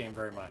played this game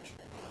very much.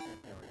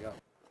 There we go.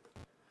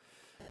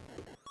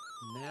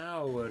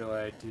 Now what do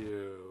I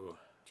do?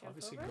 Jump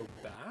Obviously over? go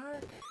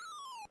back.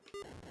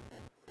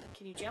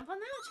 Can you jump on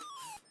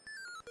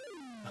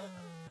that?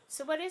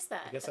 So what is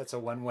that? I guess that's a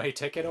one-way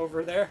ticket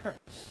over there.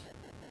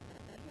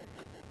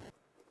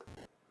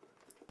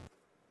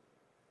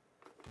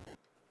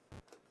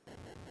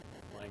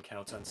 Line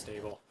count's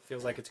unstable.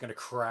 Feels like it's going to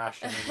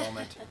crash any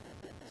moment.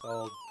 It's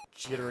all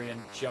jittery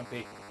and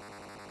jumpy.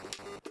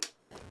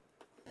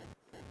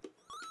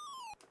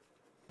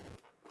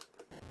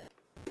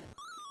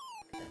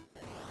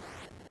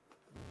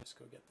 Just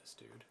go get this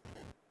dude.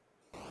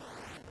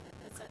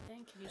 What's that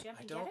thing? Can you jump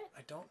and get it?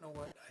 I don't know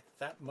what...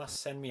 that must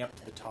send me up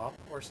to the top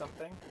or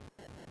something.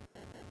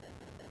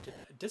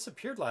 It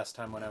disappeared last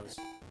time when I was...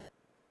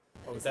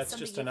 Oh, that's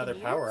just another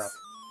power-up.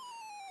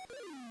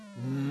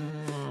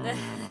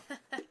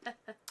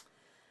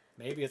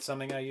 Maybe it's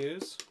something I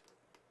use.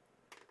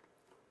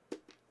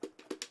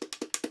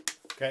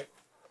 Okay.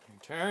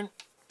 Turn.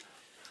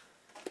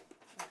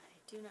 I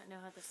do not know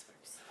how this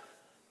works.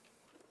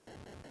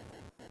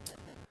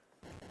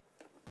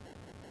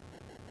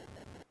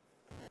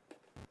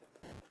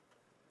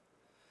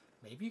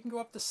 Maybe you can go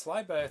up the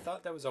slide, but I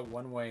thought that was a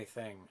one-way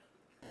thing.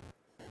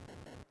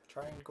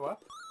 Try and go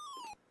up.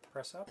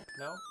 Press up.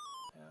 No?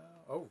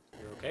 Oh,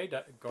 you're okay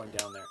going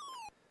down there.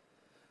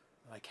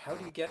 Like, how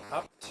do you get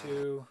up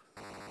to...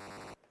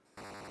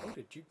 Oh,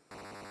 did you...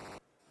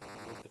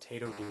 The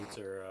potato dudes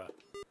are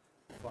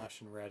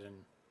flashing red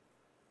and...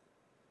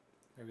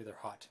 Maybe they're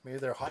hot. Maybe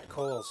they're hot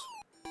coals.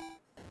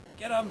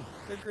 Get them!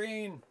 They're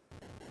green!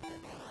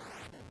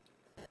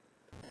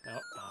 No.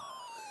 Oh.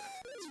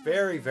 It's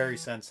very, very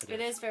sensitive.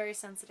 It is very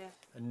sensitive.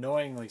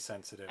 Annoyingly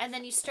sensitive. And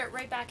then you start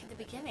right back at the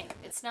beginning.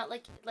 It's not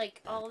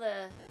like all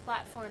the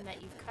platform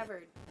that you've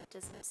covered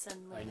doesn't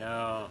suddenly... I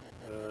know.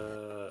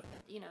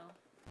 You know.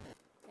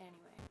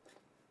 Anyway.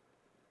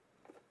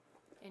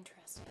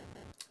 Interesting.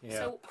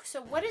 Yeah.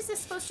 So what is this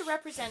supposed to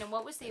represent, and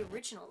what was the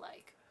original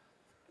like?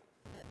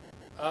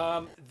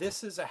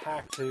 This is a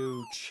hack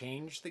to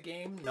change the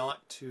game,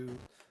 not to,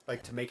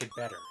 like, to make it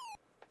better.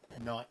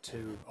 Not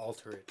to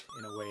alter it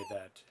in a way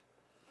that,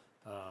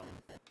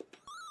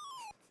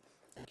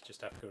 you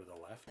just have to go to the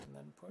left and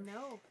then push.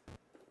 No.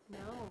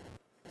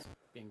 It's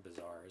being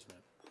bizarre, isn't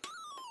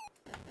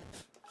it?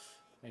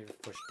 Maybe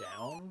push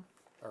down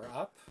or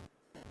up?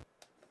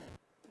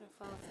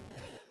 I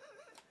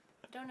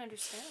don't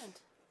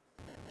understand.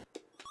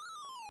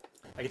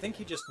 I think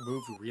he just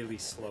moved really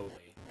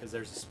slowly, because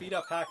there's a speed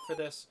up hack for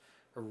this,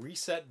 a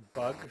reset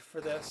bug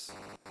for this,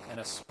 and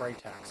a sprite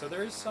hack. So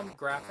there is some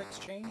graphics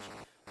change,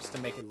 just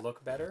to make it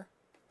look better.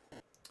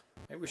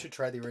 Maybe we should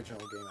try the original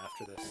game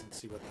after this and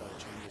see what the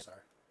changes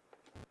are.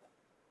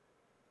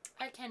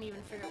 I can't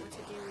even figure out what to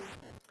do.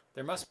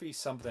 There must be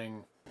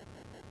something...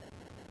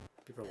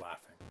 People are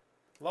laughing.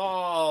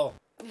 LOL!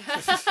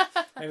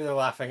 Maybe they're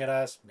laughing at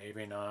us.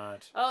 Maybe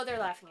not. Oh, they're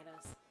laughing at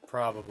us.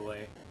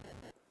 Probably.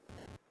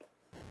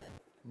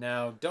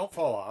 Now, don't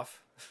fall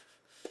off.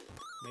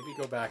 Maybe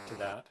go back to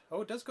that.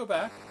 Oh, it does go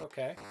back.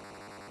 Okay.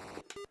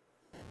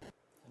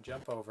 And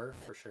jump over,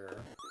 for sure.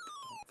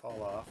 Don't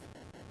fall off.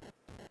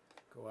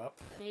 Go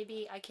up.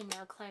 Maybe I can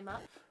now climb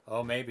up.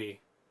 Oh, maybe.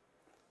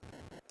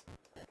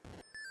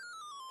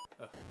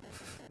 Oh,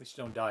 at least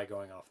you don't die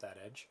going off that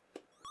edge.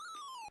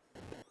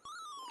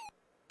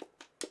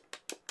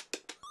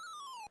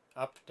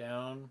 Up,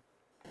 down.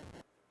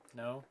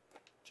 No?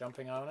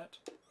 Jumping on it?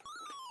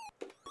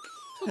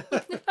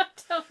 I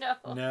don't know.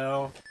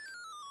 No.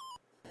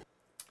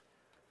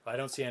 I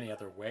don't see any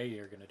other way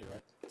you're going to do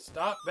it.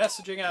 Stop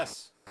messaging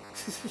us!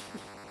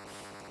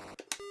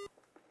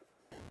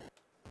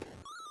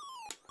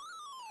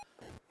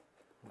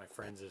 My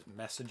friends is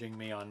messaging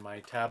me on my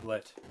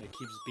tablet. It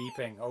keeps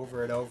beeping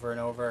over and over and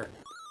over.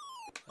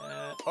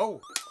 Oh!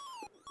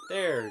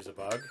 There's a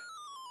bug.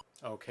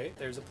 Okay,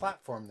 there's a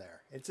platform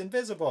there. It's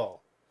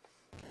invisible.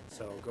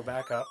 So go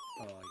back up.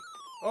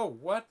 Oh,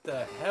 what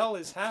the hell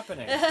is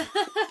happening?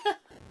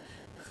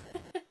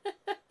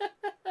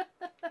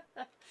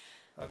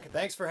 Okay,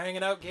 thanks for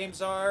hanging out,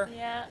 GameZar.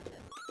 Yeah.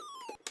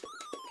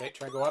 Okay,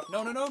 try and go up.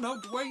 No, no, no,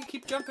 no. Why do you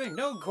keep jumping?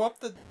 No, go up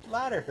the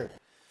ladder.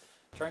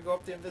 Try and go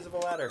up the invisible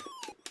ladder.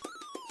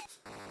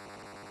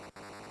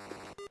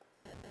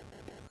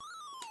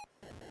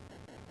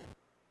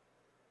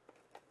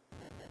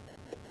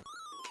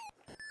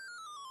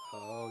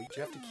 Oh,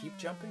 you have to keep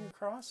jumping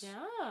across?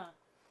 Yeah.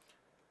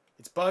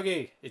 It's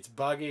buggy. It's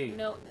buggy.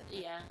 No,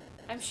 yeah.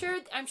 I'm sure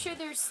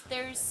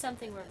there's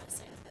something we're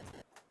missing.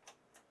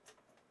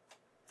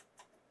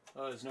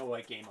 Oh, there's no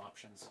like game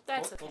options.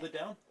 That's okay. Hold it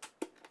down.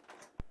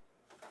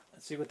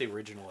 Let's see what the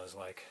original is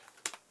like.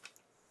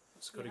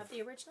 Let's go You to have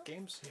the original?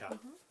 games. Yeah. I'm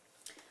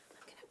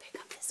gonna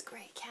pick up this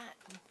gray cat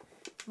and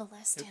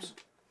molest him. Oops.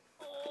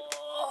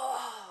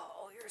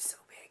 Oh, you're so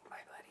big,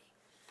 my buddy.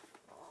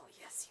 Oh,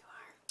 yes, you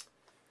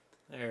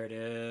are. There it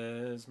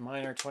is.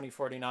 Miner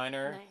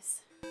 2049er.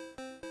 Nice.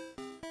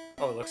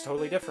 Oh, it looks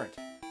totally different.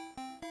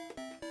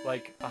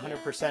 Like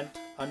 100%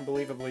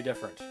 unbelievably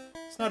different.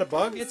 It's not a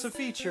bug, it's a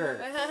feature.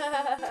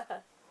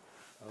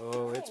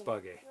 Oh, it's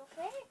buggy. You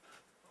okay?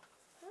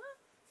 Huh?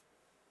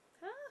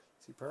 Huh?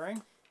 Is he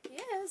purring?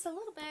 Yes, a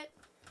little bit.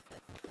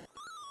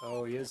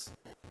 Oh, he is.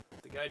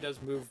 The guy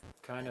does move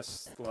kind of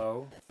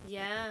slow.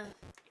 Yeah.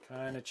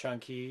 Kind of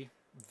chunky.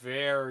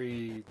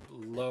 Very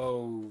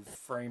low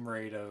frame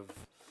rate of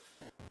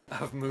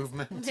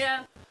movement.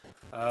 Yeah.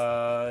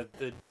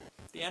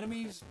 The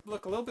enemies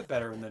look a little bit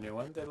better in the new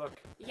one. They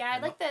look. Yeah, I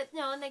like that.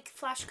 No, and like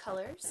flash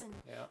colors, and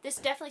yeah. this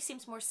definitely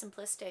seems more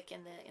simplistic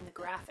in the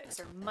graphics.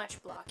 Are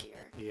much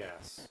blockier.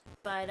 Yes.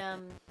 But How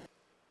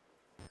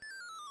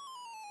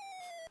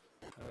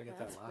do I get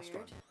that that's last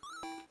weird.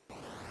 one?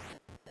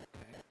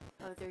 Okay.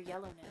 Oh, they're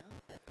yellow now.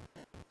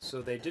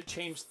 So they did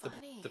change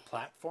the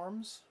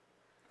platforms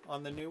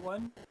on the new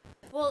one.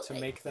 Well, to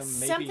make them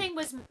maybe something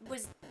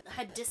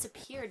had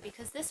disappeared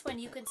because this one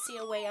you can see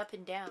a way up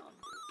and down.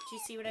 Do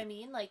you see what I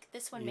mean? Like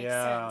this one makes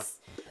sense.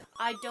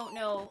 I don't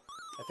know.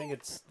 I think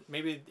it's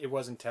maybe it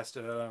wasn't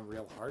tested on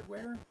real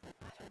hardware.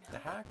 I don't know. The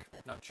hack?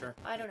 Not sure.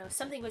 I don't know.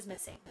 Something was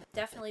missing.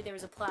 Definitely there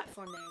was a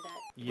platform there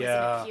that wasn't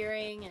Yeah.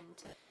 appearing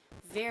and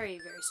very,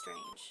 very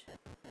strange.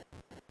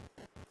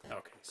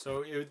 Okay,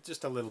 so it was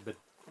just a little bit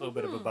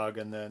of a bug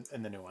in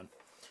the new one,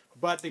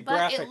 but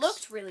graphics it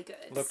looked really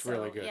good.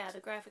 Really good. Yeah,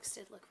 the graphics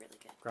did look really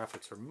good.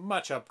 Graphics were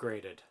much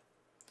upgraded.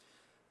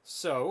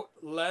 So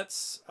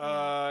let's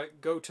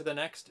go to the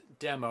next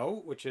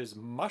demo, which is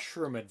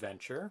Mushroom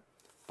Adventure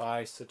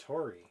by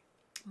Satori.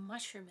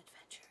 Mushroom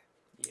Adventure.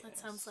 Yes. That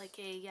sounds like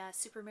a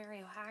Super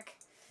Mario hack.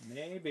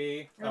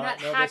 Maybe. Or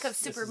not no, hack this of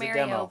Super is a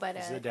Mario, demo. but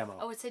this is a demo.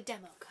 Oh, it's a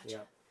demo. Gotcha.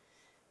 Yeah.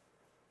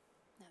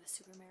 Not a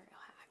Super Mario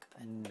hack,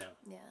 but No.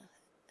 yeah,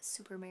 a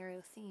Super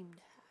Mario themed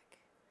hack.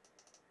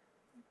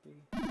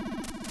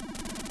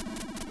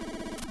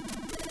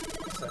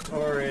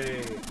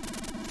 Satori.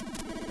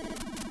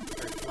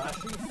 Very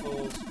flashy,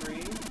 full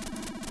screen.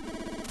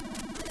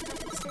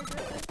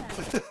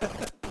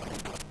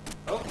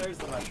 Oh, there's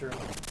the mushroom.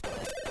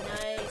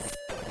 Nice.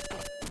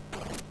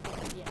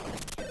 Yeah, I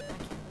can't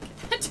look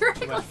at that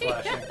directly. Too much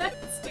flashing.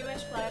 It's too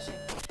much flashing.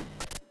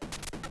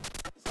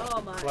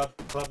 Oh my.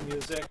 Club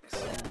music,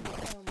 some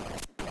Oh my.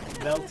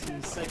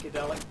 melty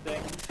psychedelic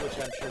things, which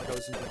I'm sure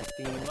goes into the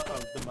theme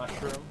of the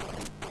mushroom.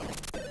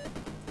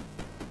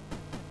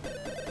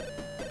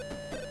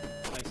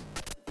 Nice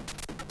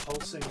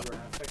pulsing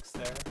graphics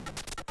there.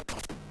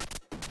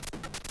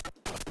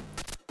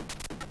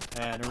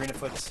 And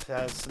ArenaFoots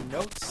has some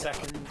notes.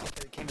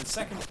 It came in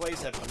second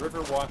place at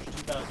Riverwatch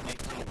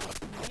 2018.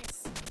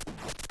 Nice.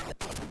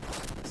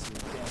 Some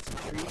dancing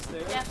trees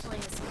there. Definitely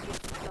is some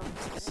beautiful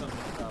colors. Some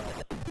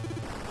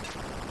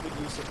good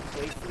use of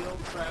playfield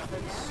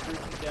graphics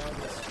streaking down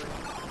the screen.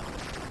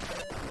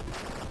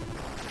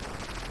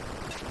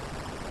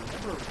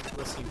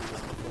 seen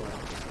this before.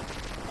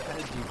 It kind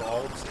of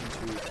devolves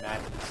into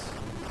madness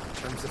in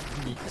terms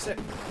of music.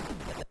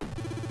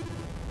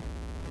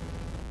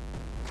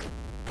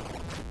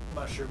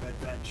 Mushroom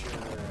Adventure.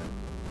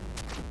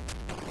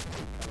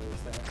 What color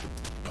is that?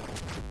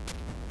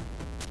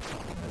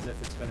 As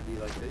if it's going to be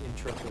like the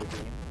intro to the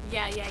game.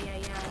 Yeah.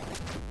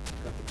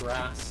 Got the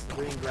grass, the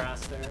green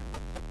grass there.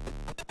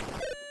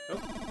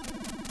 Oh.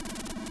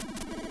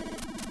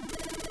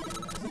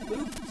 Is it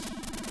looped?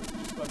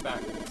 Just going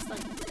backwards. Like...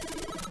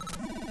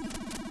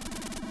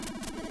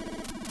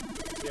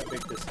 See how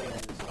big this game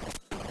is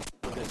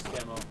for this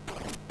demo.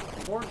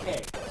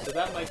 4K, so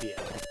that might be it.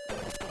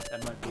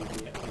 That might be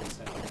the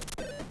incentive.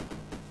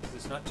 Because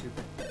it's not too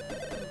big.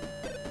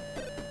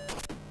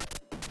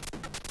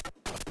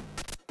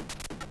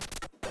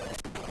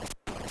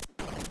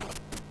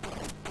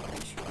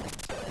 It's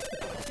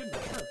good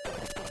mushroom.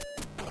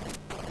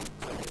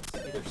 Looks like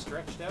it's either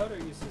stretched out or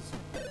uses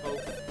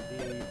both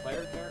the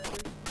player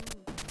characters.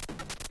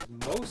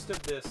 Most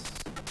of this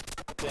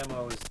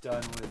demo is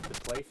done with the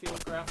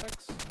playfield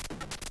graphics.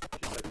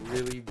 Just like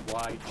really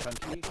wide,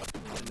 chunky,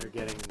 and they're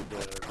getting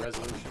the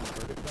resolution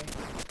vertically.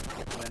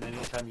 And then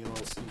anytime you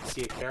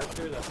see a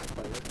character, that's a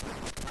player.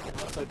 It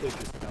looks like they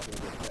just doubled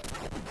it there.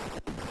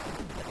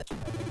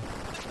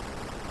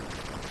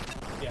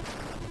 Yeah,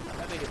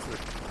 I think it's good.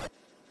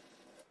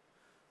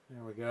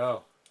 There we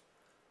go.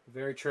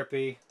 Very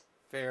trippy,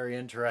 very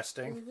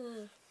interesting.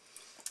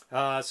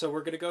 So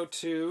we're going to go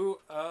to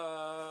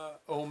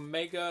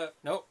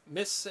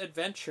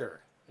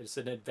Misadventure. It's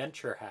an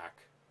adventure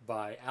hack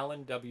by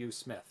Alan W.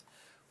 Smith.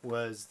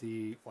 Was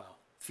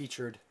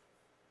featured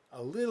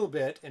a little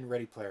bit in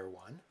Ready Player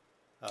One,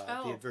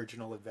 the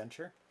original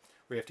adventure,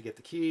 where you have to get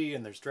the key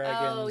and there's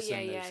dragons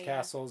and there's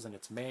castles and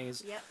it's a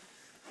maze. Yep.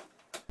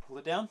 Pull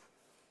it down.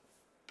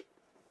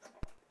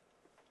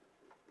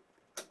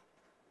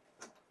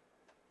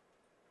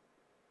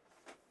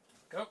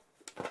 Go.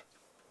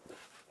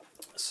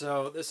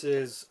 So this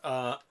is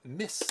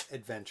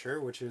Misadventure,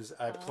 which is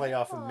a play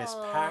off of Miss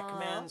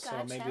Pac-Man. Gotcha.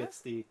 So maybe it's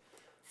the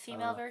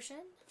female version.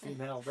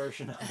 Female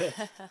version of it.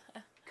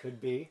 Could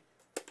be.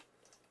 We'll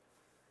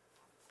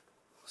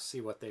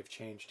see what they've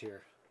changed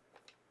here.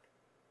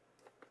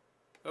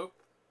 Oh,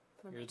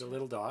 here's the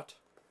little dot.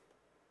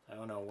 I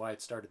don't know why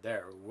it started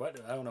there.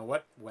 I don't know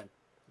what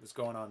was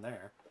going on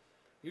there.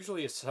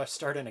 Usually you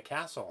start in a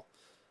castle.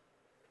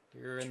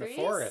 You're in the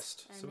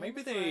forest. So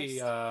maybe they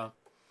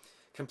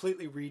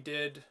completely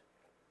redid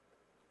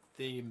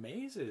the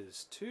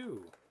mazes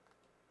too.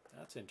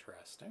 That's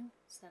interesting.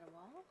 Is that a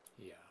wall?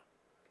 Yeah,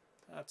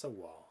 that's a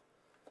wall.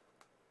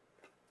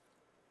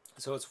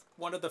 So it's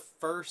one of the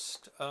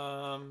first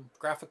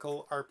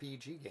graphical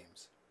RPG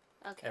games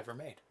ever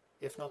made.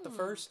 If not the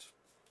first.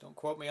 Don't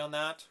quote me on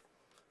that.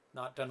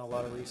 Not done a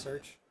lot of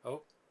research.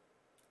 Oh,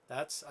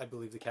 that's, I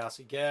believe, the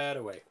castle. Get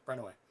away. Run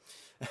away.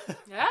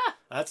 Yeah.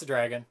 That's a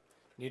dragon.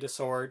 Need a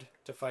sword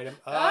to fight him.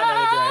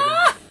 Another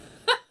dragon.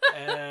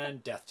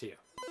 And death to you.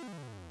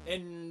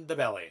 In the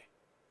belly.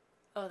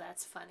 Oh,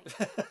 that's funny.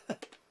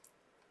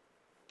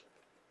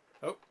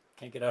 Oh,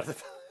 can't get out of the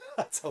belly.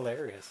 That's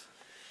hilarious.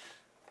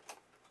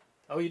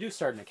 Oh, you do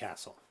start in a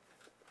castle.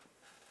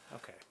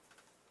 Okay.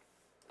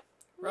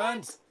 Run!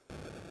 What?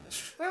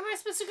 Where am I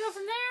supposed to go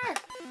from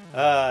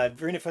there?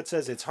 Verinafoot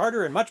says, it's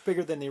harder and much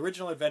bigger than the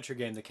original adventure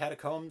game. The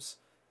catacombs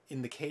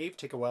in the cave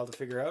take a while to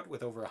figure out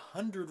with over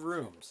 100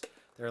 rooms.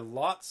 There are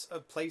lots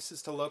of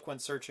places to look when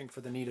searching for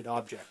the needed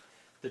object.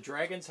 The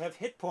dragons have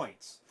hit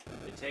points.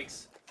 It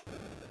takes...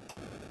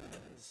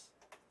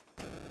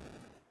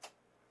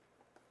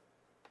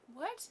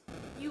 What?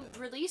 You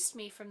released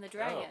me from the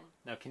dragon. Oh.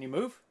 Now, can you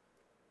move?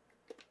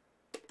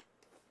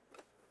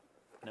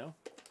 No?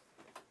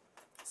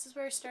 This is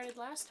where I started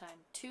last time.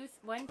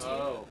 1, 2.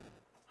 Oh.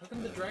 How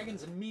come the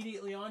dragon's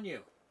immediately on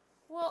you?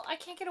 Well, I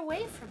can't get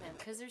away from him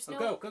because there's no...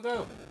 Go.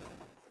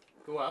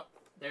 Go up.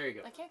 There you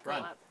go. I can't go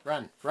up.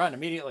 Run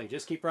immediately.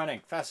 Just keep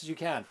running. Fast as you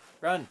can.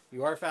 Run.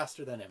 You are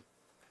faster than him.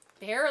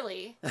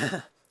 Barely.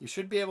 You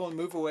should be able to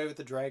move away with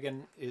the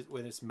dragon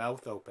with its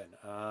mouth open.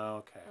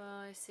 Okay.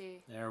 Oh, I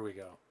see. There we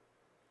go.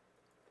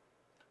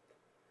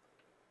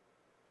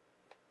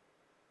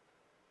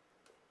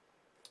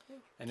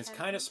 And it's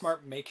kind of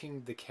smart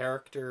making the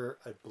character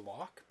a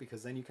block,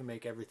 because then you can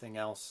make everything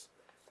else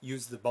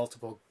use the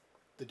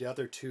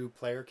other two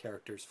player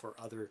characters for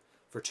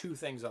two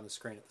things on the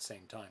screen at the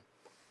same time.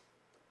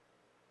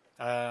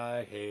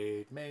 I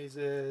hate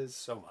mazes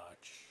so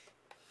much.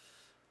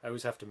 I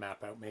always have to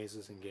map out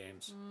mazes in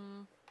games.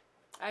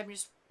 I'm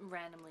just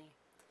randomly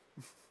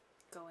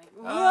going.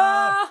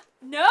 Ah!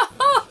 No!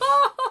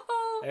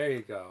 There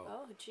you go.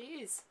 Oh,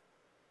 jeez.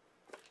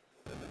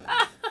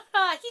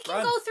 He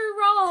can go through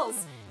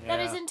rolls. Yeah.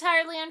 That is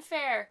entirely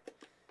unfair.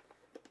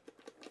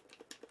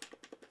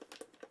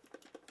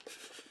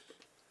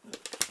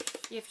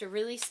 You have to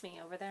release me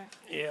over there.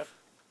 Yep.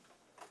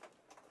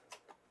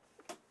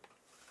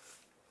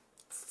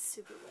 It's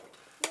super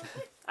weird.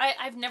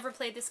 I've never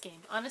played this game.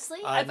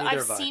 Honestly, Neither I've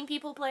have I. seen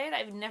people play it.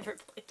 I've never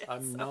played it.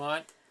 I'm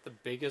not the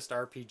biggest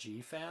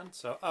RPG fan,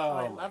 so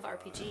I love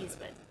RPGs,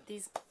 but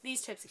these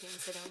types of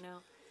games I don't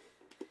know.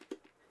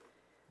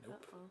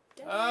 Nope.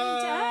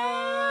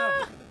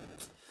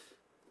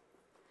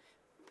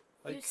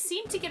 You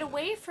seem to get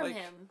away from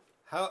him.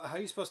 How are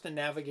you supposed to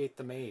navigate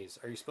the maze?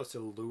 Are you supposed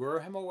to lure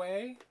him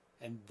away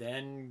and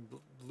then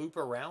loop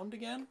around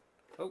again?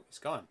 Oh, he's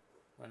gone.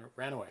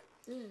 Ran away.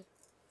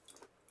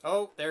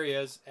 Oh, there he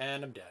is,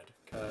 and I'm dead,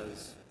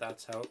 because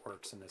that's how it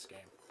works in this game.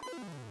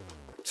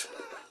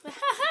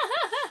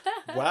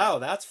 Wow,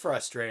 that's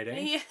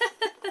frustrating. Yeah.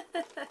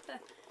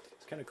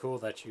 It's kind of cool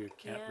that you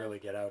can't really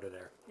get out of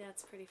there. Yeah,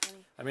 it's pretty funny.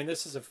 I mean,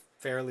 this is a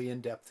fairly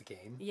in-depth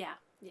game. Yeah,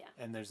 yeah.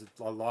 And there's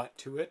a lot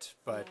to it,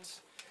 but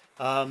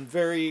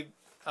very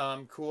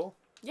cool.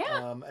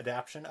 Yeah.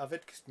 Adaptation of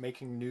it,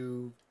 making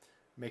new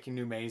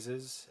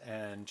mazes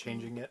and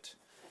changing it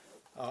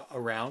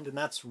around, and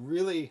that's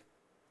really,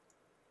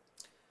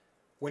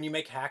 when you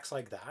make hacks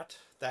like that,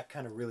 that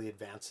kind of really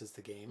advances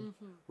the game,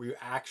 where you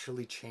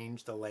actually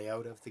change the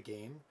layout of the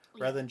game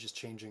rather than just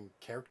changing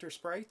character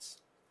sprites,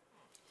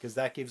 because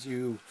that gives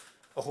you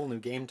a whole new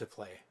game to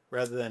play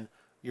rather than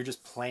you're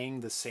just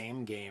playing the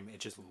same game. It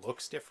just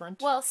looks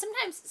different. Well,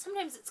 sometimes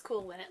it's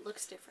cool when it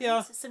looks different.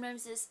 Yeah.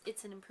 Sometimes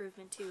it's an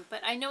improvement too.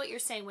 But I know what you're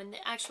saying. When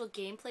the actual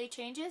gameplay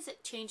changes,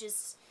 it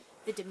changes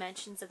the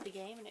dimensions of the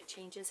game, and it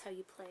changes how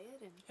you play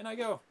it. And I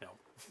go, no.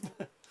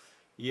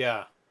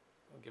 Yeah.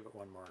 I'll give it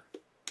one more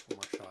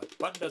shot.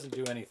 Button doesn't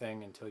do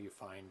anything until you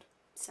find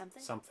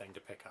something to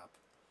pick up.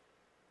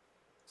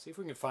 See if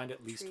we can find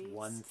at least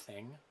one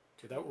thing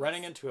without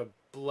running into a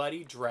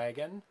bloody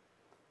dragon.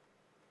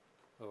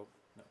 Oh,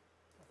 no.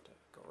 I have to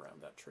go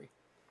around that tree.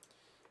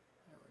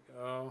 There we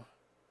go.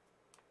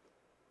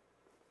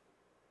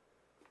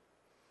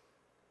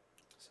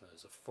 So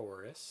there's a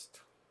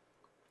forest.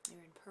 You're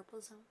in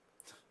purple zone.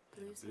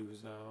 Blue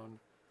zone.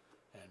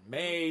 And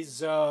maze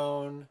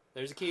zone.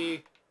 There's a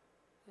key.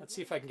 Let's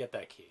see if I can get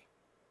that key.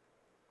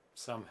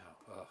 Somehow.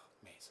 Oh,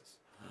 mazes.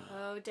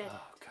 Oh, dead.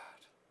 Oh, God.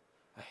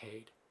 I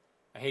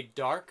hate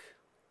dark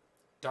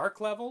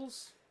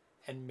levels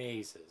and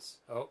mazes.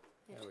 Oh,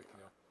 there we go.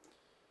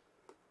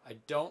 I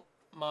don't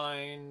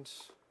mind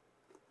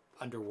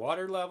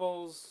underwater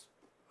levels.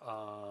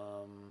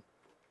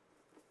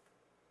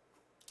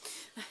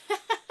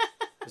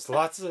 There's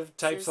lots of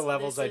types of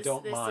levels I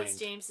don't mind. This is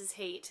James's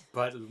hate.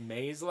 But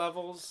maze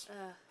levels,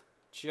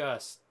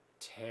 just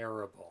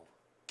terrible.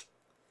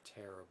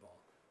 Terrible.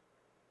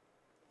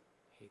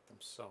 Hate them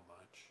so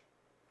much.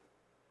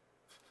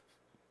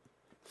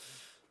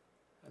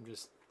 I'm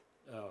just...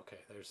 Oh, okay,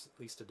 there's at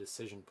least a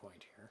decision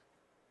point here.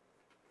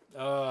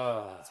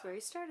 That's where he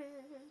started.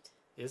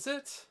 Is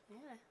it?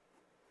 Yeah.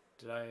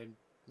 Did I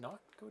not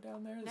go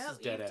down there? This No, is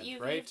dead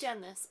end, right? You've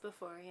done this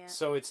before, yeah.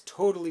 So it's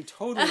totally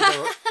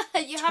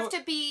you have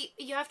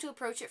to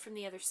approach it from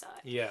the other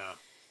side. Yeah.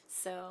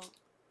 So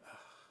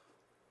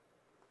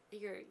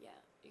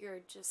you're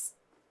just...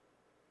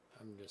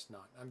 I'm just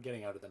not. I'm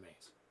getting out of the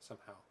maze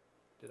somehow.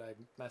 Did I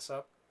mess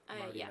up?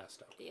 I'm already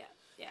messed up. Yeah.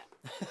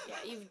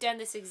 You've done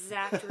this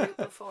exact route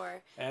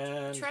before.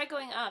 And try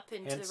going up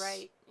and to the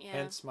right. Yeah.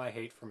 Hence my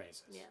hate for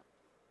mazes. Yeah.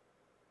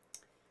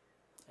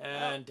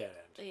 And dead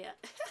end. Yeah.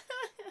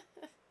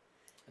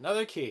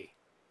 Another key.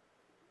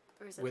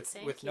 Or is it with the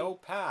same with key? no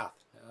path.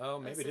 Oh,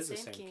 maybe it is the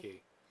same same key.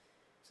 key.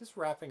 Is this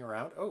wrapping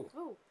around? Oh.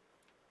 Oh.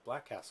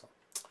 Black Castle.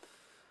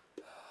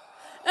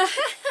 Let's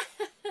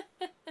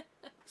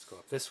go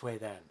up this way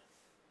then.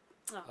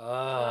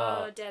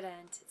 Oh, dead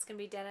end. It's going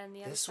to be dead end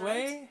the other side. This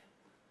way?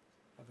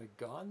 Have I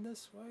gone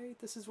this way?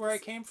 This is where I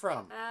came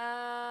from.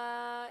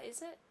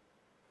 Is it?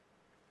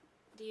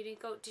 Did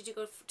you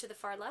go to the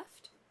far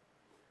left?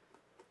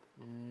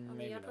 On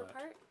Maybe the upper not.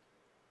 part?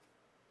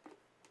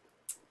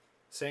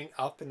 Saying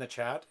up in the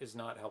chat is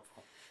not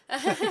helpful.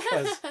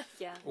 Because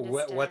yeah.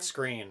 what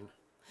screen?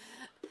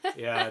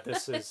 Yeah,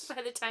 this is...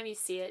 By the time you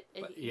see it,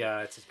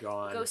 yeah, it's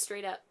gone. Go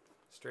straight up.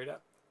 Straight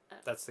up?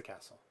 That's the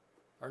castle.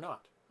 Or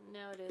not?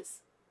 No, it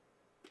is.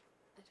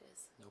 It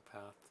is. No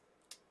path.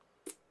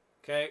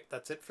 Okay,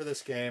 that's it for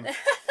this game.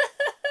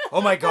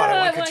 Oh my God,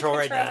 I want control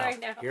right now.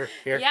 Here.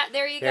 Yeah,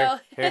 there you go.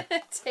 Here.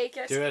 Take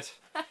it. Do it.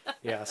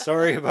 Yeah,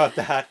 sorry about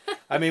that.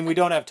 I mean, we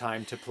don't have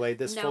time to play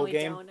this full we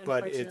game, don't,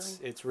 but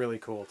it's really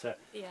cool to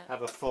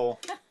have a full...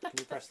 Can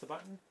you press the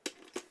button?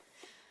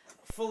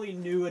 Fully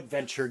new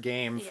adventure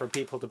game for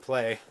people to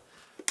play.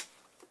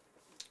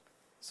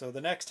 So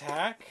the next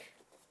hack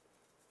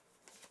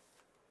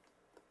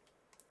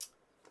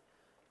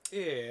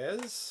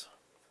is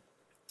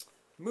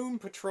Moon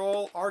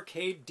Patrol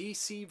Arcade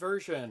DC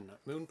version.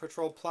 Moon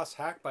Patrol Plus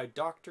hack by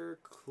Dr.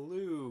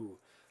 Clue.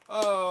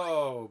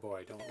 Oh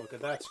boy, don't look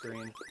at that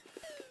screen.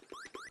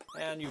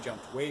 And you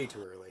jumped way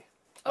too early.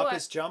 Up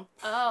is jump.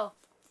 Oh.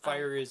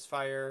 Fire is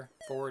fire.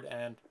 Forward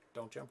and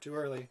don't jump too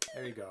early.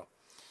 There you go.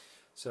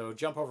 So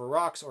jump over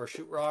rocks or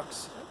shoot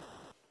rocks.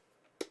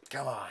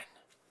 Come on.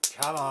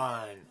 Come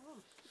on.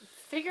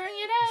 Figuring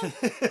it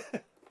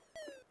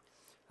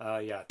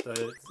out. Yeah,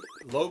 the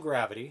low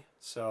gravity,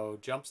 so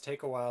jumps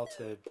take a while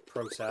to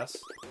process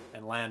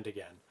and land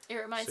again. It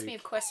reminds me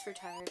of Quest for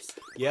Tires.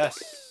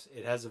 Yes,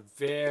 it has a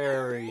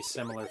very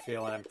similar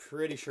feel, and I'm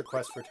pretty sure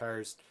Quest for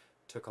Tires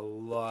took a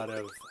lot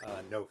of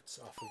notes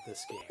off of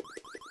this game.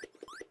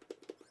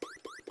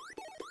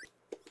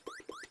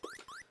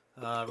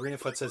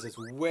 Arenafoot says it's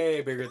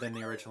way bigger than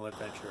the original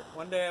adventure.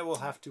 One day I will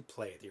have to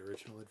play the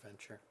original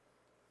adventure.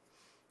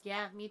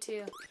 Yeah, me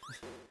too.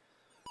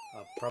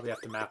 I'll probably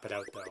have to map it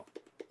out, though,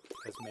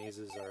 because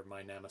mazes are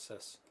my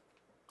nemesis.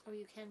 Oh,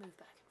 you can move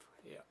back and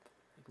forth. Yeah,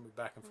 you can move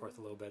back and forth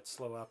a little bit.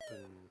 Slow up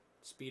and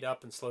speed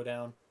up and slow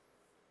down.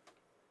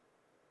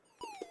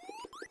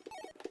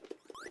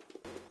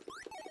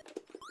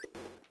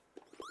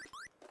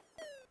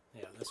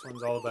 Yeah, this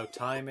one's all about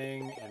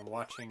timing and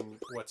watching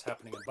what's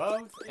happening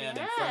above and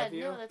in front of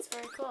you. Yeah, no, that's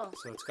very cool.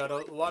 So it's got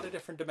a lot of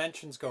different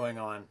dimensions going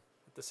on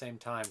at the same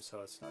time, so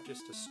it's not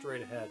just a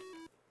straight ahead.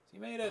 So you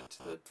made it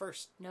to the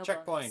first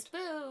checkpoint.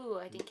 Boo!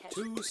 I didn't catch it.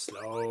 Too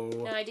slow.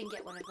 No, I didn't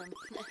get one of them.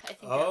 I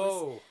think that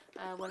was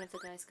one of the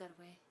guys got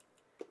away.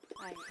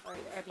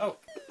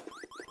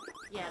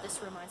 Yeah,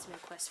 this reminds me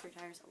of Quest for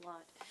Tires a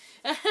lot.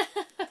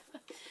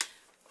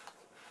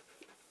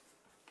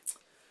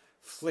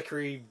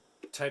 Flickery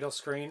title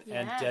screen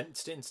and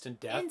instant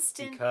death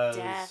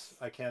because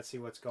I can't see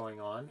what's going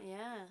on.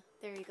 Yeah,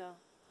 there you go.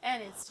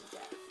 And instant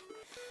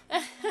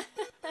death.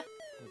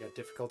 We got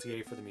difficulty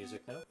A for the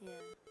music now. Yeah.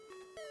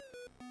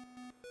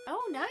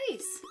 Oh,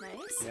 nice.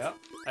 Nice. Yeah.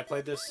 I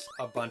played this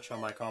a bunch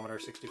on my Commodore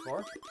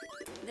 64.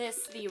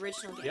 The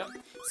original game. Yep.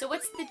 So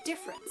what's the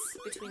difference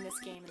between this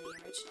game and the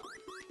original?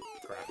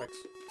 Graphics.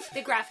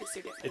 The graphics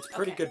are different. It's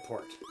pretty good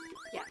port.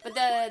 Yeah, but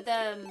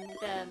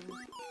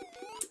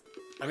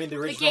I mean, the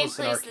original's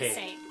an arcade. The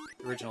same.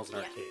 The original's an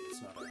arcade.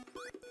 It's not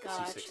a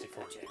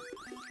C64 game.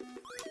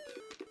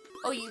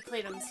 Oh, you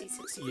played on the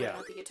C64,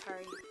 not the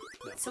Atari.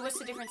 No. So what's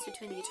the difference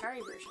between the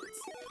Atari versions?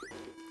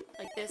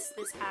 Like this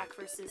hack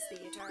versus the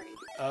Atari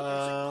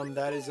version?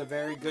 That is a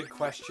very good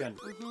question.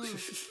 Mm-hmm.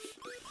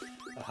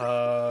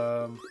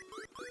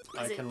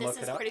 I can look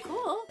it up. This is pretty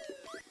cool.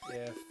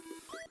 If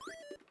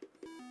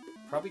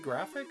probably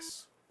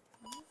graphics.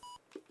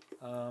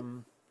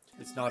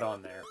 It's not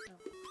on there.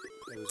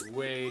 There was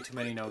way too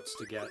many notes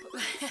to get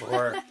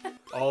for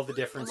all the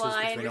differences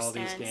between all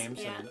these games,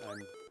 and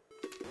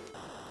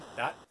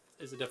that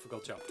is a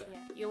difficult jump there.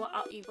 Yeah,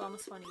 you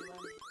almost want to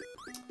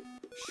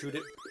shoot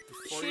it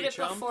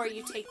before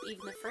you take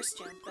even the first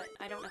jump, but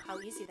I don't know how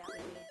easy that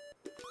would be.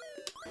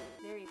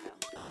 There you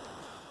go.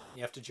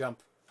 You have to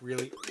jump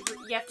really,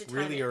 you have to time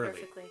really it early.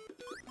 Perfectly.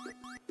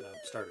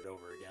 Start it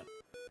over again.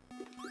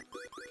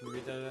 Can you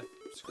read the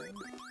screen,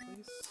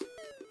 please?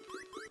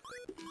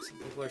 Some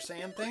people are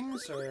saying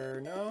things, or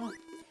no?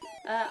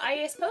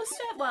 I supposed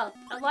to. Well,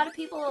 a lot of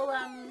people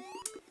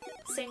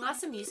sing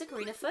awesome music,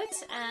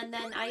 Arenafoot, and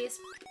then I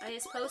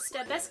post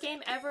best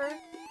game ever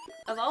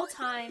of all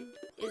time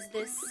is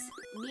this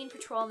Mean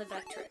Patrol and the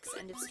Vectrex.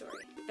 End of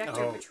story.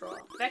 Vector Patrol.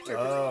 Vector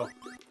Patrol.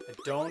 I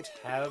don't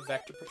have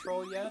Vector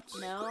Patrol yet.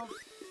 No.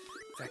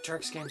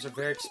 Vectrex games are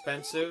very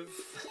expensive.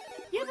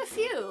 You have a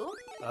few.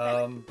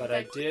 But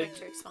I did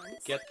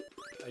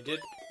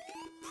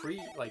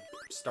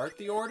start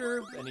the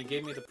order, and he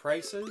gave me the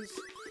prices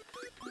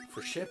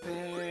for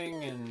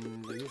shipping,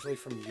 and they're usually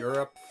from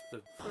Europe.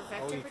 For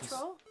Vector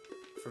Patrol?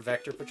 For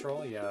Vector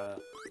Patrol, yeah.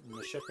 And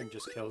the shipping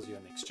just kills you,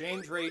 and the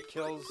exchange rate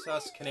kills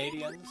us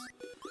Canadians.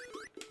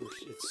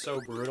 It's so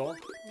brutal.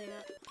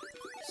 Yeah.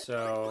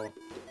 So,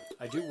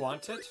 I do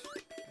want it,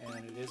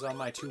 and it is on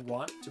my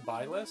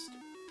to-buy list.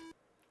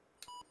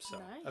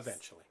 So,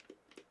 eventually.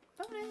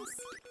 Bonus.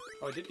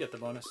 Oh, I did get the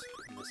bonus,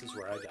 and this is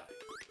where I die.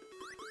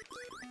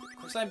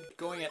 Of course, I'm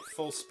going at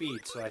full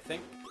speed, so I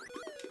think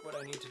what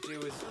I need to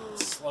do is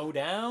slow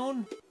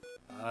down.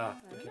 I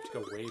think you have to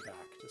go way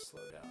back to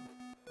slow down.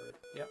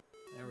 Yep,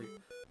 there we go.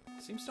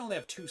 Seems to only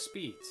have 2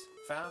 speeds,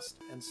 fast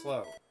and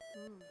slow.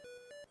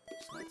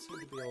 Does not seem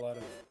to be a lot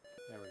of...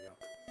 There we go.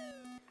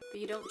 But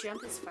you don't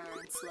jump as far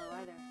and slow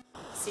either.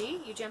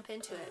 See? You jump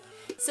into it.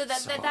 So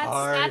that's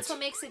what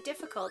makes it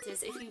difficult,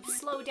 is if you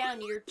slow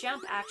down, your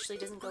jump actually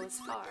doesn't go as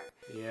far.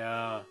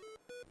 Yeah.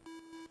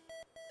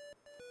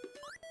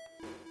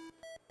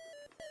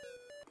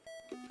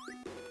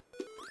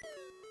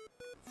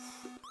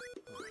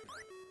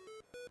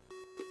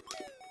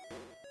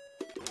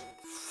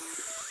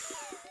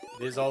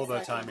 It is all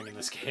about timing in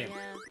this game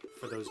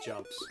for those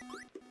jumps.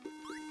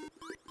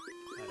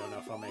 I don't know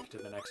if I'll make it to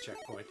the next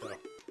checkpoint, though.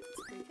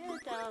 It's pretty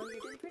good, though.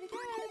 You're doing pretty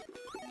good.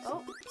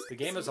 Oh, so the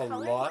game has a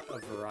lot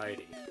of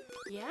variety.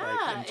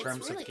 Yeah, in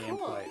terms it's really of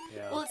gameplay. Cool.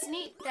 Yeah. Well, it's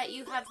neat that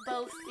you have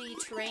both the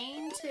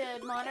terrain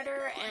to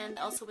monitor and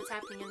also what's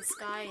happening in the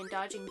sky and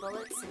dodging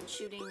bullets and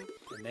shooting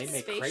And they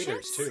make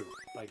craters, too.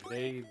 Like,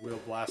 they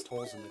will blast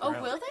holes in the ground.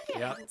 Oh, will they?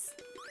 Yeah.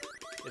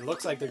 It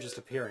looks like they're just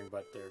appearing,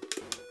 but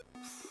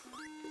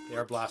they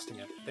are blasting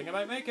it. I think I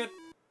might make it.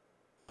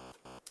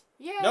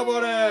 Yay! No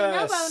bonus!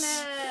 No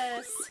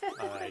bonus!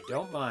 I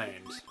don't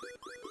mind.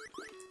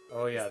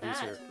 Oh, yeah, these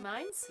are...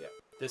 Mines? Yeah.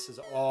 This is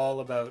all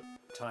about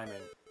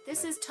timing.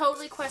 This is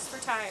totally Quest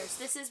for Tires.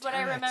 This is what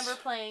I remember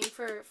playing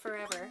for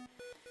forever.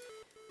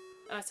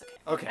 Oh, it's okay.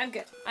 Okay. I'm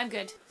good. I'm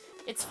good.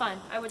 It's fun.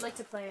 I would like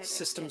to play it.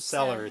 System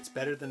seller. It's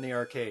better than the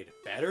arcade.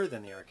 Better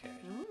than the arcade.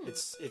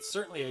 It's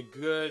certainly a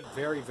good,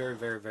 very, very,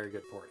 very, very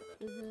good port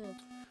of it.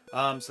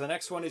 So the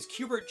next one is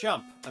Qbert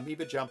Jump,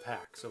 Amoeba Jump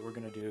Hack. So we're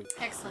gonna do.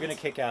 Excellent. We're gonna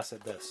kick ass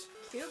at this.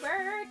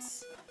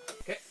 Qbert.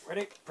 Okay,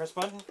 ready? Press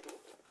button.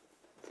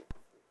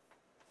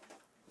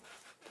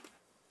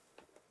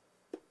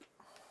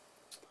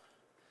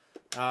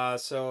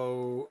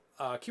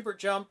 Qbert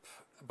Jump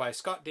by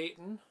Scott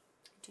Dayton.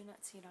 I do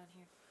not see it on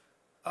here.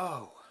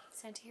 Oh.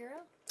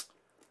 Santahiro?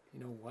 You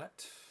know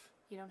what?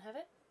 You don't have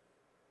it?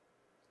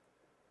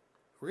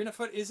 Arena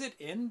Foot, is it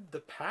in the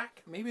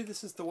pack? Maybe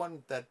this is the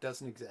one that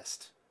doesn't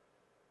exist.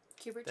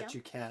 Qbert That Jump?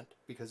 you can't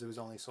because it was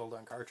only sold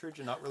on cartridge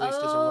and not released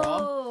as a ROM.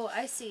 Oh,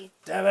 I see.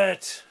 Damn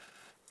it!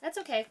 That's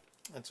okay.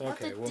 That's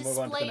okay. We'll move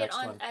on to the next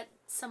display it one. at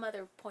some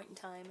other point in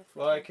time. If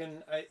we Well,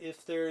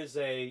 if there is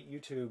a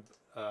YouTube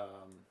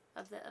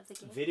of the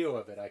game. video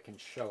of it, I can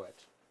show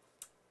it.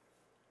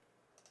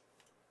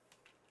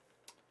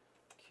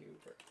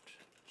 Qbert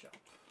Jump.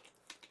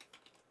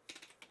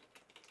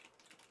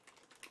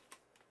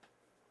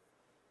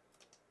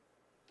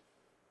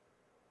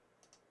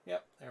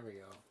 Yep, there we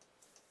go.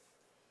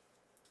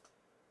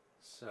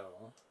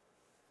 So,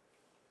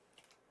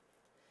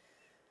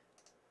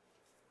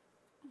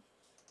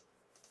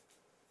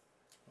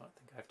 I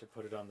think I have to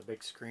put it on the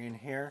big screen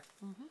here.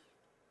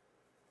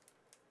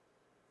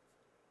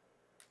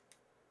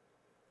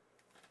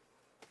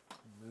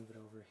 Move it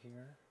over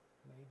here.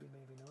 Maybe,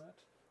 maybe not.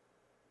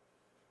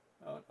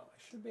 Oh, no, I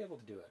should be able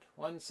to do it.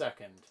 1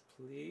 second,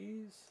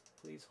 please.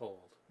 Please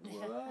hold.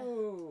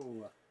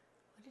 Whoa! What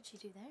did you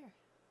do there?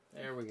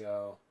 There we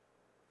go.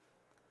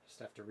 Just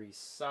have to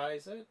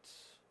resize it.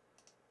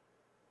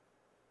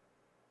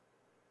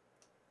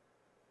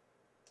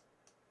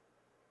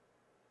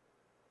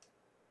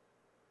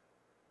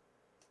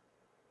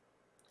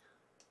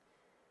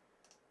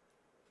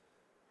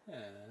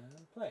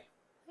 And play.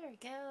 There we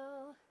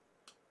go.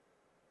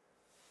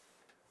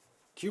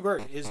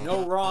 Qbert is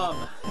no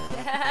ROM.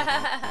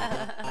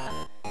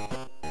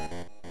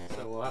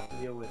 So we'll have to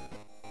deal with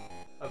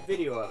a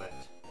video of it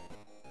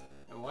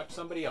and watch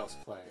somebody else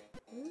play.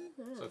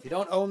 So if you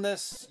don't own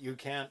this, you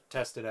can't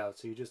test it out.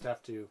 So you just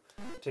have to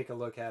take a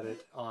look at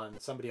it on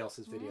somebody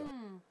else's video.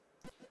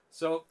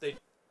 So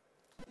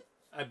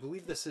I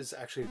believe this is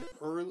actually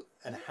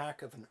a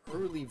hack of an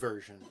early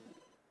version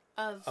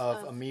of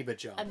Amoeba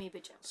Jump. Amoeba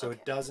Jump. So okay.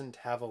 it doesn't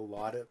have a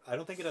lot of... I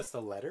don't think it has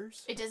the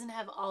letters. It doesn't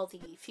have all the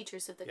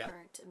features of the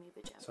current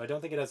Amoeba Jump. So I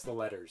don't think it has the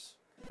letters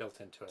built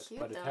into it. Cute,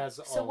 but it though. has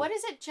all... So what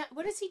is it?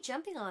 What is he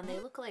jumping on? They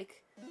look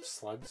like...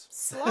 Slugs.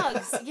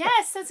 Slugs.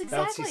 Yes, that's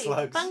exactly. Bouncy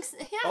slugs.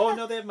 Yeah. Oh,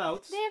 no, they have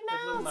mouths. They have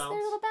mouths.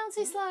 They're little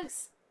bouncy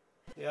slugs.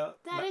 Yeah.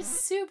 That is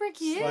super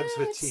cute. Slugs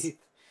with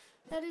teeth.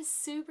 That is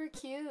super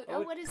cute.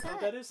 Oh, what is that?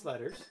 Oh, that is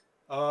letters.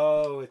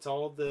 Oh, it's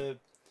all the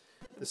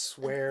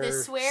swear the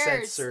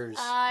swears. sensors.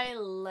 I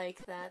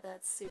like that.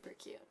 That's super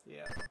cute.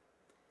 Yeah.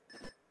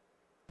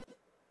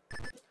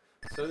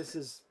 So this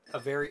is a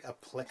very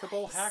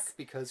applicable hack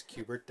because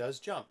Qbert does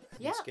jump.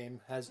 And this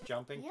game has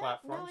jumping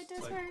platforms. No, it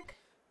does work.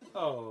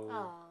 Oh.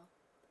 Aww.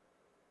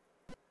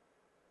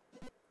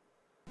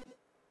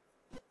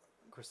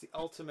 Of course, the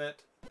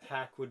ultimate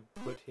hack would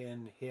put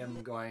in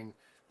him going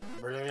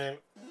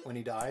when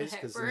he dies,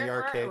 because in the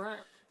arcade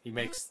he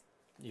makes,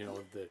 you know,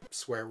 the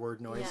swear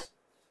word noise.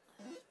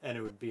 And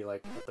it would be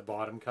like at the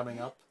bottom coming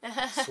up,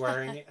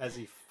 swearing as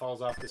he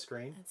falls off the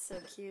screen. That's so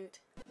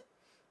cute.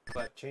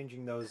 But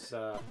changing those,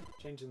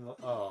 changing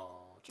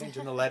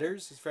the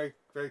letters is very,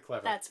 very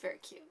clever. That's very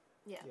cute.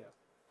 Yeah.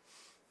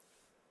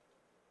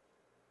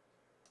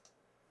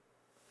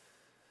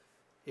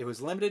 It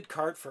was limited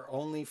cart for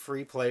only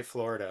Free Play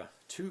Florida.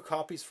 2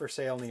 copies for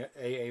sale in the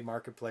AA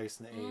Marketplace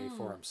and the AA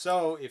Forum.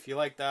 So if you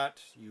like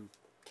that, you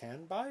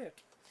can buy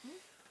it.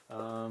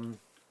 I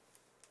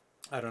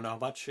don't know how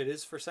much it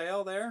is for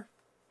sale there.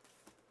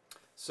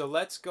 So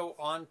let's go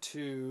on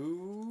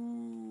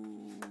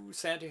to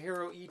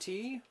Santahiro ET.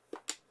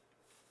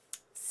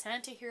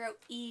 Santahiro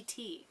ET.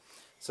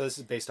 So this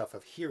is based off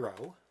of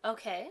Hero.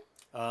 Okay.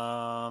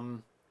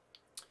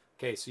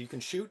 Okay, so you can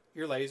shoot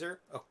your laser.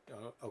 Oh,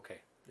 okay.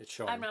 It's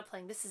showing. I'm not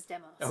playing. This is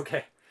demos.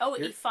 Okay. Oh,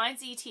 he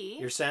finds ET.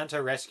 You're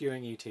Santa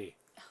rescuing ET.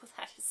 Oh,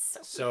 that is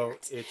so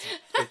weird. So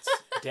it's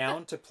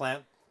down to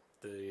plant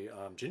the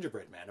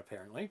gingerbread man,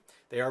 apparently.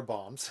 They are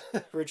bombs.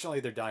 Originally,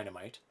 they're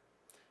dynamite.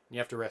 And you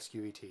have to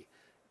rescue ET.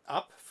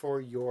 Up for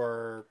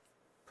your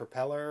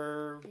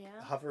propeller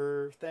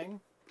hover thing.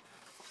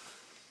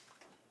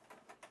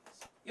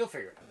 You'll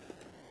figure it out.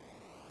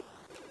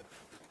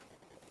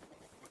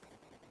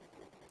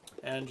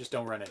 And just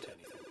don't run into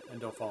anything.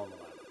 And don't fall in the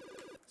lava.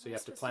 So you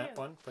have to plant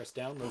one, press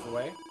down, move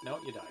away. No,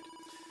 you died.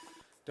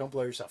 Don't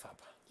blow yourself up.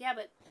 Yeah,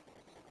 but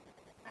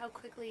how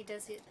quickly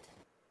does it...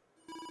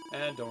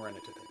 And don't run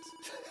into things.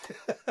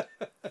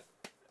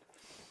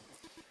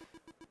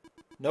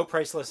 No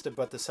price listed,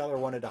 but the seller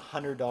wanted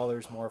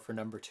 $100 more for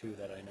number 2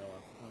 that I know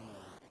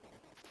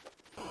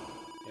of.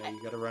 Yeah,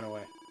 you gotta run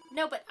away.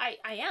 No, but I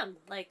am,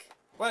 like...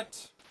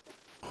 What?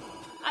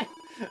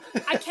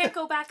 I can't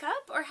go back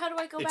up, or how do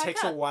I go back up? It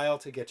takes a while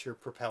to get your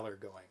propeller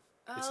going.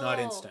 Oh. It's not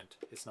instant.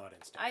 It's not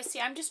instant. I see.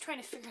 I'm just trying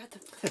to figure out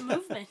the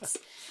movement.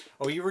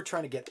 Oh, you were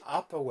trying to get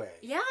up away.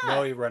 Yeah.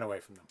 No, you run away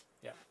from them.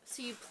 Yeah.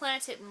 So you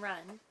plant it and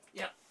run.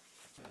 Yeah.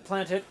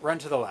 Plant it, run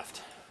to the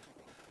left.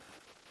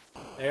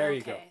 There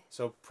you go.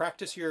 So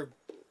practice your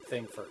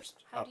thing first.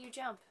 How do you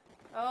jump?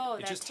 Oh,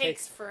 it that just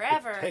takes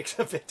forever. It takes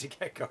a bit to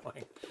get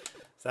going.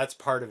 So that's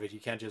part of it. You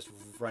can't just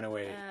run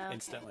away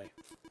instantly.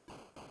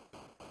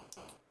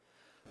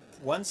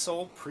 One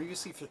sold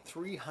previously for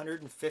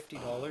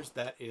 $350.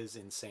 That is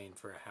insane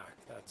for a hack.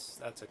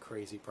 That's a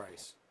crazy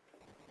price.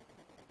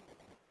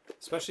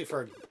 Especially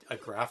for a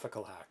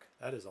graphical hack.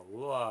 That is a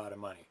lot of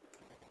money.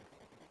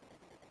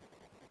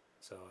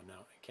 So no,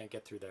 I can't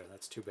get through there.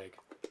 That's too big.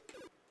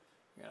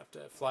 You're going to have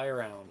to fly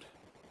around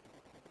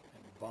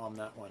and bomb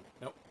that one.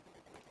 Nope.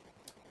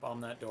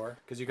 Bomb that door.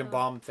 Because you can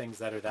bomb things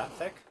that are that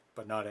thick,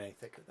 but not any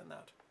thicker than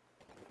that.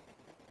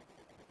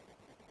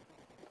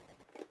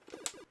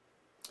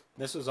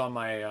 This was on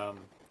my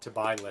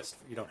to-buy list.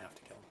 You don't have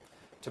to kill them.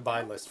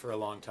 To-buy list for a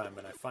long time,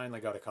 and I finally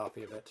got a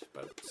copy of it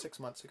about 6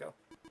 months ago.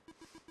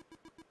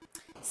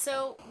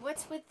 So,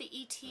 what's with the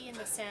E.T. and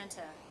the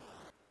Santa?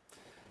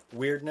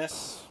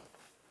 Weirdness.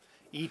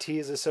 E.T.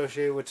 is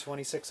associated with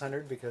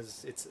 2600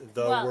 because it's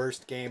the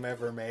worst game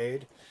ever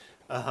made.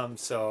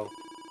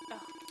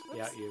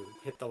 Yeah, you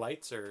hit the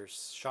lights or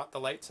shot the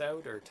lights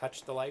out or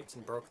touched the lights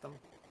and broke them.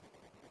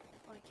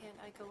 Why can't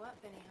I go up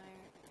any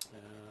higher?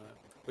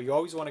 Well, you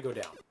always want to go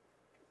down.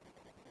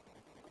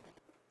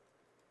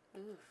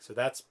 Ooh. So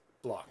that's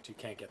blocked. You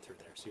can't get through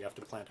there. So you have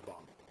to plant a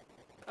bomb.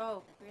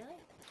 Oh, really?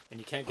 And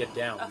you can't get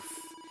down. Oh.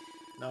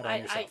 Not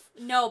on yourself.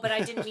 No, but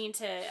I didn't mean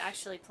to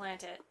actually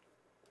plant it.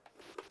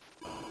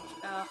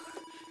 Oh.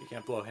 You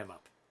can't blow him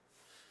up.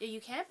 You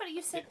can't, but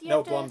you said you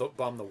no, have to...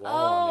 bomb the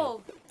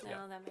wall. Oh, no,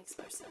 yeah. that makes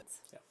more sense.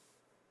 Yeah.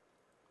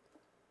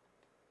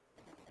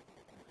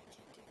 I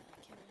can't do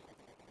that, can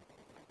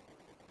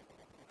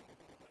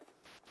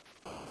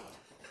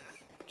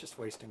I? Just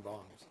wasting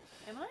bombs.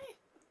 Am I?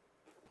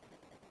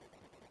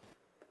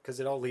 Because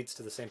it all leads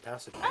to the same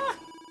passage. Ah!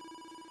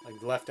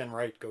 Like left and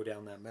right go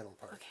down that middle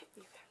part.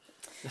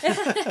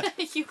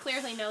 Okay. You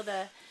clearly know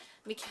the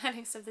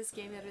mechanics of this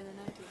game better than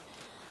I do.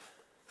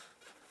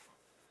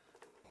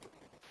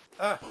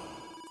 Ah!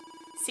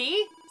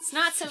 See? It's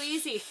not so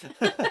easy.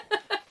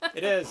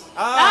 It is.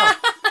 Ah!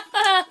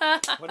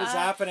 What is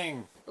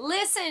happening?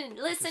 Listen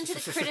to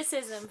the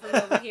criticism from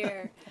over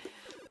here.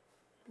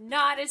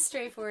 Not as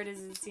straightforward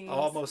as it seems.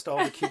 Almost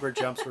all the Q*bert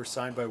jumps were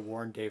signed by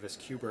Warren Davis,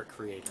 Q*bert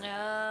creator.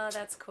 Oh,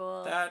 that's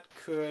cool. That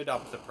could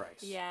up the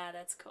price. Yeah,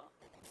 that's cool.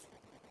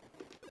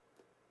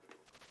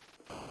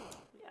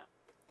 Yeah.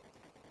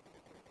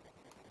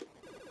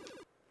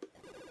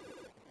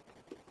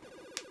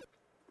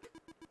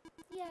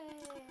 Yay!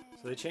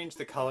 So they changed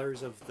the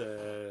colors of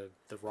the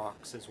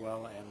rocks as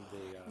well, and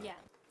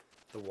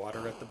the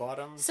water at the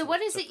bottom. So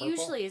what is it purple.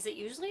 usually? Is it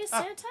usually a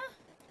Santa?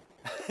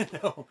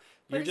 No,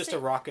 you're just a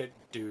rocket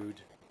dude.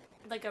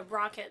 Like a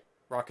rocket.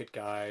 Rocket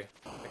guy.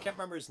 I can't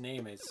remember his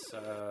name. It's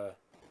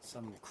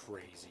some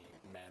crazy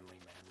manly.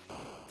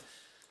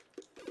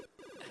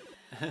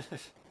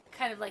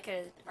 Kind of like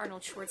a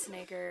Arnold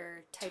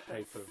Schwarzenegger type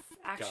of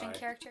action guy.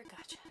 character.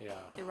 Gotcha. Yeah.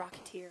 The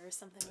Rocketeer or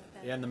something like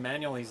that. Yeah, in the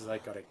manual he's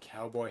like got a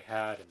cowboy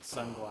hat and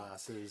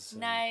sunglasses.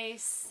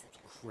 Nice.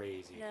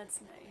 Crazy.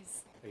 That's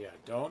nice. But yeah,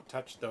 don't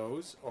touch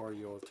those or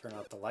you'll turn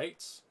out the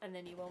lights. And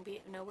then you won't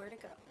know where to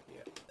go.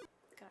 Yeah.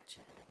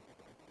 Gotcha.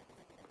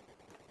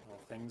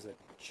 Little things that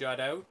jut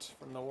out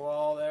from the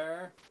wall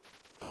there.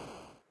 That's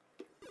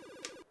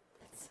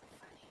so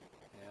funny.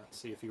 Yeah.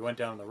 See, if you went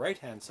down the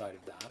right-hand side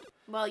of that,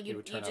 well, you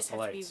would turn just out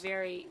the have lights. to be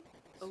very...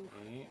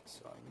 See?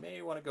 So I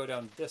may want to go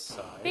down this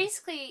side.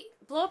 Basically,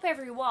 blow up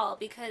every wall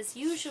because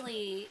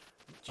usually...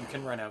 You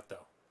can run out,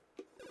 though.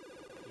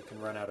 You can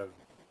run out of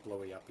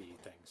blowy-uppy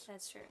things.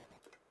 That's true.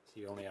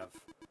 So you only have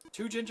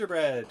 2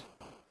 gingerbread.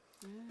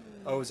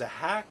 Oh, it was a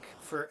hack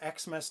for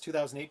Xmas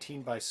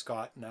 2018 by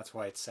Scott, and that's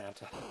why it's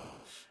Santa.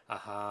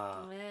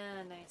 Aha.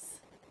 Yeah, nice.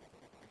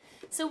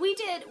 So we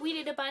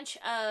did a bunch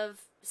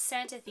of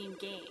Santa-themed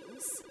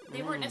games.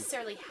 They weren't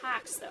necessarily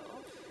hacks, though.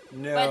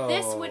 No. But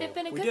this would have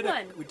been a good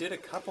one. We did a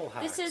couple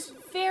hacks. This is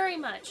very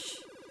much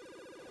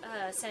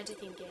a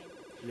Santa-themed game.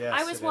 Yes,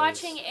 I was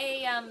watching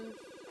a...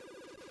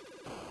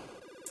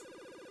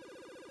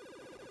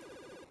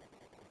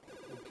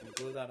 Can you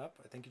blow that up?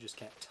 I think you just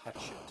can't touch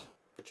it,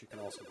 but you can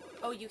also blow it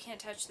up. Oh, you can't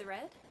touch the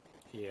red?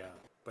 Yeah,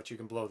 but you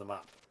can blow them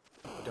up.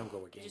 But don't go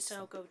against You just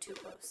don't go too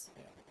close.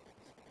 Yeah.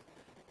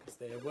 Because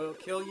they will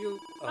kill you.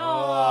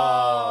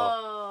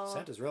 Oh.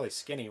 Santa's really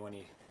skinny when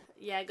he...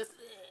 Yeah, it goes...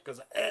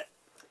 Yeah.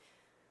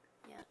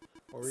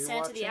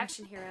 Santa the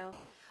Action Hero.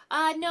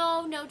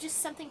 No,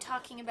 just something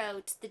talking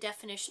about the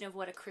definition of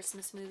what a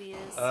Christmas movie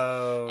is.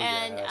 Oh,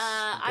 and, yes.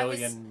 I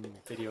billion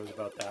videos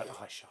about that. Oh,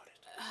 I shot it.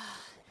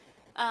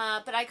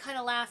 But I kind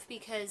of laughed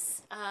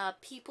because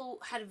people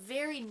had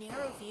very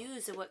narrow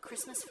views of what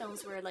Christmas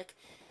films were. Like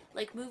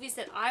movies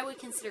that I would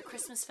consider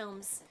Christmas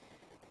films,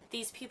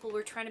 these people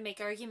were trying to make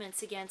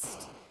arguments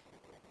against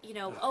you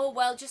know, oh,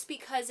 well, just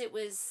because it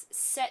was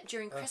set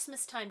during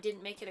Christmas time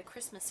didn't make it a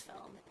Christmas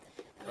film.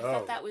 And I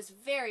thought that was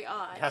very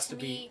odd. It has to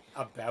be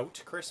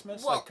about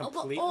Christmas, like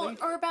completely?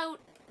 Or about,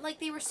 like,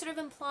 they were sort of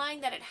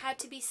implying that it had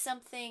to be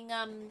something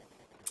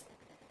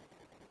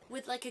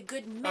with, like, a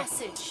good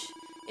message,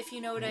 if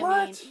you know what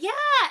I mean. Yeah,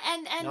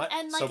 and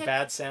like so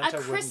Bad Santa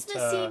a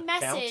Christmassy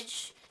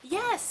message. Count?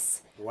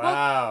 Yes.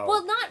 Wow.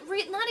 Well,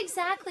 not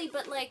exactly,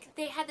 but, like,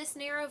 they had this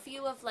narrow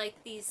view of, like,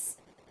 these...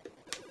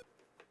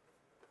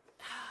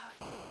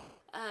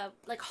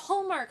 like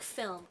Hallmark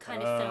film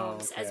kind of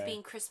films as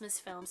being Christmas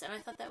films, and I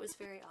thought that was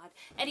very odd.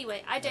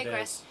 Anyway, I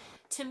digress.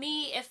 To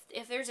me,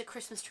 if there's a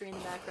Christmas tree in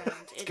the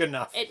background, it's good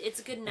enough. It's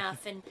good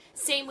enough. And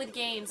same with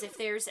games. If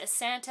there's a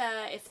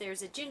Santa, if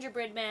there's a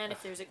gingerbread man,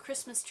 if there's a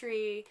Christmas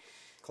tree,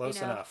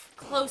 close enough.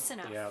 Close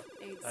enough. Yeah,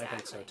 exactly. I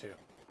think so too.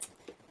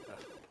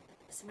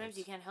 Sometimes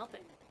you can't help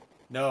it.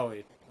 No,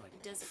 it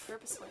does it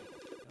purposely.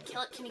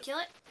 Kill it? Can you kill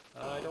it?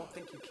 I don't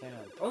think you can.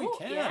 Oh, you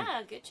can.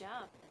 Yeah, good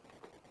job.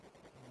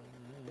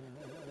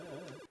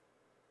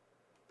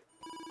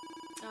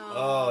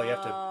 Oh, you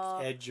have to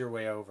edge your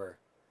way over.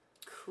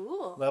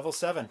 Cool. Level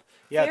 7.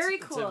 Yeah, very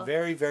it's cool. a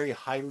very, very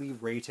highly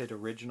rated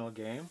original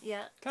game.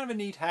 Yeah. Kind of a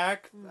neat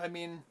hack. I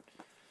mean,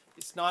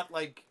 it's not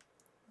like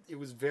it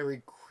was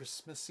very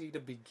Christmassy to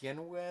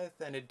begin with,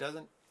 and it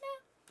doesn't... Yeah.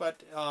 But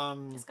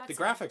the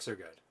graphics are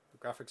good. The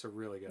graphics are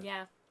really good.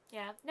 Yeah.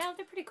 Yeah. No,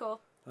 they're pretty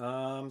cool.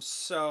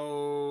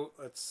 So,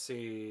 let's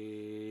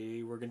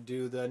see. We're going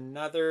to do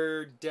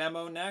another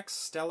demo next.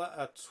 Stella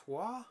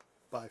Artois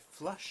by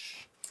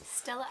Flush.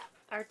 Stella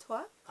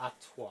Artois?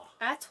 Artois.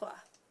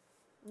 Artois.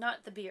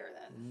 Not the beer,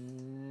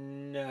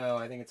 then. No,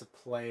 I think it's a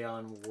play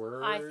on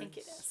words. I think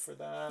it is. For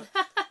that.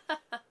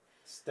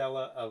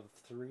 Stella of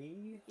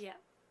 3. Yeah.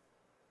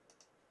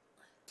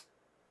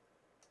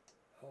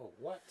 Oh,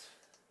 what?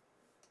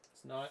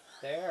 It's not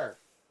there.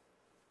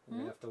 We're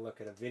going to have to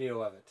look at a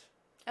video of it.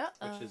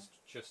 Which is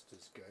just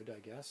as good, I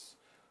guess.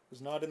 It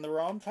was not in the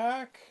ROM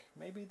pack.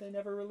 Maybe they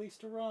never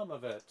released a ROM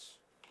of it.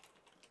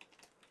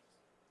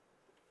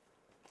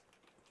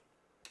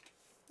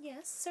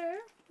 Yes, sir.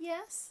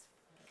 Yes.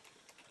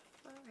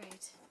 All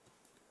right.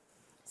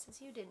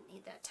 Since you didn't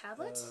need that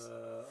tablet.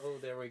 Oh,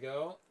 there we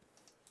go.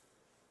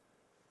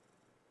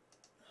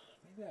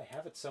 Maybe I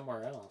have it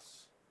somewhere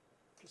else.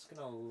 I'm just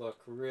going to look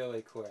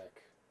really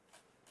quick.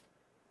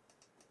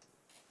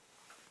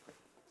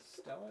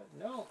 Stella?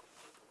 No.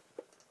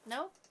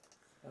 No?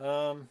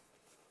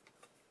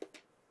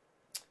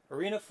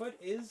 Arena Foot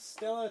is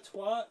Stella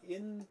Artois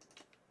in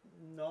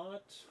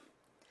not...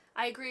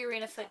 I agree,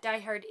 Arena Foot. Die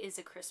Hard is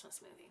a Christmas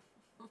movie.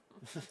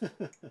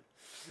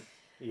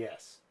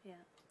 Yes. Yeah.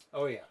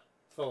 Oh yeah,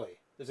 fully.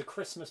 There's a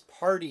Christmas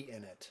party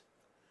in it.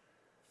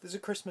 There's a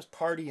Christmas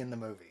party in the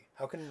movie.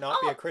 How can it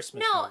not be a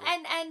Christmas movie?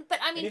 But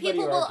I mean, Anybody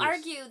people will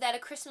argues. argue that a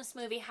Christmas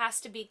movie has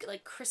to be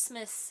like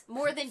Christmas,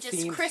 more than just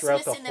Themed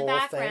Christmas throughout in the the whole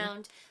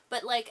background,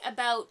 but like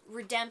about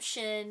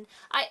redemption.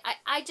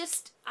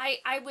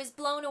 I was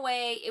blown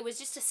away. It was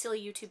just a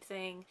silly YouTube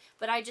thing,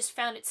 but I just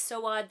found it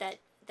so odd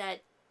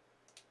that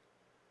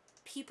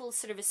people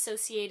sort of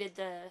associated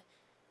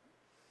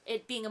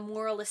it being a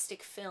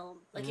moralistic film.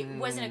 Like it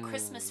wasn't a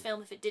Christmas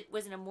film if it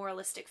wasn't a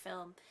moralistic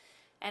film.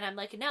 And I'm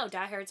like, no,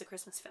 Die Hard's a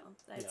Christmas film.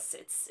 It's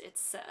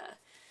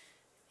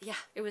yeah,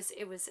 it was I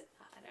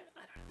don't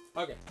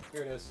know. Okay,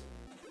 here it is.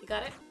 You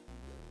got it?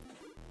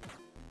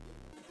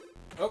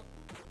 Oh,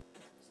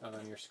 it's not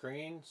on your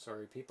screen.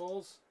 Sorry,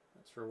 peoples.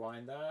 Let's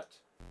rewind that.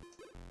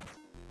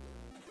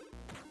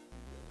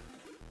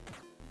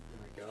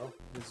 There we go.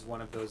 This is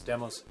one of those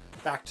demos.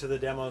 Back to the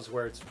demos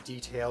where it's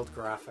detailed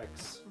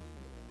graphics.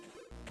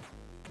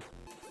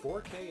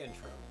 4K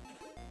intro.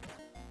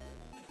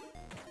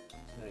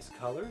 Nice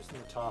colors in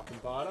the top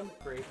and bottom.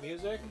 Great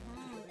music.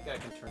 I think I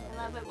can turn it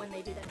I love it when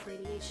they do that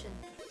gradation.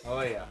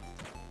 Oh yeah.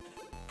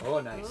 Oh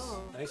nice.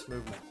 Ooh. Nice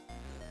movement.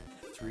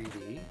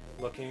 3D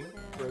looking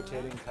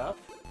rotating cup.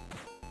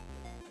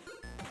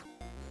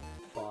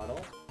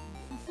 Bottle.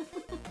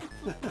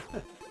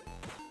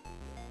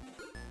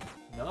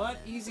 Not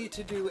easy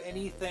to do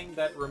anything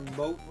that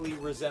remotely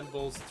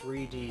resembles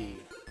 3D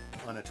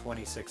on a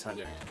 2600.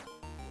 Yeah.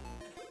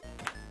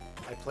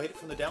 I played it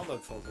from the download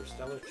folder,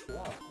 Stella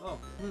Artois. Oh,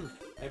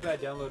 maybe I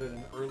downloaded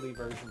an early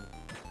version.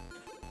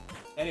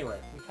 Anyway,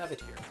 we have it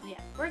here. Yeah,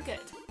 we're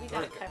good. We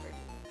got it covered.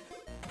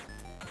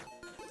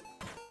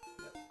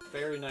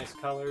 Very nice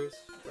colors,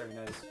 very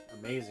nice,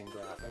 amazing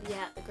graphics.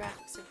 Yeah, the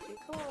graphics are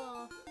pretty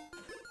cool.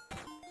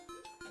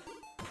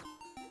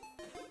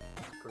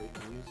 Great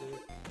music.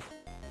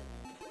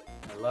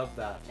 I love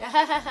that.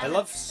 I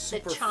love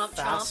super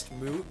fast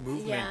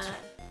movement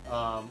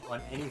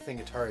on anything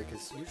Atari,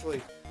 because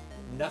usually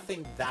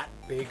nothing that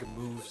big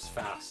moves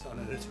fast on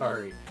an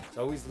Atari. It's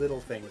always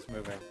little things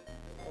moving.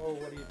 Oh,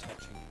 what are you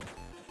touching?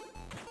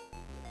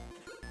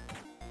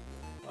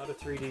 A lot of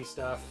 3D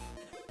stuff.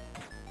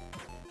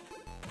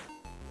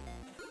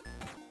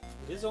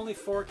 It is only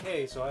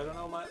 4K, so I don't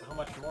know how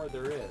much more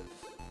there is.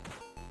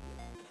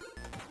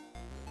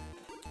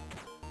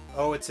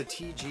 Oh, it's a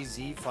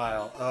TGZ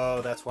file.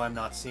 Oh, that's why I'm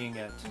not seeing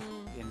it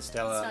in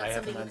Stella. I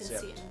haven't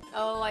unzipped.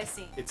 Oh, I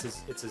see. It's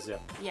a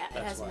zip. Yeah, it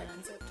that's hasn't why. been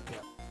unzipped. Yeah,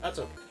 that's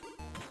okay.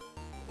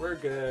 We're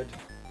good.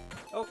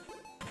 Oh,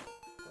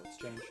 let's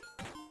change.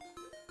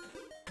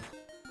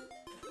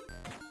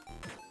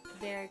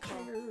 Very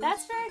cool. Cheers.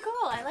 That's very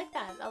cool. I like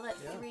that. All that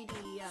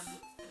 3D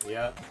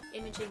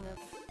imaging of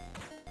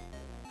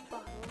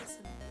bottles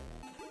and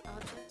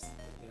objects.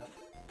 Yeah.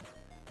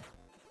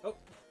 Oh,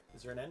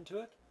 is there an end to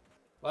it?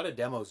 A lot of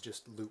demos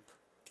just loop.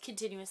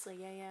 Continuously,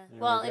 yeah. There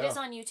Well, we it go. is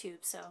on YouTube,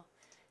 so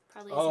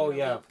probably Oh, isn't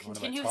yeah. loop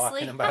continuously.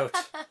 What am I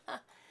talking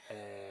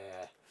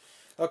about?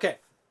 Okay.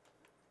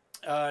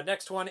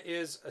 Next one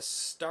is a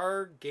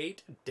Stargate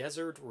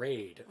Desert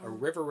Raid, a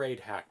river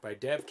raid hack by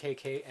Dev,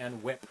 KK,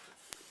 and Whip.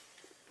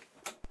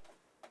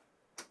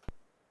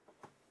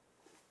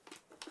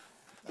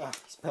 Ah,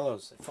 these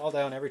pillows, they fall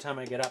down every time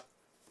I get up.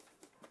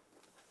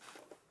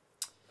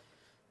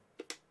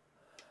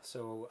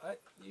 So,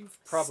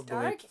 you've probably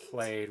Stargate.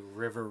 played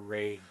River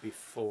Raid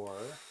before.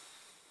 Let's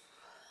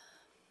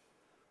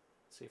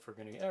see if we're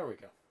going to... There we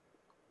go.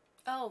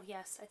 Oh,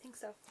 yes, I think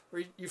so.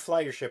 Where you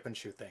fly your ship and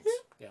shoot things.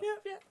 Yeah.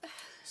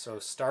 So,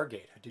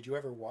 Stargate. Did you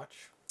ever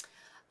watch?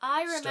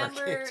 I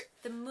remember Stargate?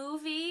 the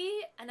movie,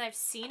 and I've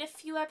seen a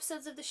few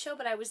episodes of the show,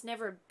 but I was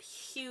never a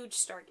huge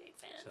Stargate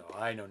fan. So,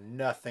 I know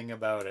nothing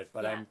about it,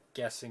 but Yeah. I'm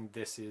guessing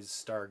this is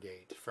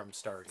Stargate from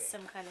Stargate.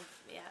 Some kind of,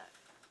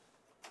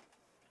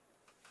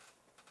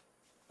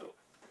 Oh,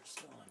 we're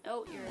still on.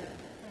 Oh, you're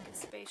like a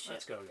spaceship.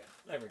 Let's go again.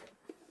 There we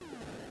go.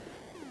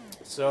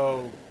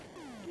 So,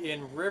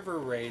 in River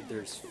Raid,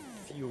 there's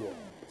fuel.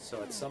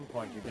 So at some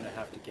point, you're going to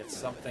have to get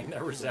something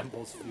that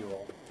resembles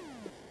fuel.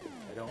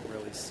 I don't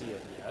really see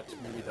it yet.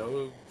 Maybe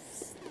those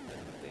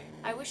things.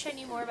 I wish I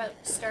knew more about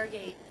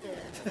Stargate,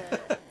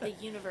 the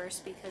universe,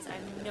 because I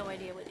have no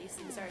idea what these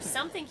things are.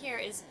 Something here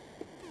is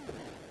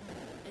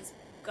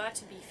got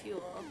to be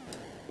fuel.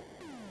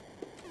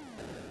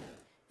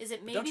 Is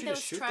it maybe Don't you those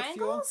just shoot the fuel?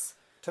 triangles?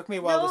 Took me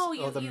a while.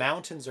 No, the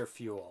mountains are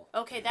fuel.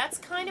 Okay, that's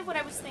kind of what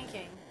I was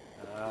thinking.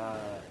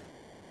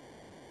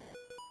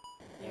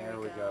 There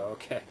we go.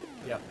 Okay.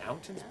 Yeah,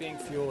 mountains being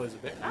fuel is a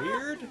bit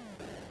weird.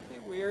 A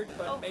bit weird,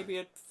 but maybe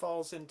it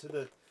falls into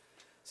the...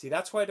 See,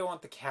 that's why I don't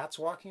want the cats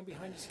walking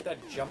behind you. See that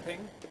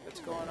jumping that's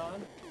going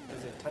on?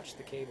 Because they touch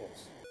the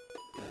cables.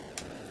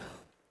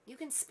 You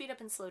can speed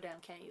up and slow down,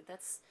 can't you?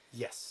 That's...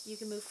 Yes. You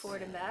can move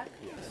forward and back?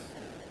 Yes.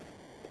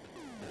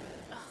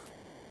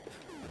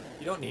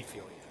 You don't need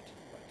fuel yet,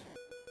 but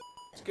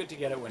it's good to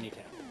get it when you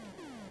can.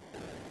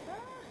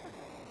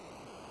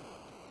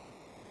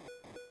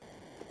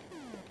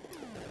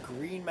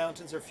 Green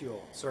mountains are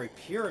fuel. Sorry,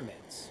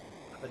 pyramids.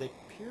 Are they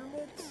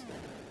pyramids?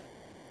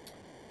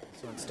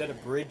 So instead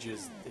of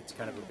bridges, it's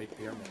kind of a big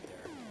pyramid there.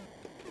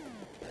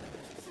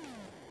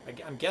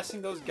 I'm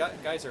guessing those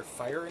guys are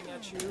firing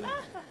at you.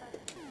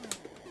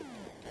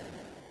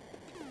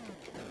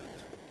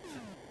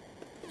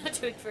 Not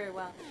doing very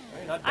well.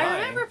 You're not dying. I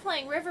remember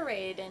playing River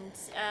Raid, and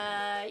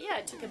yeah,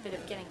 it took a bit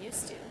of getting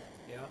used to.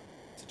 Yeah,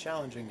 it's a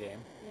challenging game.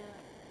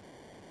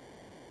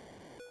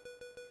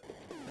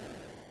 Yeah.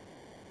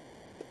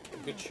 A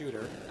good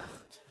shooter.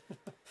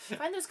 I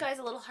find those guys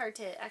a little hard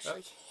to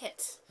actually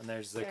hit. And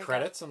there's the There we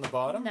credits go. on the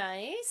bottom.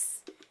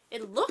 Nice.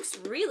 It looks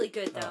really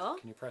good, though.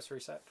 Can you press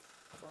reset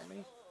for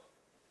me?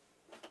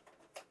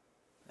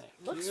 Thank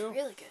Looks you.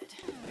 really good.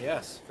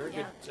 Yes, very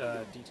good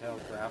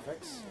detailed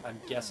graphics. I'm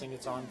guessing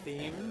it's on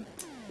theme.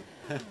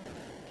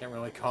 Can't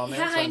really comment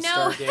Yeah, I on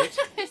know. Stargate.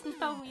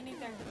 No, me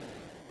neither.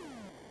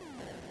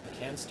 You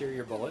can steer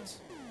your bullets,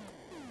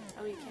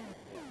 Oh, you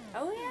can.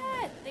 Oh,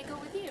 yeah. They go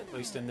with you. at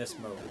least in this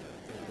mode.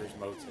 There's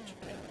modes that you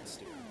can't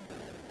steer.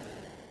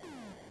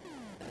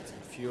 Some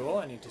fuel.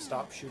 I need to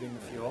stop shooting the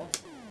fuel.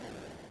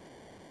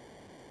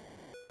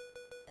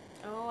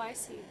 Oh, I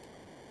see.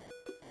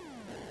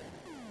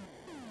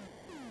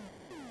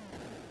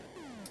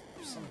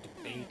 There's some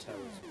debate I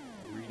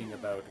was reading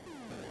about,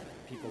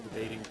 people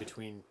debating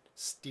between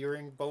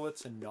steering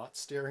bullets and not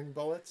steering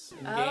bullets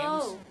in games.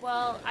 Oh,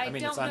 well, I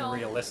mean, don't it's know.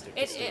 unrealistic.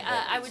 to steer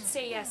I bullets. would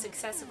say yes,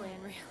 excessively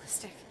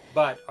unrealistic.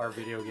 But are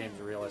video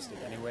games realistic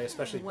anyway?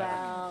 Especially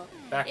Well,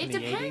 back it in the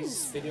depends.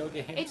 80s video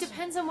games? It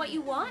depends on what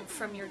you want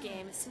from your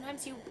game.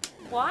 Sometimes you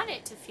want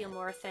it to feel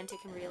more authentic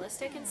and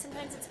realistic, and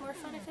sometimes it's more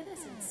fun if it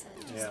isn't. So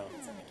it just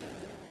depends on the game.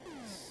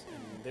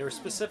 And they were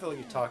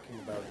specifically talking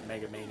about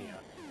Mega Mania,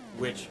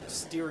 which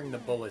steering the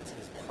bullets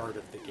is part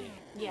of the game.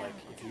 Yeah. Like,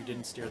 if you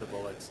didn't steer the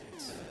bullets,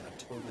 it's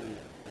a totally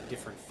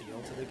different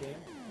feel to the game.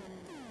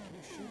 Can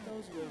you shoot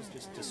those, or are those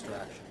just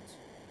distractions?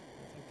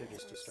 I think they're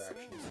just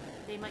distractions.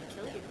 They might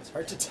kill you. It's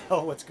hard to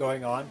tell what's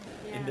going on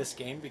Yeah. in this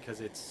game because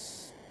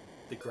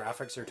the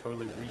graphics are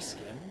totally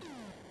reskinned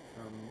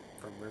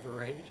from River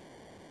Raid.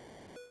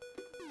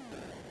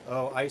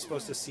 Oh, I'm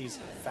supposed to seize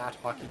fat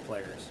hockey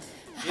players.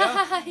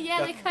 Yeah,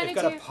 Yeah, they kind they've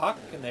of got do. a puck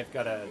and they've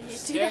got a Do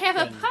stick. they have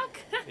a and- puck?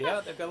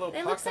 Yeah, they've got a little It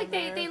puck looks like on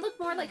they there. they look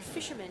more like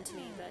fishermen to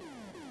me, but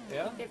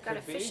Yeah, they've got a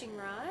could be. fishing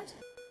rod.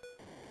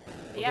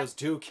 Well, those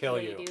do kill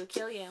They you. do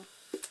kill you.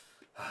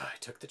 I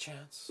took the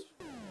chance.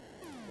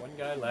 One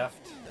guy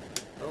left.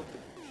 Oh,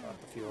 shot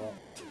the fuel.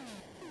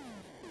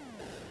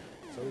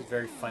 It's always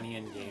very funny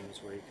in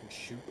games where you can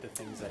shoot the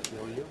things that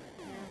heal you,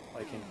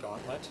 like in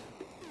Gauntlet,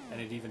 and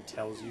it even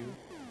tells you,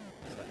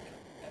 it's like,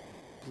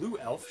 Blue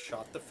Elf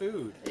shot the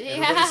food.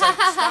 Everybody's like,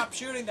 stop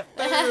shooting the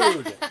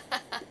food! That's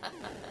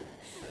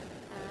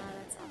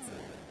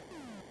awesome.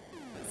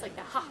 It's like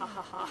the ha ha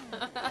ha ha.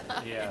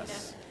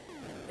 Yes.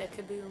 The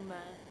kaboom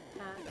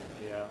hack.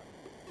 Yeah.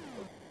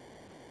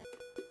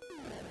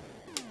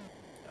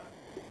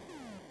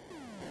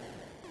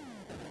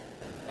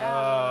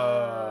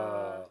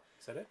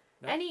 Is that it?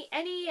 No?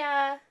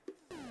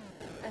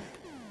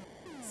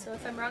 So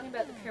if I'm wrong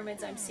about the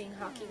pyramids, I'm seeing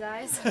hockey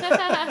guys.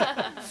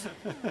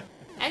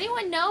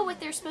 Anyone know what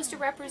they're supposed to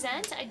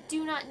represent? I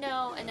do not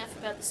know enough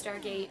about the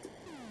Stargate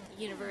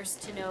universe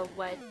to know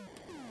what.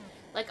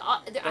 Like,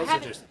 I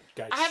haven't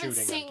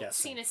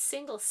seen a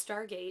single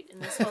Stargate in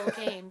this whole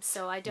game,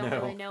 so I don't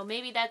really know.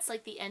 Maybe that's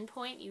like the end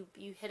point. You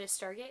hit a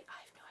Stargate.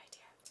 I have no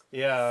idea.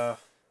 Yeah.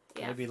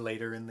 Maybe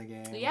later in the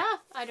game. Yeah,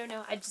 I don't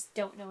know. I just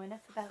don't know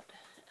enough about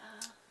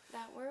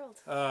that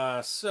world.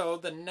 So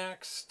the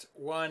next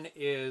one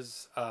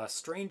is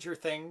Stranger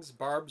Things: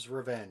 Barb's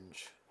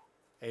Revenge,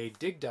 a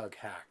Dig Dug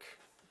hack.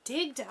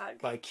 Dig Dug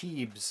by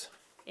Keebs.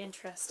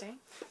 Interesting.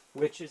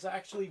 Which is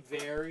actually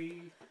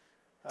very.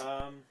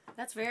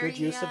 That's very good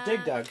use of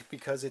Dig Dug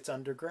because it's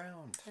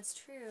underground. That's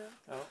true.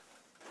 Oh,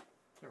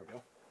 there we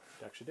go.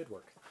 It actually did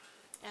work.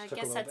 I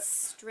guess that's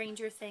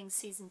Stranger Things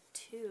season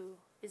 2.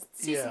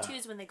 Season 2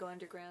 is when they go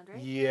underground, right?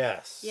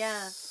 Yes.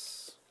 Yeah.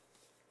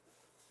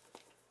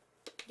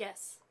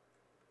 Yes.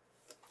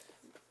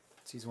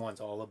 Season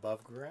 1's all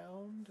above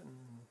ground, and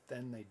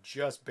then they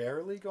just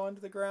barely go into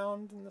the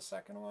ground in the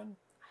second one.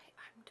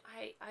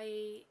 I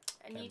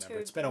need to.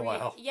 It's been a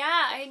while.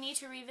 Yeah, I need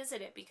to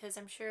revisit it because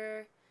I'm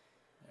sure.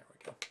 There we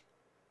go.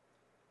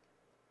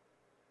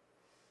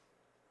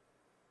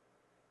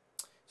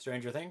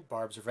 Stranger Things: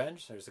 Barb's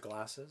Revenge. There's the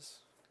glasses.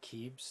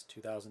 Keebs,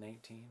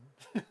 2018.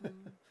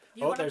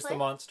 Oh, there's the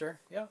monster.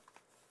 Yeah.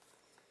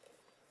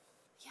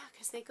 Yeah,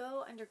 because they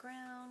go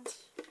underground.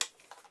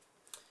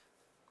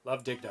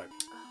 Love Dig Dug.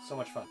 So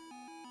much fun.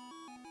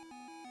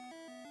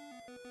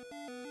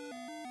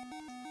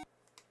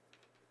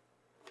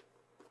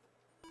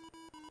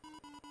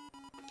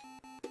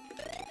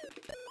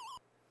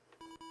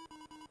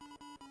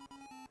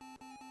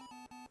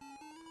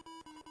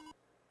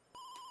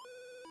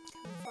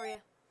 Coming for you.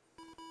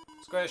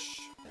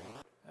 Squish.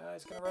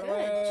 He's gonna run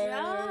away. Good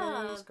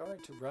job. He's going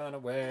to run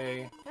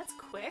away. That's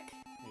quick.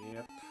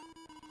 Yep.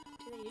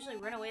 Do they usually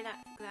run away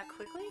that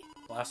quickly?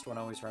 Last one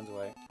always runs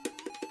away.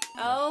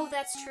 Oh,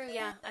 that's true,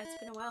 yeah. It's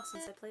been a while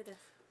since I played this.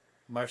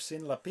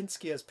 Marcin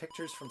Lapinski has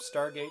pictures from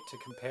Stargate to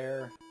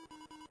compare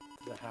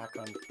to the hack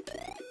on...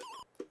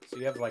 So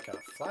you have like a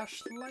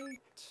flashlight?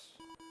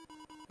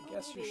 I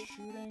guess you're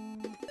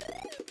shooting...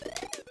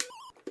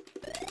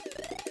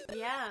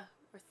 Yeah,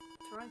 or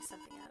throwing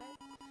something at it.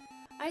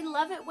 I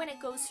love it when it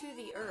goes through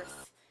the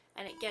earth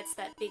and it gets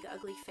that big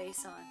ugly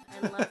face on.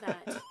 I love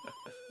that.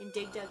 In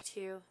Dig Dug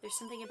 2. There's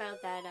something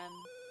about that,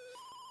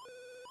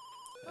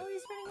 Oh,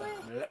 he's running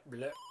away. Bleh,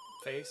 bleh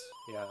face?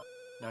 Yeah.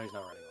 No, he's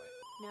not running away.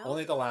 No?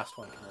 Only the last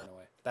one can run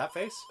away. That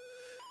face?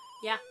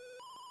 Yeah.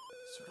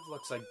 Sort of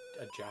looks like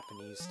a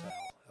Japanese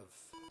style of,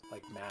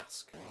 like,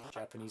 mask.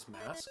 Japanese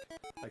mask?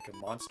 Like a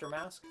monster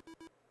mask?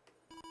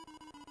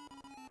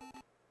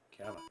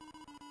 Come on.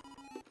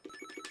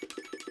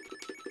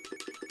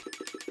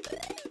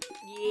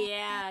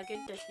 Yeah,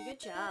 good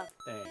job.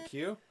 Thank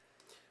you.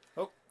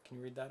 Oh, can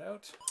you read that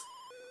out?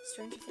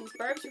 Stranger Things: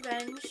 Barb's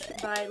Revenge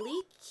by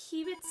Lee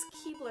Keebs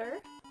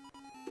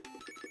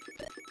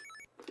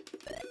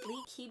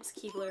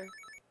Keebler.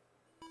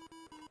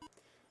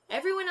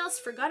 Everyone else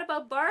forgot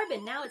about Barb,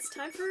 and now it's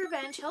time for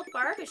revenge. Help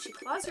Barb as she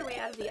claws her way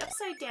out of the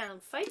Upside Down.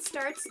 Fight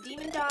starts,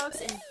 demon dogs,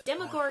 and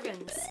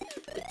demogorgons.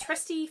 The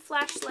trusty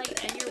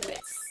flashlight and your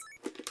wits.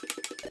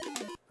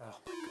 Oh my god.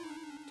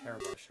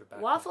 Terrible. I should have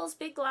backed Waffles,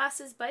 big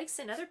glasses, bikes,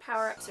 and other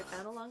power-ups are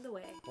found along the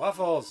way.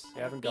 Waffles!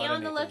 You haven't got Be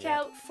on the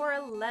lookout yet. for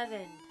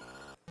 11.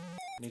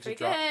 Need Pretty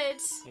to drop,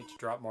 good. Need to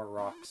drop more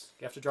rocks.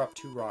 You have to drop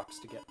 2 rocks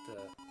to get the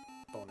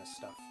bonus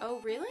stuff. Oh,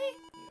 really?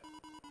 Yeah.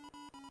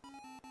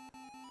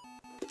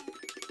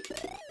 Good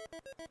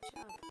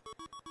job.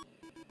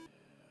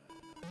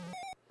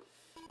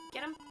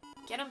 Get him!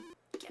 Get him!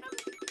 Get him!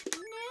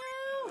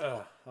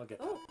 No! I'll get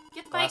Oh, that.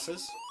 get the bike!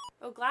 Glasses?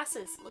 Oh,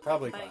 glasses. Look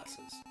Probably like a bike.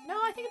 glasses. No,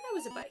 I think that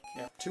was a bike.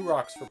 Yeah, 2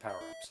 rocks for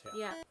power-ups.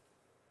 Yeah. Yeah.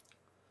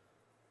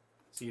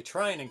 So you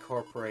try and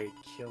incorporate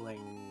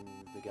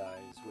killing the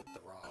guys with the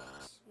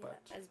rocks, but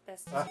Yeah, as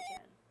best as you can.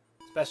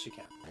 as best you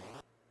can.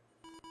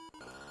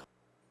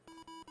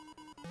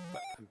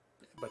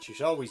 But you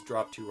should always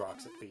drop 2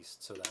 rocks at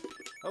least, so that...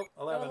 Oh,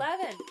 11.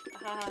 11!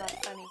 Ah,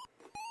 funny.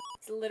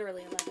 It's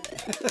literally 11.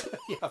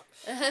 Yeah.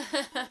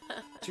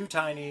 Too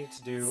tiny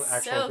to do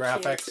actual So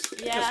graphics.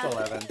 cute. Yeah. Just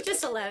 11.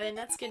 Just 11,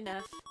 that's good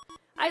enough.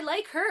 I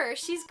like her.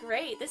 She's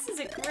great. This is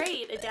a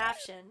great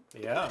adaptation.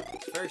 Yeah,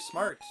 it's very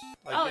smart.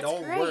 Like, Oh, it it's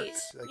all great.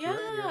 works. Like, Yeah.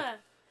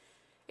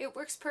 you're... It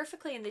works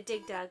perfectly in the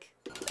Dig Dug.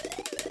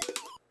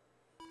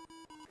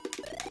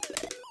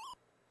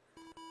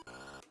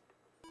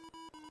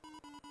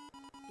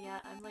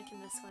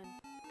 this one.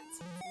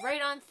 It's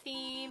right on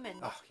theme and...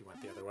 Oh, he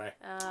went the other way.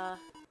 Right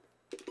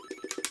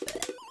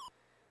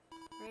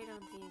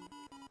on theme.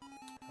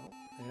 Oh,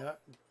 yeah.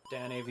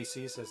 Dan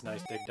AVC says,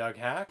 nice Dig Dug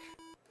hack.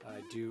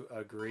 I do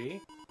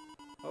agree.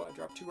 Oh, I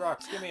dropped 2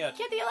 rocks. Give me it.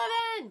 Get the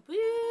 11!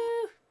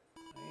 Woo!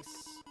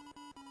 Nice.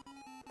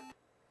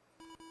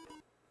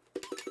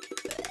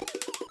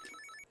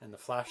 And the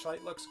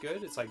flashlight looks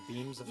good. It's like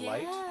beams of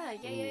light.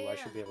 Yeah. I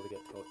should be able to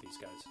get both these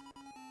guys.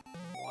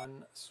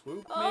 One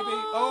swoop, maybe?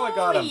 Oh, I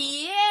got him.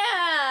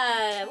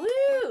 Yeah!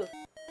 Woo!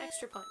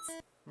 Extra points.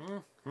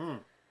 Mm-hmm.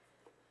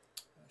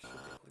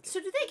 So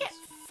do they get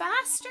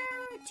faster?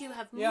 Do you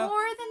have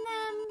more than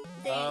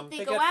them?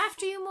 They go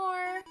after you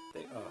more?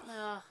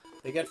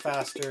 They get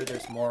faster.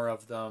 There's more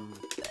of them.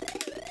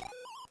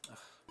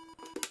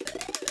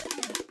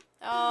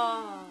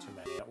 Oh. Too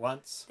many at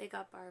once. They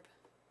got Barb.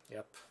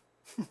 Yep.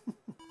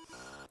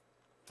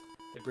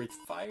 They breathe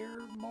fire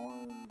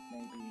more,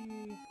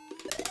 maybe?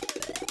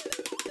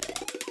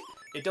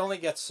 It only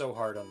gets so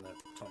hard on the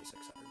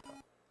 2600, though.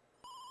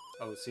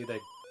 Oh, see, they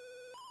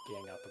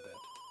gang up a bit.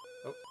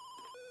 Oh.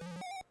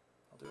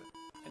 I'll do it.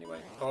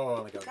 Anyway. Oh, I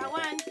only got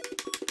one.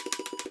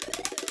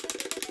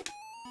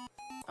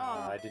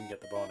 Oh. I didn't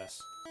get the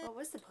bonus. What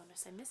was the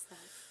bonus? I missed that.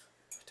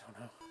 I don't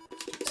know.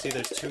 See,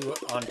 there's 2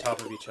 on top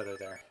of each other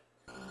there.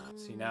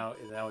 See, now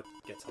it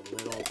gets a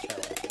little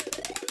challenging.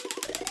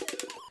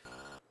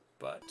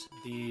 But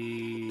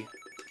the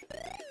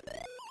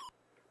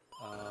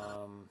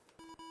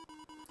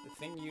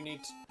thing you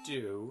need to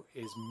do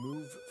is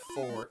move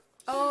forward.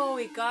 Oh,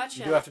 we gotcha.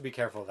 You do have to be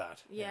careful of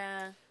that.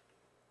 Yeah.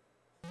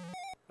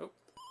 Oh,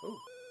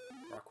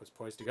 rock was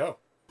poised to go.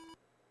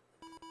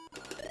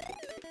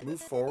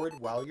 Move forward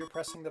while you're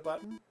pressing the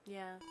button.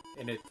 Yeah.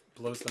 And it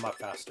blows them up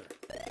faster.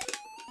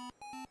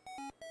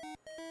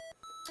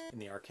 In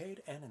the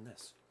arcade and in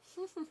this.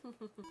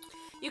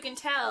 You can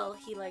tell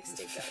he likes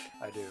Dig Dug.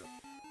 I do.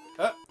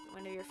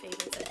 One of your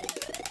favorites, I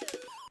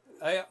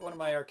think. One of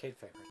my arcade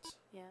favorites.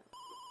 Yeah.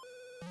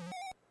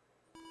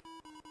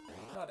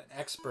 I'm not an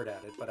expert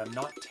at it, but I'm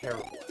not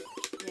terrible at it.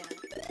 Yeah.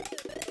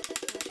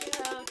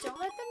 Don't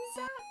let them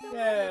zap. Don't Yay!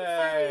 let them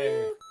fire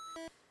you.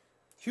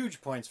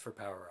 Huge points for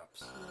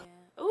power-ups.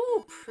 Yeah.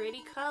 Ooh,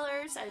 pretty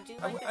colors. I do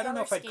like the I don't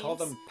know if I'd schemes. call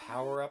them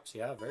power-ups.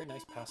 Yeah, very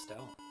nice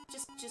pastel.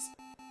 Just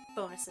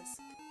bonuses.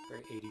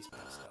 Very 80s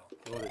pastel.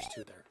 Oh, there's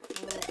 2 there.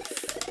 Oh.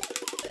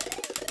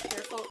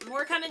 Careful.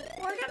 More coming.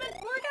 More coming.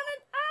 More coming.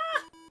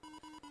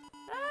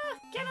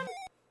 Get him.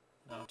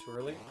 No, too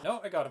early. No,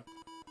 I got him.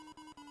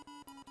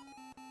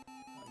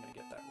 I'm going to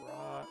get that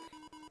rock.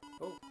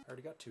 Oh, I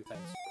already got 2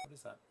 things. What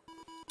is that?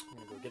 I'm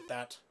going to go get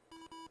that.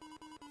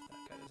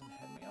 That guy doesn't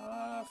head me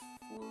off.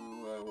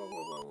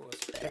 Whoa.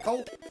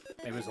 Pickle?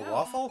 Maybe it was a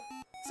waffle?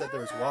 It said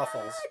there was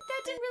waffles.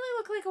 That didn't really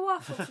look like a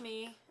waffle to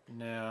me.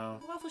 No.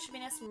 A waffle should be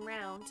nice and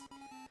round.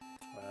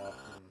 Well,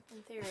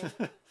 in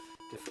theory.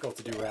 Difficult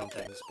to do round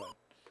things, but...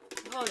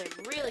 Oh, they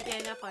really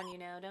gang up on you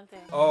now, don't they?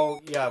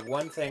 Oh, yeah.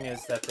 One thing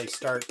is that they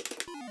start...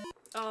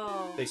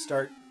 Oh. They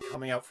start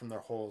coming out from their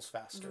holes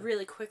faster.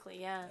 Really quickly,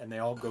 yeah. And they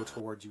all go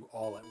towards you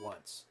all at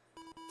once.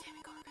 Damn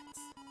it, Gorgons.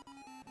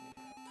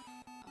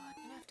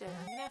 Oh,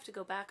 I'm gonna have to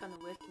go back on the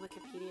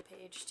Wikipedia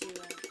page to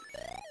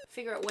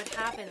figure out what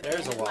happened at the end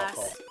of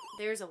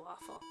There's a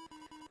waffle.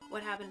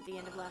 What happened at the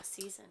end of last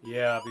season?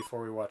 Yeah,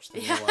 before we watched the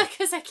new one. Yeah,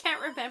 because I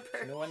can't remember.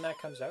 Do you know when that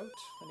comes out?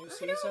 The new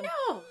season? I don't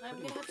know.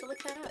 I'm gonna have to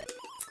look that up.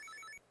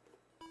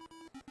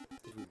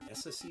 Did we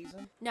miss a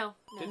season? No.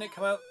 Didn't it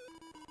come out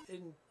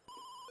in...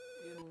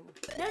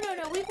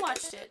 No. We've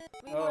watched it.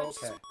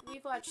 Okay.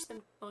 We've watched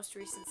the most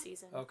recent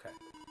season. Okay.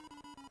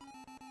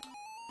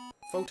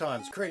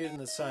 Photons created in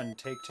the sun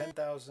take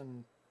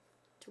 10,000...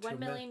 to 1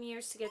 million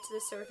years to get to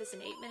the surface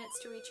and 8 minutes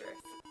to reach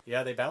Earth.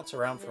 Yeah, they bounce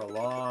around for a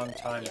long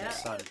time in the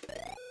sun.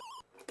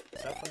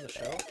 Is that from the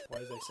show? Why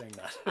is they saying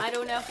that? I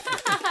don't know.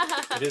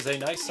 It is a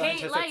nice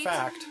scientific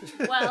fact.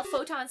 Well,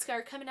 photons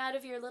are coming out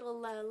of your little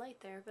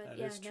light there, but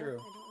that is true.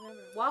 I don't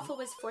remember. Waffle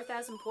was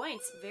 4,000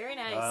 points. Very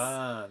nice.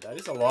 Ah, that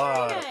is a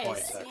lot of nice.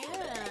 points, actually.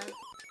 Yeah.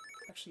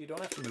 Actually, you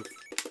don't have to move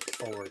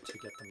forward to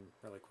get them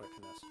really quick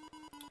in this.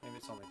 Maybe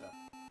it's only that.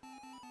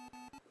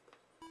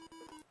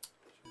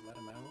 Should we let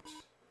them out?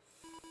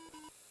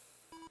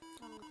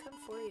 I'll come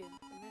for you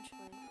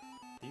eventually.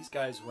 These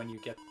guys, when you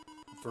get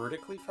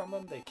vertically from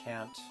them, they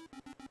can't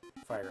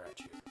fire at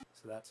you.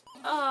 So that's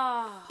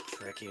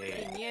tricky.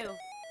 He knew.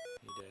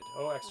 He did.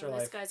 Oh, extra life.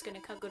 This guy's going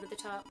to go to the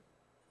top.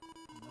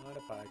 Not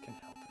if I can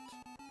help it.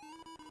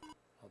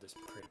 I'll just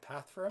create a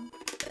path for him.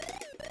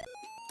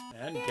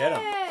 And get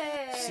him.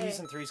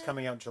 Season 3 is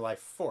coming out July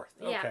 4th.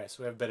 Okay,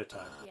 so we have a bit of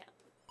time. Yeah.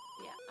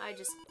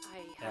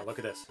 Yeah, look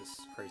at this. This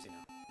is crazy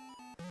now.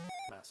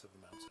 Massive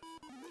amounts of...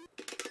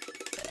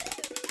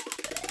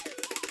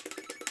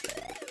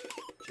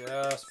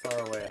 Just far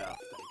away enough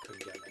that he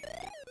couldn't get me.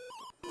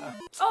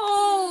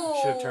 Oh!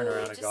 Should have turned around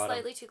and just got him.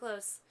 slightly too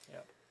close.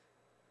 Yep.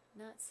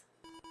 Nuts.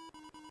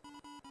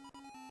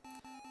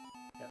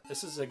 Yeah,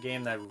 this is a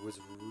game that was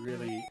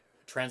really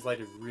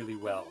translated really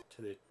well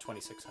to the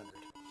 2600.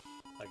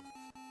 Like,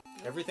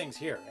 everything's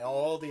here.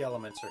 All the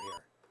elements are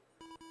here.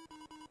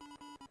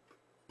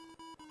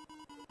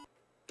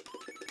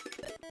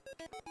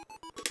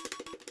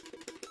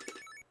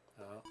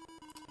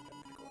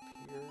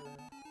 here.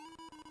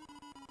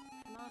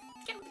 I'm off.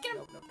 Get him! Get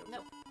him!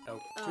 Nope.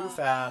 Nope. Too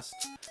fast.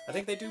 I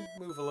think they do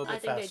move a little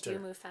bit faster. I think they do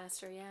move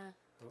faster, yeah.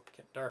 Oh,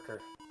 get darker.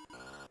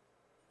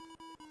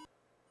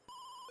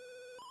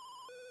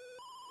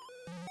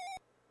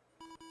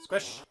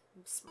 Squish.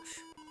 Smush.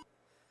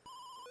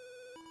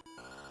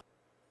 I'm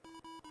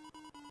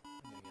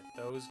gonna get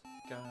those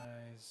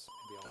guys.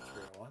 Maybe all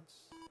three at once.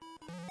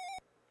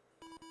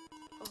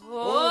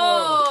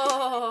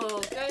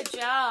 Oh, good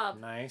job.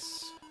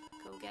 Nice.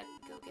 Go get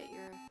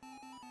your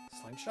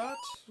Slingshot?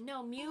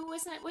 No, Mew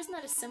wasn't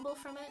that a symbol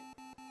from it?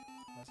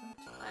 Was it?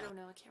 I don't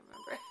know, I can't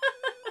remember.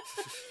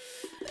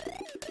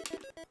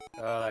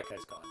 Oh, that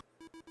guy's gone.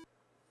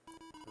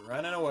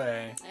 Running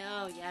away.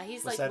 Oh yeah,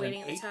 he's Was like that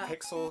waiting an at the top.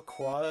 8-pixel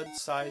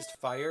quad-sized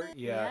fire?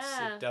 Yes,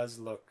 Yeah. it does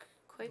look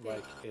Quite big.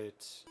 like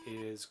it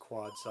is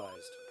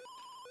quad-sized.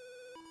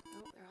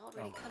 Oh, they're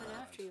already Oh my coming God.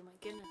 after you, my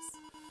goodness.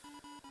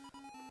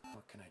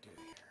 What can I do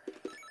here?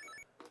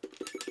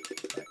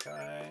 That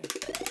guy.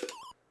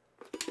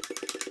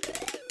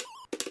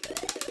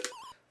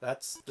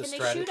 That's the Can they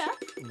strategy. shoot up?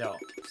 No.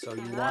 So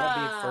you want to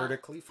Ah. be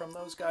vertically from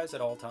those guys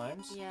at all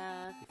times.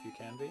 Yeah, If you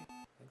can be. I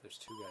think there's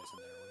 2 guys in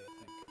there.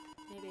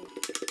 What do you think?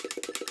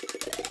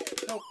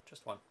 maybe. Nope,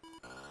 just one.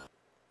 So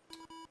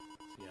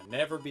yeah,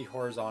 never be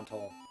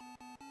horizontal.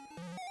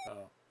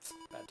 Oh,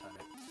 bad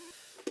timing.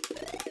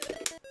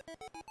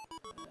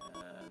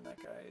 And that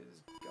guy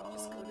is gone.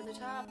 Just go to the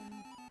top.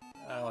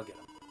 I'll get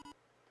him.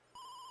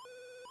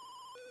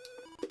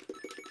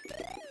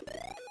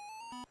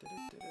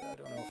 I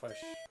don't know if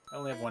I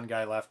only have one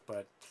guy left,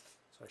 but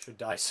so I should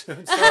die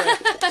soon.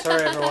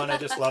 Sorry everyone. I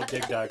just love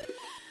Dig Dug,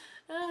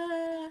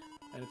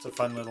 and it's a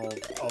fun little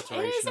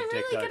alteration It is a of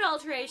Dig really Dug. good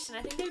alteration.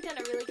 I think they've done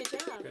a really good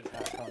job. Good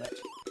hack on it.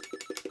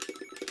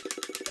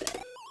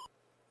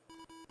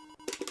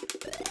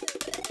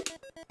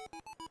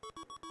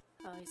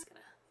 Oh, he's gonna.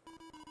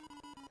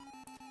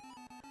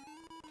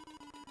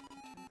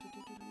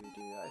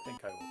 I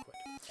think I will quit.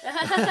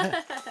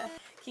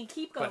 Can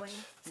keep But going.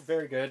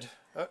 very good.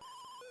 Oh,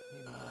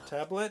 need another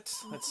tablet.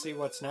 Let's see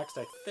what's next.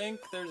 I think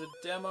there's a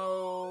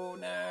demo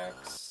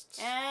next.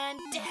 And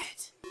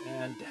dead.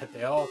 And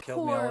they all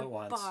killed me all at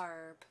once.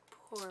 Barb.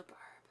 Poor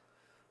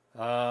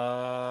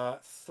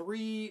Barb.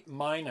 3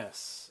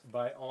 minus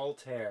by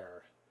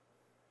Altair.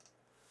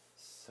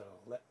 So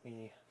let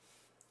me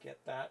get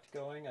that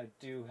going. I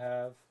do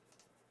have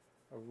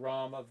a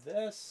ROM of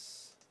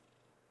this.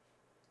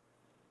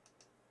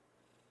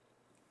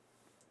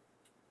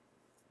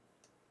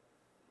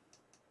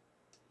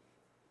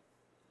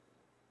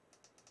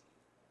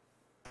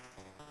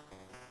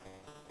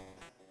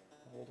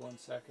 Hold 1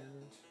 second.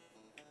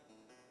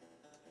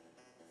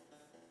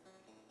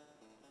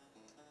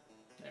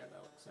 There,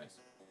 that looks nice.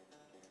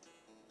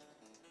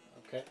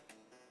 Okay,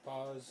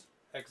 pause,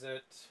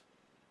 exit,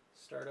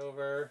 start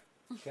over.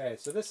 Okay,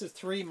 so this is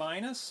 3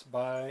 minus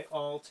by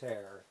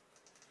Altair.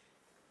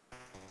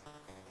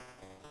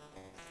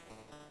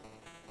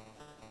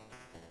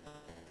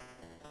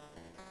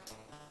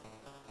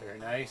 Very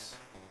nice.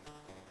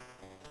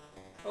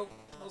 Oh,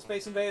 little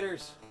Space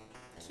Invaders.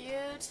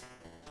 Cute.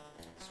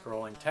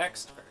 Scrolling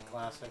text, very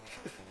classic.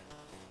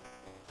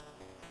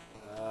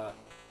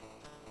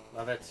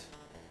 Love it.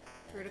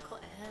 Vertical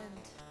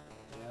end.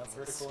 Yeah, So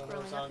vertical and scrolling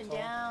horizontal. up and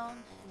down,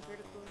 and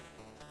vertical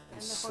And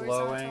the slowing,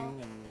 horizontal.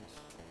 and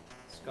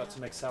it's got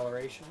some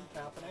acceleration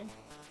happening.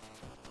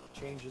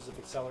 Changes of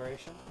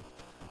acceleration.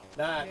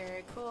 That.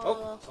 Very cool.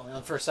 Oh, it's only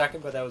on for a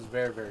second, but that was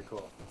very, very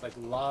cool. It's like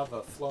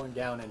lava flowing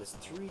down in its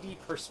 3D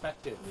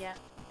perspective. Yeah.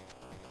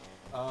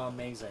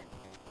 Amazing.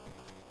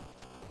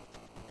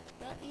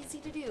 Not easy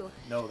to do.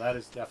 No, that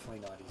is definitely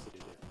not easy to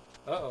do.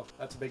 Uh-oh,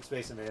 that's a big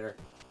Space Invader.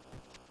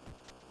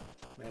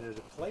 Made it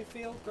a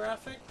playfield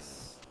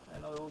graphics,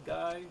 and a little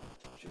guy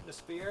shooting a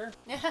spear.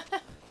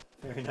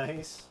 Very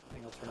nice. I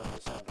think I'll turn up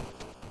the sound a little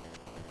bit.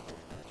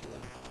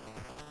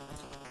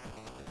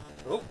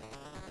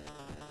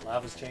 Oh!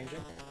 Lava's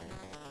changing.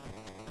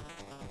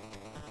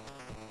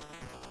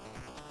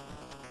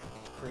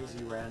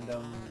 Crazy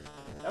random.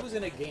 That was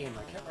in a game.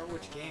 I can't remember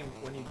which game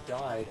when you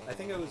died. I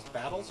think it was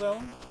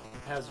Battlezone.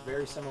 It has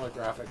very similar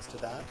graphics to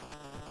that.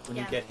 When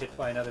you get hit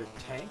by another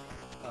tank,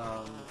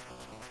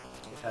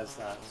 it has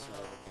that.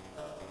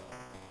 So,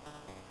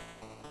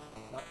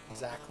 not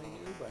exactly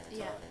new, but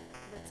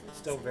That's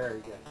still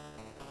very good.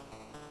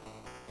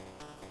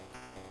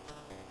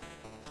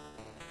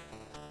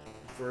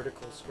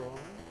 Vertical scrolling.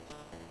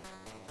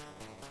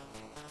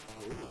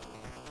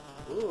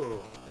 Ooh. Ooh.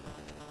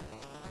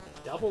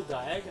 Double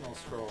diagonal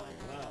scrolling.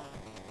 Wow.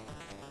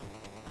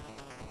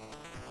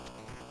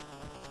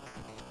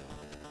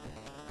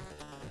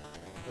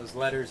 Those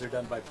letters are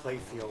done by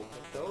Playfield,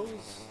 but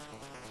those...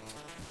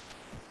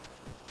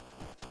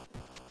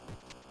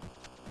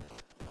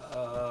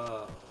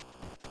 oh,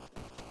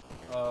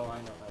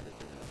 I know how to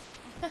do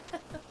that.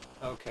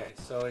 Okay,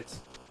 so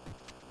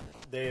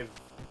they've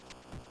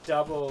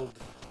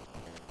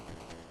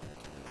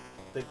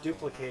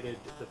duplicated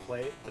the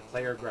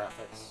player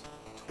graphics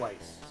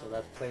twice. So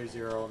that's player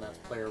 0 and that's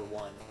player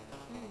 1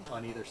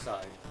 on either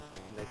side.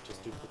 And they've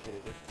just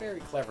duplicated it very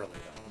cleverly,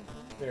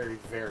 though. Very,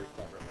 very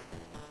cleverly.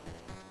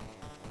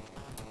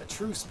 A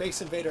true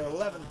Space Invader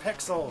 11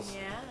 pixels!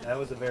 Yeah. That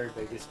was a very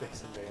big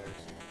Space Invaders.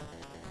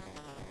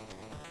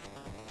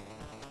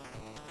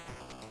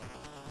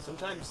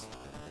 Sometimes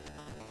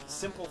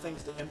simple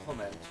things to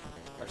implement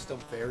are still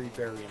very,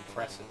 very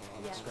impressive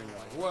on the screen. You're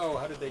like, whoa,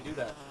 how did they do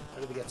that? How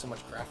did they get so much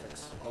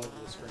graphics all over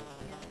the screen?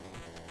 Yeah.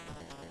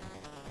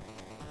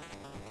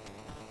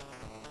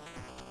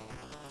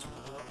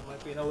 Well, it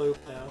might be in a loop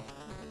now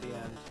at the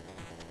end.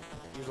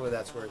 Usually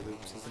that's where it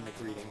loops, is in the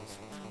greetings,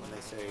 when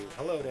they say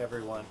hello to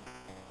everyone.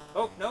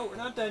 Oh, no, we're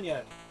not done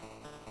yet.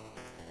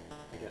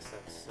 I guess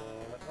that's,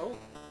 oh.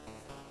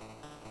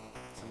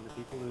 Some of the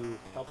people who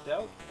helped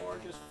out, or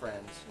just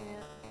friends.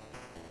 Yeah.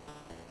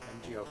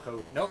 MGO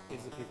code. Nope,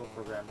 these are the people who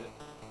programmed it.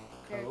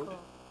 Very Code. cool.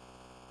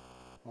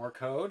 More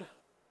code.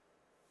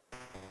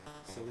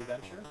 Silly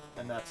Venture.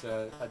 And that's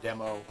a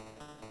demo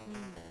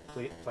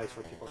place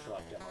where people show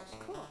off demos.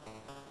 Cool.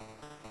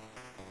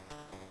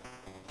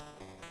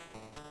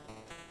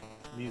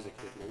 Music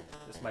did loop.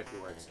 This might be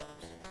where it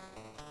stops.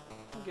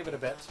 I'll give it a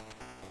bit.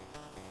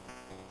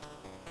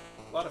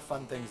 A lot of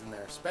fun things in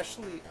there.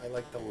 Especially, I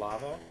like the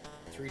lava,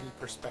 3D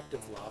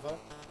perspective lava,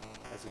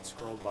 as it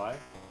scrolled by.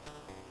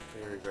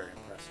 Very, very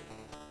impressive.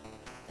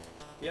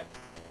 Yep,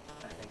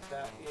 I think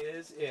that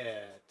is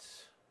it.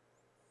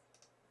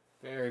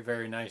 Very,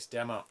 very nice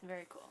demo.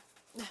 Very cool.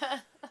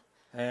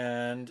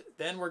 And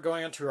then we're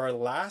going on to our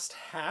last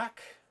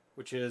hack,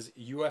 which is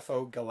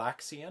UFO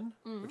Galaxian,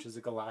 which is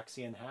a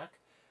Galaxian hack,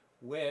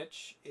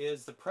 which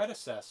is the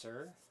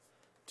predecessor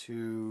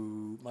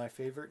to my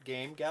favorite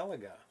game,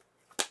 Galaga.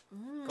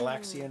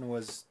 Galaxian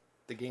was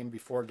the game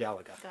before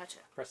Galaga. Gotcha.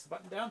 Press the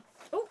button down.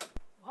 Oh,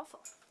 waffle.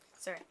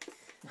 Sorry.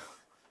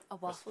 A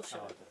waffle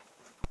show.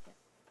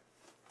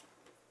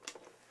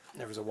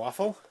 There was a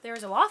waffle? There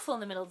was a waffle in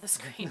the middle of the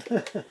screen.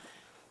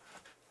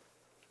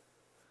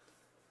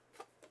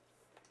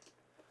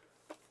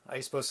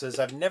 Icepo says,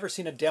 I've never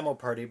seen a demo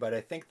party, but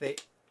I think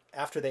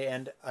after they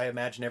end, I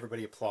imagine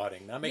everybody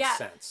applauding. That makes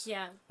sense.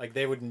 Yeah. Like,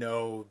 they would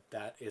know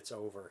that it's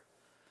over.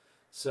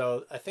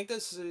 So, I think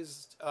this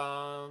is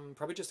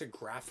probably just a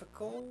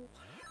graphical...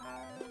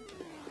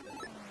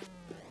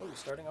 Oh,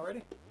 starting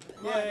already?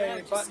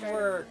 Yay, button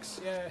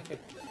works! Yay!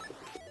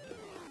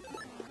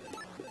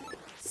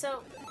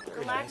 So,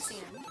 Very Galaxian, nice.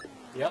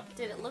 Yep.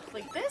 did it look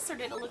like this, or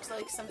did it look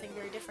like something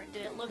very different?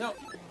 Did it look No,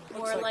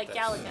 more like this.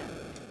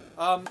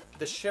 Galaga?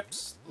 The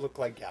ships look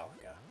like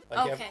Galaga.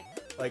 Okay.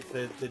 Like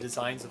the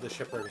designs of the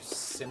ship are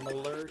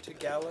similar to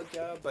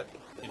Galaga, but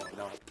you know,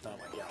 not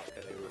like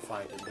Galaga. They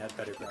refined it and had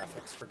better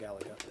graphics for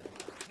Galaga.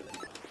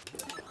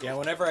 Yeah,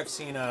 whenever I've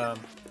seen a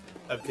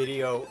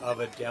video of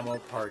a demo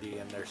party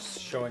and they're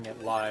showing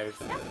it live,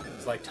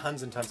 it's like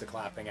tons and tons of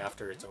clapping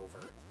after it's over.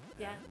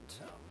 Yeah.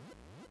 And,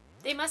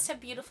 They must have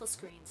beautiful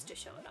screens to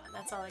show it on.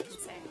 That's all I can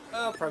say.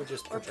 oh, probably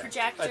just Or projectors.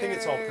 projectors. I think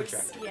it's all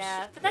projectors.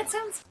 Yeah, but that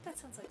sounds like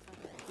fun.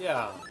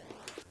 Yeah.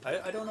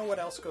 I don't know what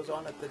else goes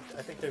on at the...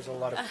 I think there's a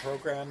lot of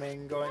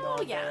programming going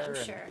on yeah, there.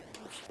 I'm sure.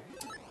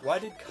 Why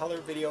did color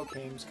video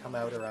games come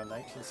out around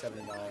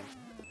 1979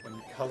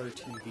 when color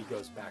TV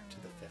goes back to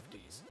the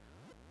 50s?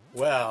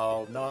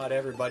 Well, not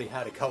everybody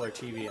had a color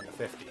TV in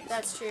the 50s.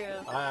 That's true.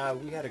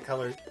 We had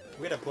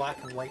a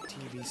black and white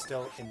TV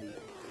still in the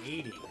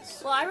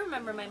 80s. Well, I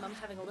remember my mom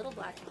having a little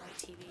black and white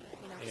TV,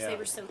 because they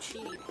were so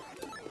cheap.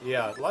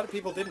 Yeah, a lot of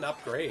people didn't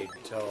upgrade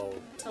till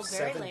very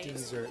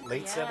 70s or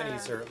late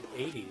 70s or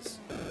 80s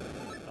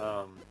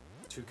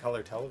to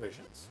color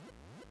televisions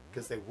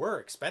because they were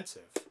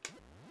expensive.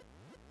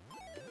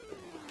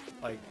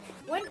 Like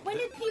when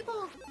did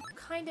people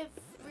kind of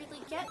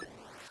really get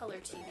color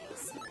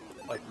TVs?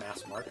 Like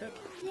mass market?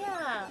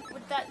 Yeah.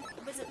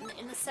 Was it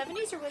in the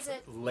 70s or was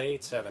it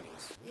Late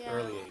 70s,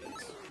 early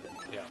 80s.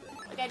 Yeah.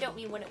 Like, I don't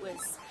mean when it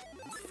was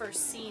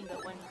first seen,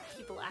 but when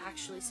people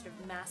actually sort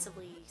of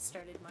massively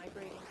started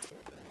migrating to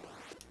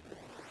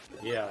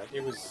it. Yeah,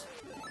 it was,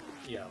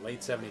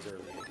 late 70s,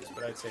 early 80s,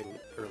 but I'd say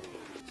early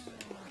 80s.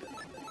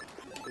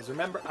 Because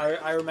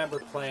I remember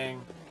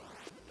playing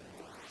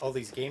all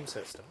these game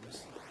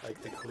systems,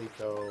 like the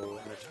Coleco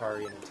and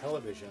Atari and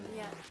Intellivision,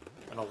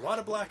 and a lot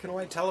of black and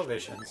white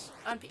televisions.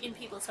 In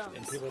people's homes.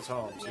 In people's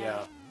homes,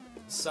 yeah.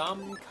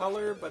 Some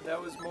color, but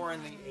that was more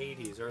in the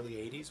 80s, early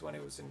 80s when I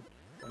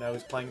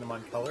was playing them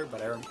on color,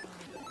 but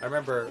I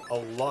remember a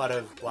lot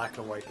of black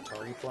and white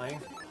Atari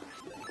playing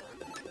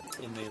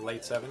in the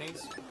late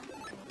 70s.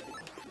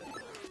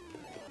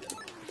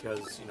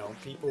 Because,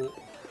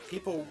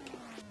 people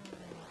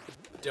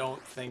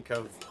don't think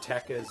of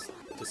tech as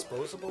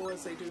disposable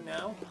as they do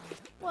now.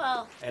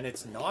 Well. And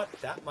it's not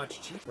that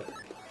much cheaper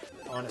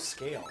on a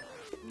scale.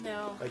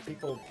 No. Like,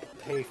 people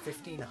pay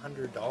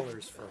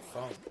 $1,500 for a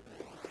phone.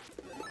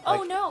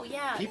 Oh, no,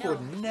 yeah. People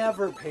would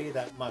never pay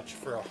that much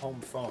for a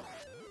home phone.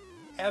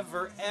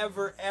 Ever,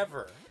 ever,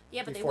 ever.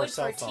 Yeah, but they would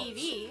for a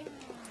TV,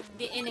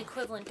 in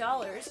equivalent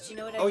dollars. Do you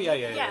know what I mean? Oh,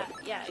 yeah.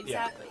 Yeah,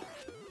 exactly.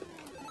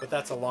 But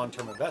that's a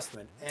long-term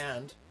investment,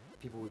 and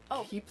people would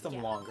keep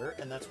them longer,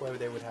 and that's why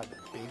they would have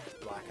big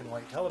black and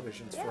white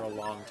televisions for a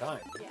long time.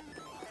 Yeah.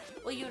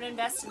 Well, you would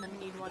invest in them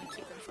and you'd want to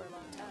keep them for a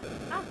long time.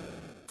 Ah.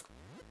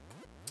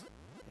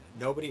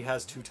 Nobody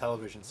has 2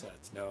 television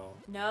sets. No.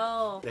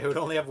 No. They would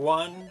only have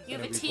one. You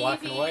have a it'd TV be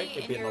black and white.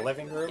 It'd be in the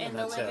living room, in and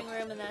the that's living it.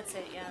 room, and that's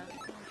it.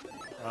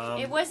 Yeah.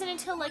 It wasn't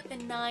until like the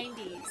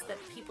 90s that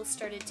people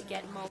started to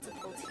get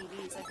multiple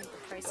TVs. I think the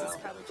prices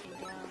probably came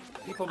down.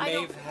 People may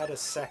have had a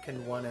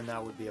second one, and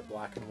that would be a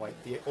black and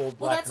white, the old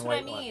black and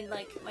white one. Well, that's what I mean.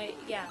 Like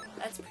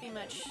that's pretty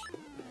much.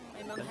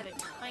 My mom had a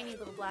tiny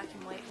little black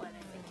and white one,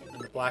 I think.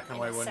 And the black and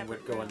white one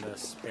would go in the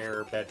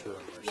spare bedroom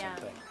or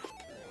something.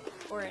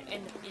 Or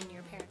in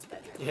your parents'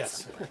 bedroom.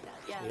 Yes. Or something like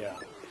that. Yeah. Yeah.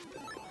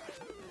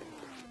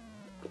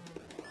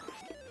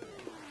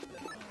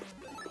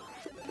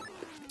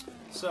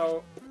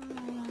 So,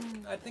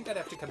 I think I'd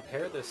have to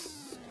compare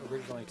this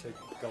originally to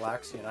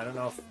Galaxian. I don't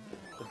know if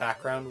the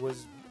background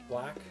was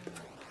black.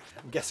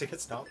 I'm guessing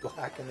it's not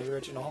black in the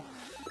original,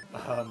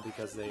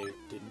 because they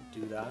didn't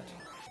do that.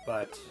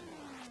 But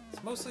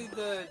it's mostly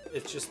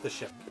it's just the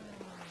ship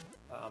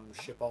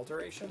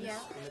alterations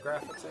in the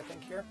graphics, I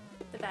think, here.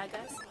 The bad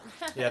guys?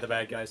 Yeah, the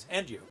bad guys.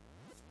 And you.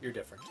 You're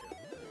different, too.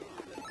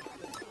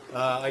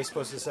 I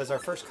suppose it says, our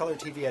first color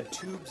TV had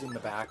tubes in the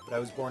back, but I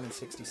was born in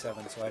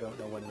 67, so I don't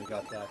know when we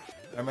got that.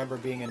 I remember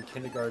being in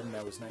kindergarten,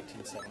 that was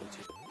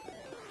 1972.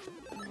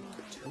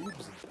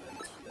 Tubes in the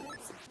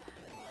back.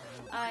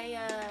 I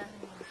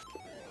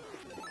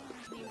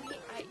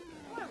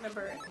don't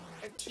remember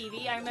a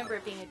TV. I remember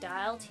it being a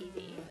dial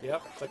TV.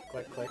 Yep, click,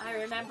 click, click. I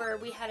remember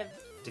we had a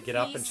to get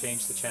up and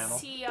change the channel.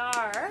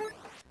 VCR.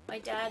 My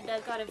dad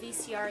got a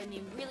VCR in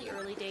the really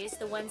early days,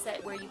 the ones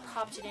where you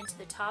popped it into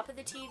the top of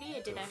the TV.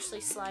 It didn't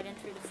actually slide in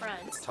through the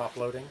front. Top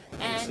loading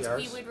And VCRs.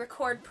 we would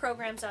record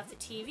programs off the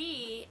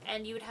TV,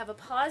 and you would have a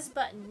pause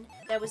button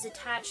that was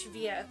attached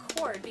via a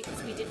cord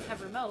because we didn't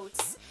have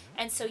remotes.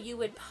 And so you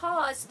would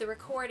pause the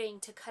recording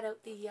to cut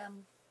out the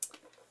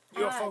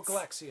UFO ads.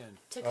 Galaxian.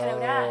 To cut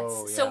out ads.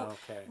 Yeah, So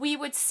okay. we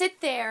would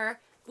sit there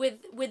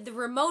with the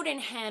remote in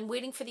hand,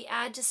 waiting for the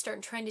ad to start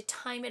and trying to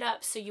time it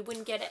up so you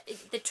wouldn't get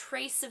the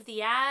trace of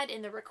the ad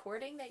in the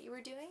recording that you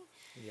were doing.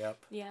 Yep.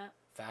 Yeah.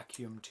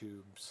 Vacuum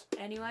tubes.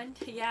 Anyone?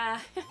 Yeah.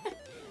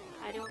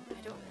 I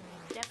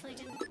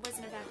definitely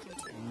wasn't a vacuum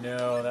tube.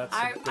 No, that's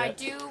I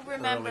do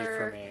remember early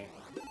for me.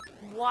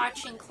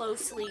 watching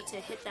closely to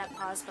hit that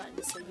pause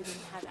button so you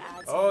didn't have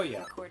ads in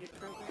recorded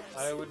programs.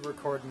 I would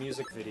record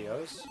music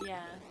videos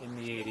in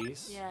the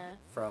 80s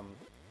from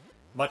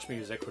Much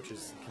Music, which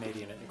is the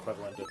Canadian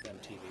equivalent of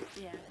MTV.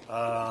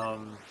 Yeah.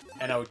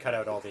 And I would cut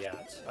out all the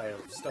ads. I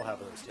still have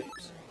those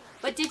tapes.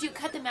 But did you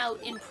cut them out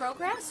in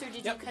progress, or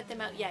did you cut them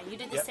out? Yeah, you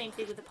did the same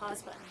thing with the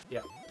pause button. Yeah.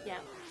 Yeah.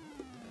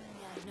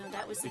 Yeah, no,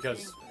 that was the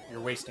because thing.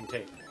 you're wasting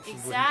tape.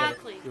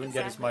 Exactly. You wouldn't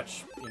get as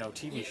much,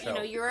 TV show. You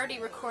know, you're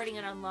already recording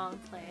it on long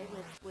play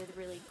with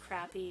really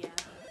crappy.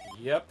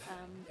 Yep.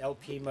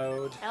 LP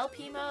mode.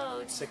 LP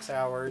mode. 6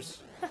 hours.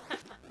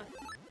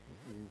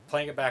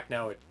 Playing it back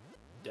now, it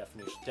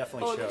definitely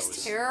shows. It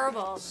was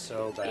terrible.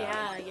 So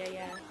bad.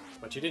 Yeah.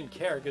 But you didn't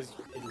care because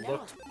it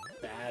looked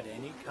bad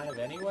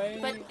anyway.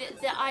 But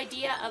the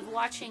idea of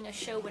watching a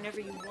show whenever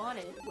you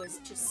wanted was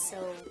just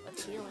so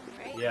appealing,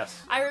 right? Yes.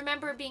 I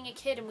remember being a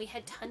kid and we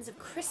had tons of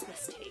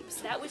Christmas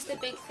tapes. That was the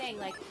big thing.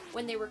 Like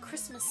when there were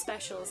Christmas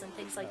specials and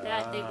things like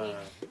that,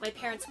 my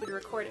parents would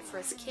record it for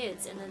us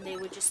kids, and then they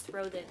would just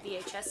throw the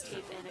VHS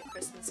tape in at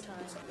Christmas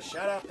time.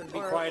 Shut up and be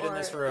quiet in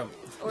this room.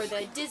 Or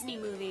the Disney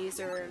movies,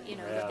 or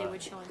that they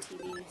would show on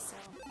TV. So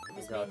it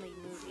was mainly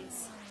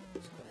movies.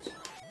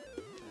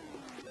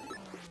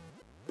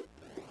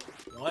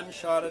 One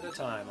shot at a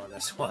time on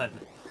this one.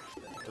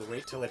 You have to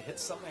wait till it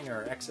hits something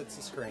or exits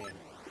the screen.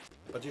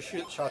 But your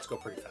shots go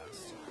pretty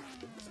fast.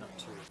 It's not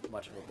too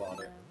much of a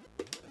bother.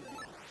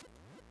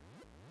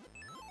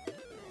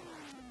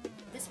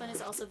 This one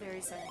is also very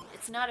zen.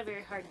 It's not a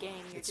very hard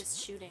game. You're just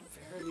shooting.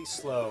 Fairly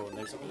slow, and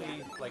there's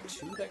only like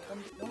 2 that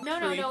come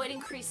down. No. It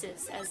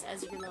increases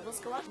as your levels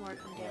go up. More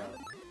come down.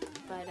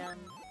 But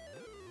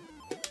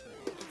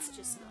it's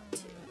just not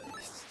too.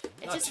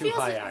 It not just too feels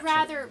high like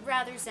action.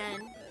 rather zen.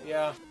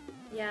 Yeah.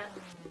 Yeah.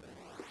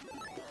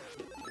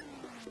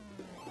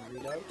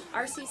 Readout.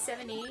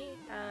 RC7E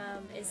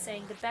is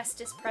saying the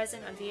bestest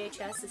present on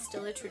VHS is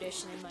still a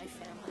tradition in my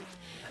family.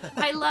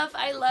 I love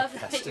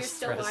that you're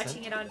still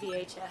watching it on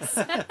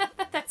VHS.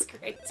 That's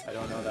great. I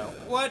don't know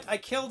that. What? I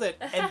killed it,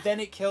 and then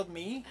it killed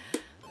me?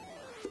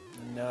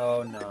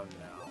 No.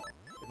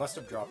 It must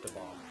have dropped a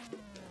bomb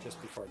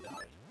just before it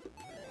died.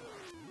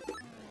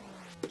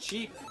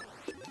 Cheap.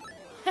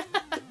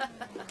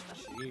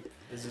 Cheap.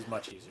 This is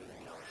much easier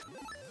than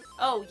Galaga.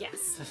 Oh,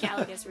 yes.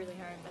 Galaga's really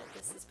hard, but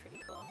this is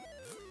pretty cool.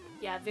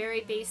 Yeah,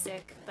 very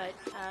basic, but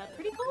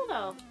pretty cool,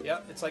 though. Yeah,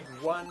 it's like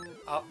one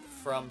up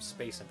from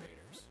Space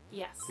Invaders.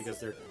 Yes. Because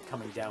they're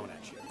coming down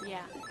at you.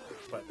 Yeah.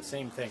 But the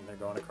same thing, they're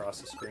going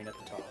across the screen at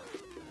the top.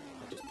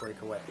 They just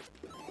break away.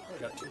 Oh,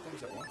 I got 2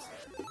 things at once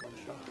there. One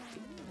shot.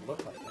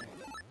 Look like anything.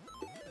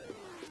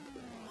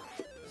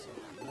 So,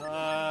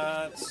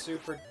 not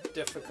super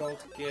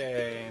difficult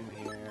game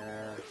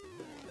here.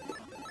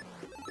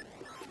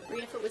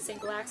 Greenfoot was saying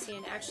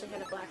Galaxian actually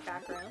had a black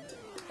background.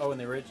 Oh, on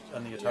the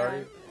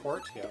Atari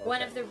port? Yeah. Okay.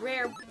 One of the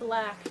rare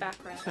black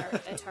background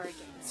Atari games.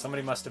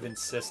 Somebody must have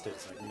insisted.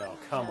 It's like, no,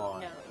 come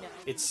on. No.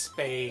 It's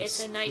space. It's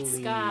a night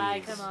please.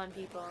 sky. Come on,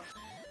 people.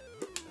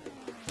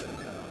 That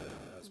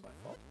was my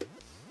fault.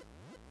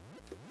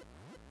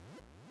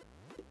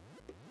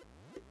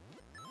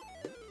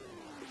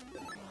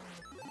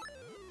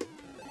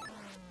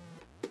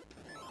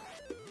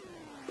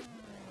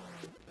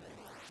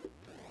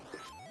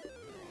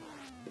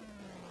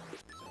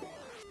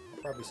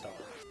 I'll probably stop.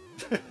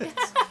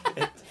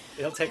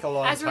 It'll take a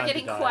long time. As we're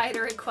getting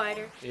quieter and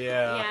quieter.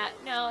 Yeah. Yeah.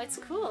 No, it's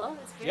cool.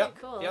 It's very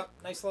cool. Yep.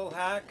 Nice little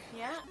hack.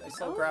 Yeah. Nice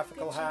little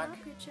graphical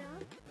hack. Good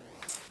job.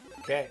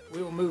 Okay,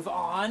 we will move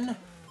on.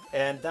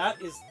 And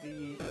that is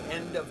the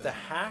end of the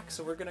hack.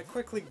 So we're going to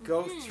quickly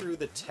go through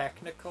the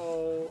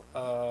technical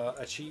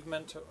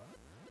achievement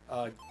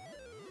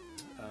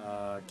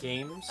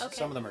games. Okay.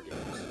 Some of them are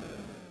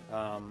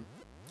games.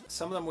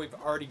 Some of them we've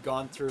already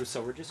gone through,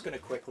 so we're just going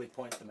to quickly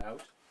point them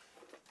out.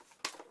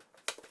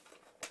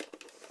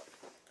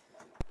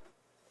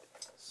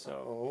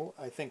 So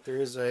I think there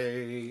is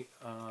a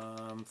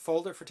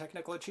folder for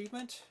technical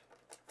achievement.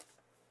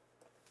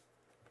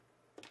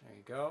 There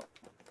you go.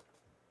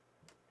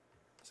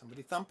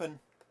 Somebody thumping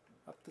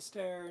up the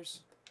stairs.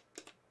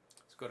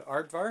 Let's go to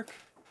Aardvark.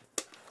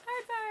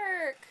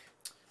 Aardvark!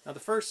 Now the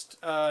first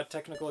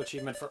technical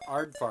achievement for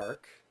Aardvark,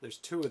 there's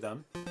two of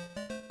them,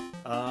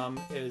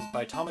 is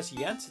by Thomas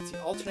Jentz. It's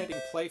the alternating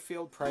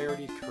playfield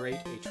priority to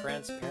create a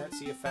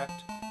transparency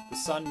effect, the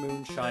sun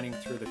moon shining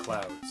through the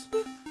clouds.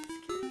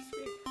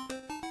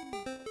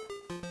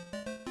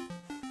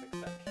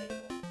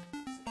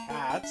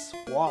 Cats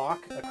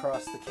walk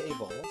across the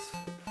cables.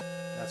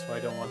 That's why I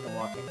don't want them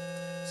walking.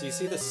 So you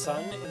see the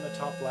sun in the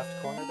top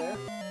left corner there?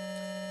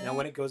 Now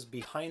when it goes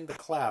behind the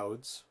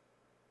clouds,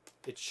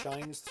 it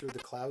shines through the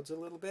clouds a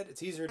little bit.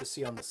 It's easier to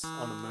see on the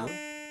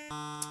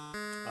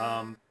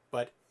moon.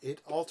 But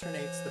it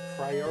alternates the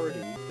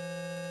priority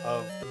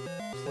of the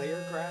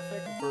player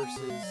graphic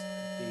versus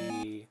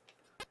the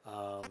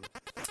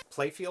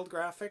playfield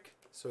graphic.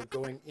 So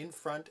going in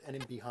front and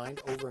in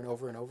behind over and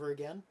over and over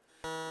again.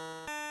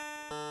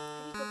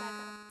 Can you go back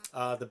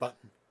up? The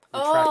button.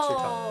 Retracts your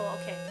tongue. Oh,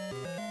 okay.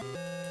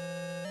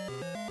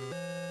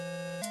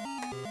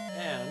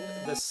 And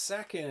the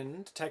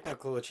second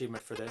technical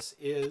achievement for this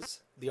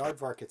is the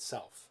Aardvark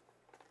itself.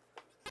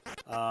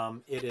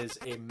 It is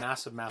a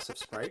massive, massive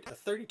sprite, a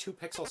 32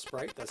 pixel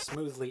sprite that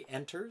smoothly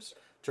enters,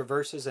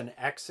 traverses, and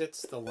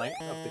exits the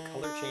length of the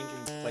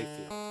color-changing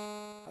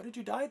playfield. How did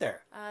you die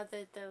there?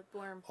 The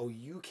worm. Oh,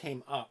 you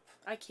came up.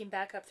 I came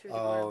back up through the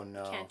Oh, worm.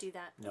 no. Can't do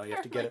that. No, you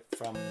have to get it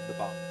from the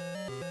bottom.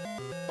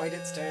 Bite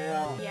its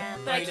tail. Yeah,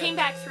 but I came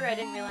back through. I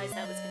didn't realize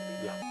that was going to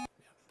be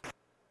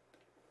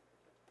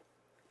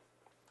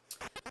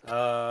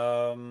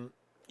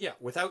Yeah,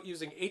 without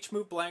using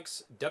H-move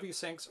blanks,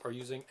 W-syncs, or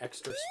using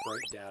extra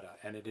sprite data.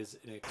 And it is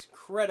an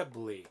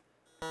incredibly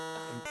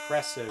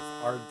impressive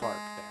aardvark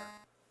there.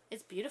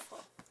 It's beautiful.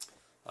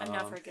 I'm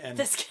not very good at and-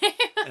 this game.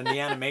 And the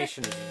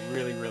animation is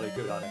really, really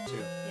good on it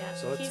too. Yeah,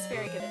 So he's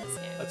very good at this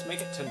game. Let's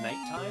make it to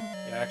nighttime.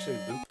 Yeah, I actually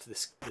looped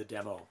the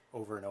demo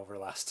over and over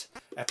last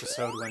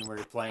episode when we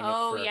were playing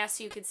Oh, it for, yeah,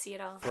 so you could see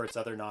it all. for its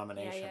other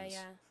nominations.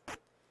 Yeah.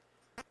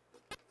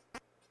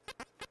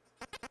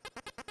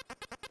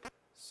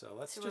 So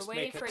let's So just we're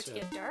waiting make for it to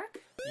get dark?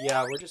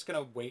 Yeah, we're just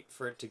going to wait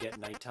for it to get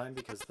nighttime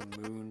because the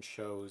moon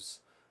shows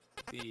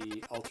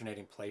the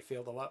alternating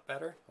playfield a lot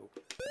better. Oh,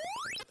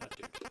 that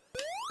dude.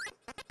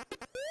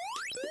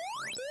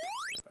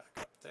 Back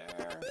up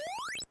there.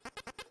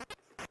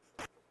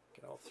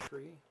 Get all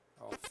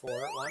four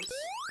at once.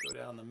 Go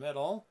down the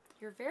middle.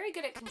 You're very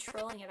good at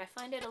controlling it. I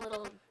find it a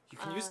little... You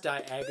can use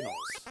diagonals.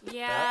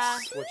 Yeah.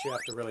 That's what you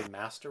have to really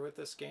master with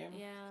this game.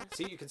 Yeah.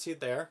 See, you can see it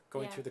there,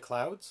 going through the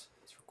clouds.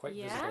 It's quite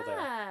visible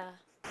there.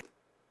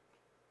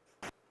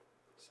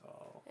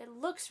 So It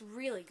looks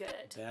really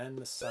good. then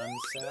the sun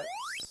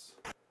sets.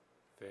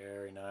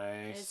 Very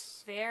nice.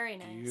 It's very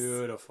nice.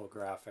 Beautiful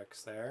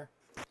graphics there.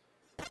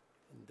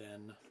 And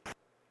then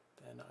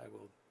I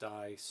will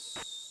die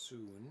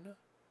soon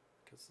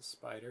because the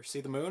spider.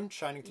 See the moon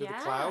shining through the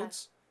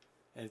clouds?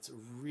 And it's a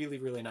really,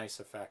 really nice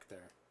effect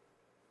there.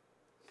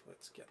 So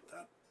let's get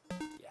that.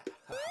 Yeah.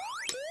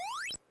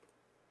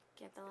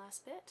 Get the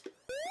last bit?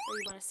 Or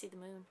you want to see the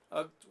moon?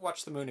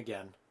 Watch the moon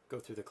again. Go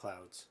through the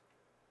clouds.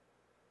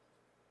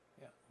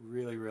 Yeah,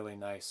 really, really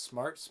nice.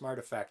 Smart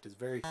effect. It's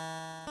very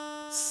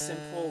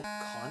simple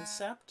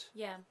concept.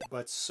 Yeah.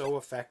 But so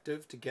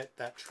effective to get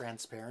that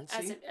transparency.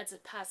 As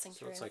it passing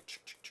through. So it's like...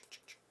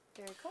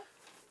 Very cool.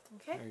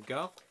 Okay. There you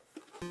go.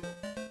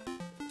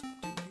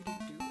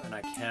 And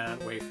I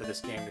can't wait for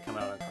this game to come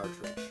out on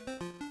cartridge.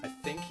 I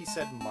think he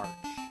said March.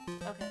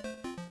 Okay.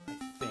 I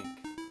think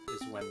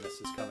is when this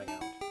is coming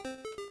out.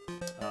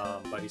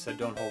 But he said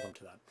don't hold him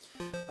to that.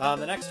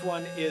 The next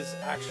one is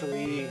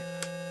actually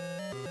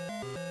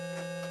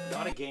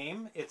not a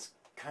game. It's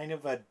kind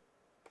of a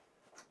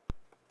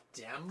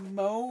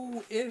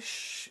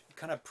demo-ish,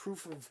 kind of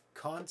proof of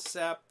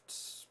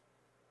concept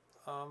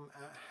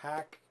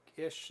hack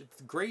music-ish.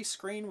 It's gray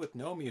screen with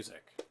no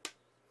music.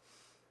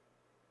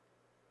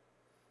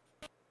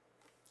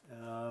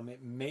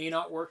 It may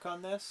not work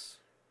on this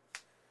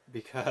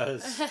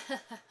because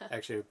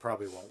actually it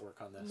probably won't work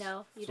on this.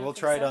 No, you so don't we'll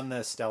think try so? it on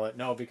the Stella.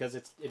 No, because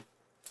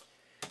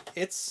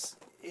it's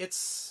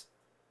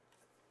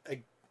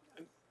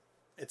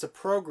a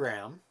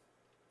program.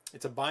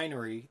 It's a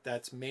binary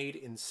that's made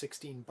in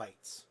 16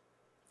 bytes.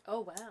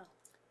 Oh, wow.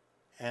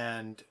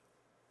 And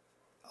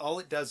all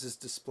it does is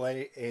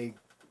display a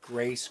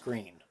gray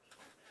screen.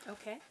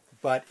 Okay.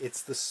 But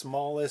it's the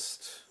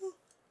smallest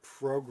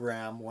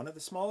program, one of the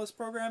smallest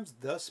programs,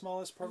 the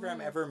smallest program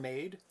ever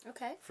made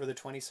Okay. for the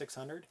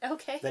 2600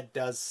 Okay. that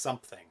does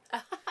something.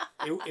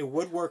 it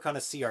would work on a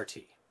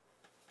CRT.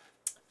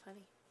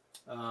 Funny.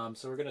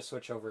 So we're going to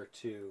switch over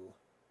to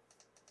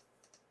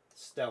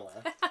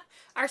Stella.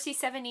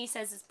 RC7E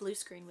says it's blue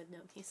screen with no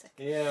music.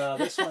 Yeah,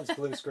 this one's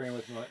blue screen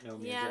with no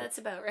music. Yeah, that's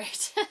about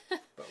right.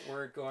 But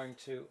we're going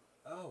to...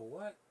 Oh,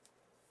 what?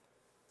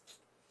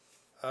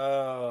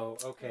 Oh,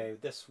 okay.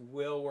 This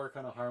will work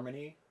on a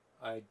Harmony.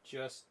 I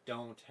just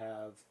don't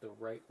have the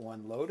right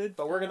one loaded.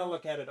 But we're going to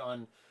look at it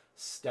on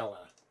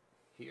Stella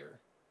here.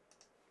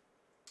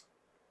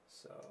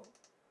 So...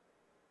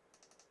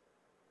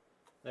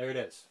 There it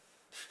is.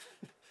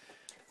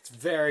 It's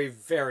very,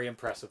 very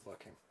impressive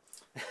looking.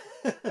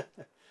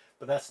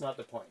 But that's not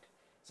the point.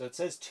 So it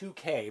says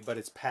 2K, but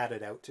it's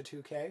padded out to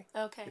 2K.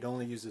 Okay. It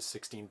only uses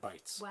 16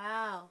 bytes.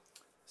 Wow.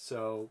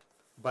 So,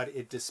 but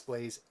it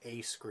displays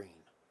a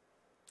screen.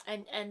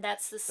 And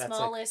that's the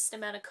smallest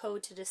amount of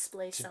code to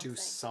display something. To do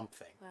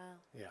something. Wow.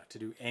 Yeah, to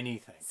do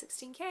anything.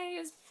 16K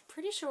is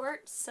pretty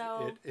short,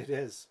 so... It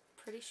is.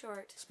 Pretty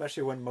short.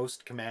 Especially when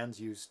most commands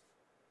use...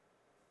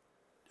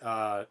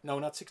 no,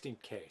 not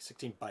 16K,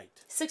 16 byte.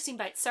 16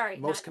 bytes, sorry.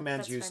 Most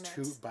commands use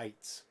 2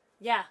 bytes.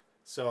 Yeah.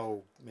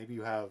 So maybe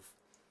you have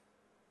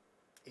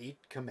 8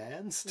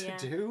 commands to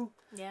do.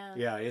 Yeah.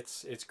 Yeah,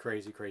 it's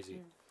crazy,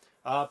 crazy.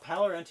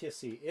 PAL or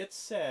NTSC? It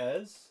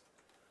says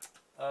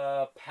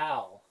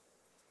PAL.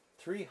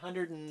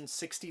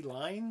 360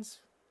 lines?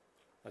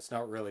 That's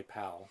not really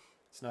PAL.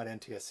 It's not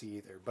NTSC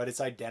either, but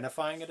it's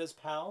identifying it as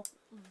PAL.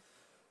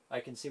 I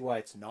can see why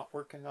it's not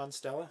working on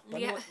Stella.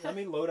 Let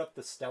me load up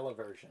the Stella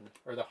version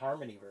or the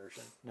Harmony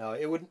version. No,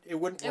 it wouldn't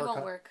work. It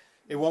won't work.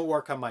 It won't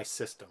work on my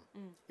system.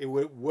 It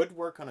would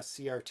work on a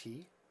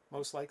CRT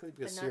most likely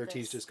because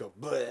CRTs just go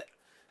bleh,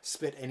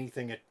 spit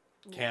anything it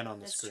can on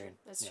the screen. True.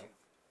 That's true.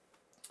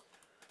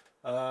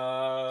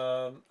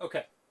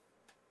 Okay.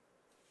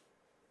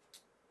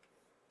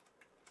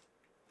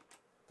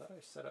 Thought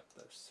I set up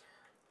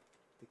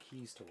the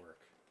keys to work.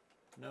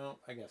 No,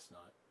 I guess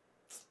not.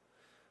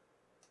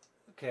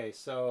 Okay,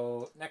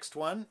 so next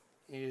one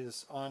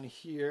is on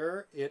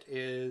here. It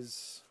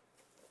is,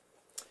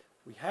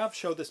 we have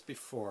showed this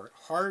before,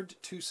 Hard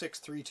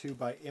 2632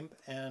 by Imp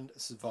and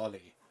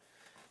Svali.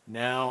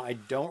 Now, I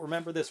don't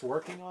remember this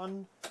working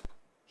on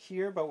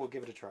here, but we'll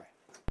give it a try.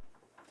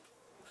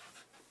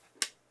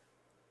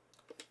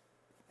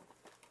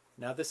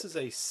 Now, this is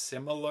a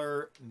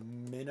similar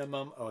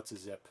minimum, oh, it's a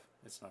zip.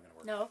 It's not going to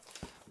work. No.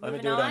 Let me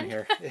do it on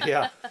here.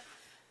 Yeah.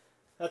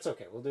 That's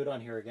okay. We'll do it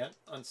on here again,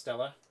 on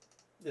Stella.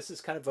 This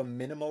is kind of a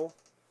minimal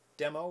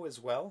demo as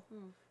well.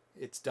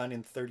 It's done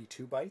in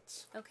 32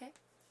 bytes. Okay.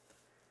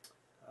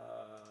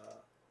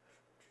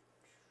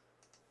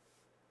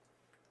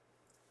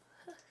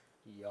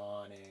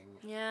 Yawning.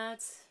 Yeah,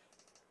 it's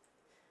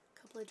a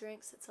couple of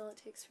drinks. That's all it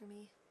takes for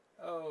me.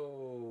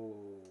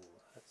 Oh,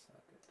 that's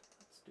not good.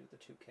 Let's do the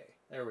 2K.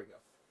 There we go.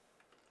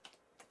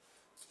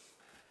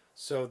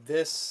 So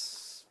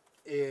this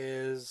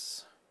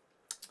is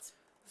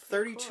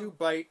 32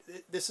 byte.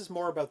 This is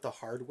more about the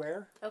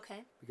hardware.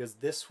 Okay. Because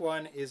this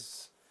one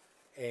is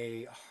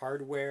a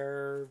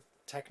hardware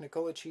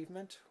technical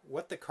achievement.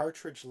 What the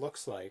cartridge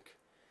looks like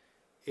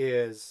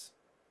is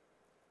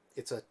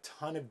it's a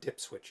ton of dip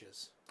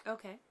switches.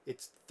 Okay.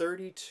 It's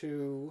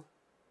 32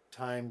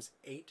 times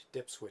 8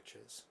 dip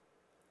switches.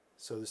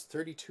 So there's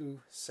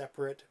 32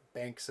 separate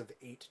banks of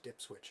 8 dip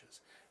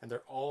switches, and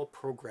they're all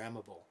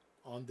programmable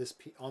on this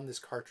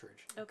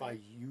cartridge by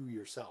you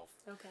yourself.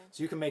 Okay.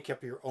 So you can make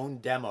up your own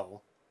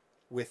demo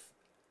with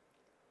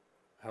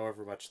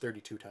however much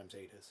 32 times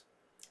 8 is.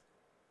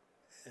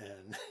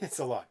 And it's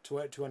a lot.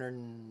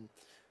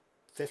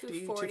 250,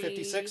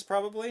 256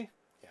 probably?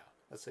 Yeah,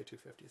 let's say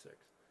 256.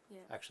 Yeah.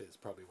 Actually, that's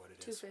probably what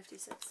it is.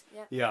 256,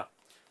 yeah. Yeah.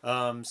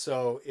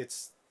 So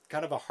it's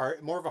kind of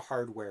more of a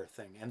hardware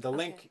thing. And the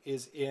link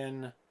is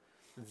in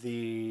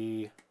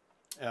the,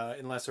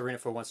 unless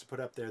Arenafo wants to put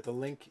up there, the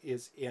link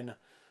is in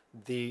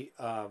the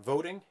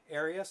voting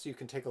area, so you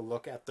can take a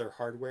look at their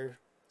hardware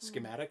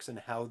schematics and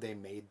how they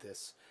made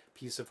this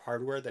piece of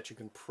hardware that you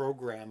can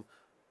program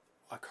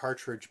a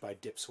cartridge by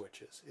dip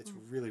switches. It's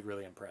really,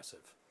 really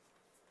impressive.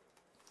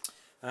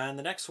 And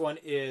the next one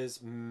is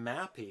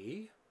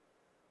Mappy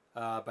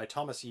by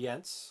Thomas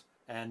Jentz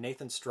and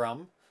Nathan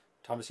Strum.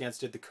 Thomas Jentz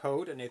did the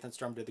code and Nathan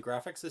Strum did the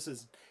graphics. This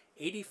is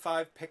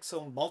 85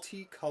 pixel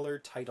multicolor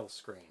title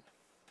screen.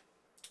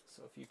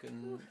 So if you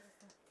can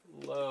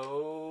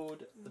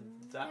load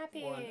that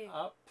one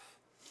up.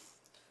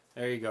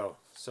 There you go.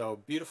 So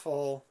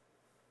beautiful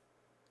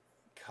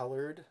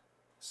colored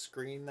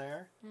screen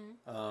there.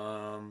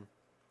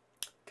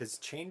 Because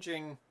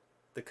changing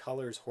the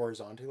colors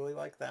horizontally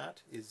like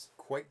that is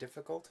quite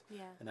difficult.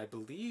 Yeah. And I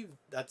believe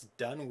that's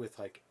done with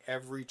like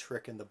every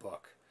trick in the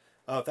book.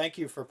 Oh, thank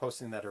you for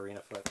posting that,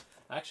 Arena Foot.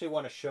 I actually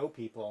want to show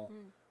people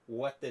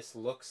what this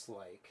looks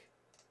like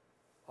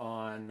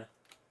on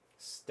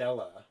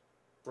Stella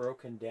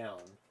broken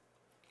down,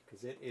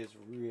 because it is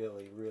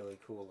really, really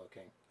cool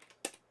looking.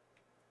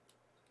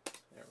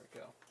 There we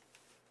go.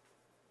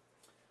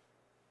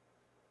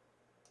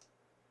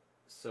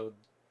 So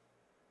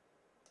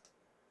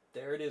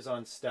there it is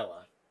on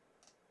Stella.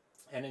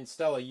 And in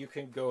Stella, you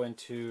can go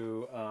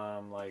into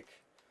like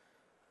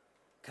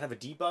kind of a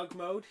debug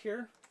mode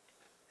here,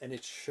 and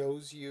it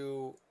shows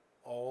you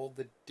all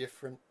the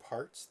different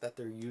parts that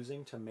they're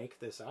using to make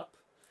this up.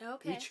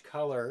 Okay. Each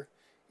color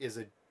is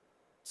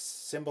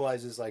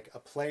symbolizes like a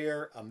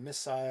player, a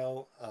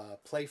missile, a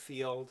play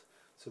field.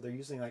 So they're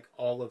using like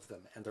all of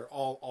them, and they're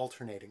all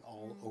alternating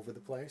all over the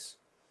place.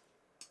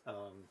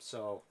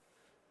 So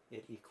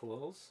it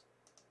equals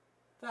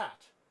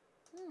that.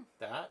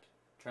 That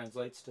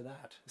translates to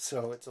that.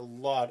 So it's a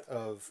lot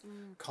of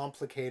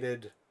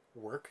complicated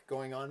work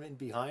going on in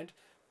behind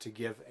to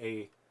give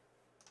a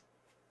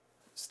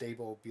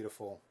stable,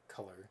 beautiful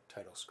color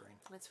title screen.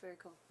 That's very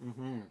cool.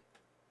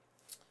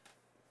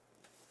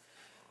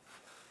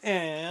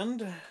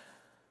 And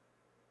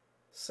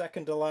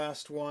second to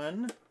last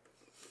one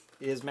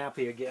is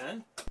Mappy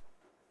again.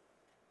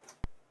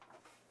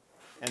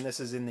 And this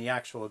is in the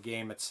actual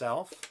game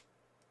itself.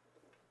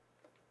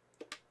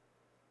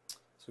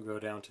 So go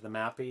down to the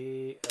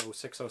Mappy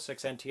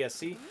 0606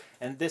 NTSC.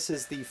 And this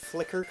is the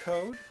flicker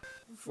code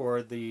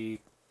for the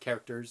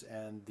characters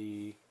and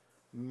the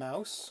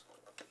mouse.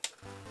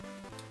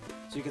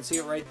 So you can see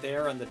it right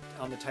there on the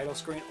title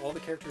screen. All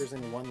the characters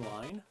in one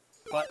line,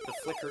 but the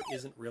flicker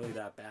isn't really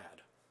that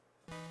bad.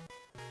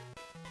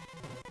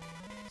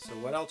 So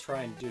what I'll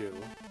try and do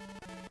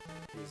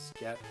is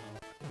try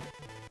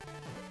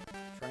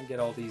and get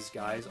all these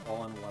guys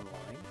all in one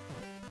line.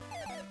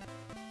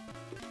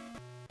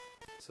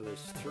 So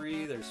there's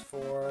 3, there's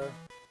 4.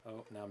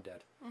 Oh, now I'm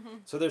dead.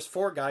 So there's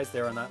 4 guys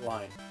there on that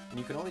line, and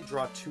you can only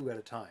draw 2 at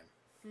a time.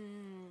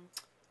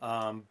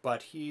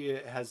 But he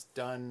has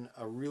done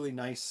a really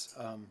nice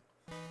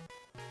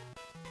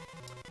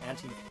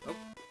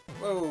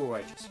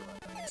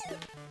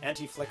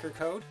anti-flicker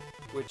code,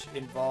 which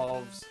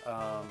involves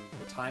the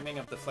timing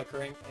of the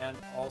flickering and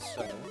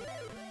also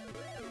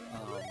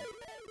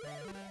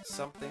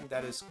something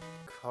that is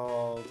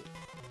called,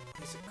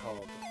 what is it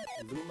called?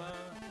 Luma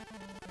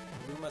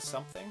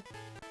something,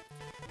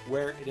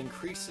 where it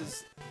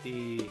increases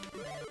the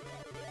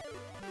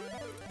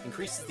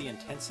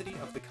intensity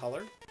of the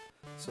color,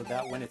 so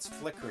that when it's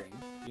flickering,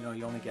 you know,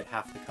 you only get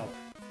half the color,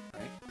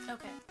 right?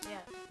 Okay, yeah.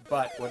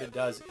 But what it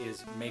does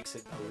is makes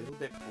it a little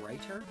bit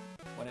brighter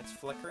when it's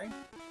flickering,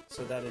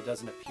 so that it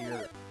doesn't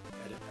appear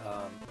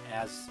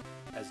as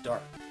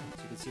dark.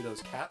 So you can see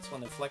those cats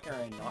when they're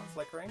flickering and not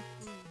flickering,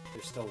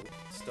 they're still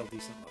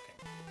decent looking.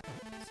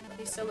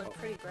 They still look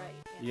pretty bright.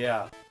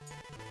 Yeah.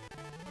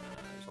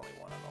 There's only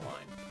one on the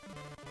line.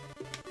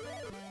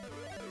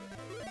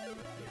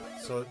 Yeah.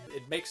 So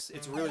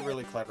it's really,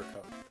 really clever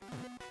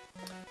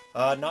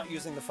code. Not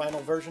using the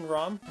final version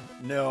ROM?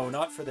 No,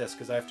 not for this,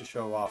 because I have to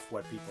show off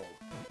what people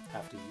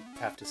have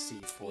to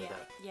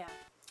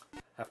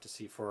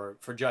see for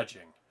for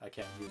judging. I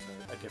can't use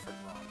a different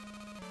ROM.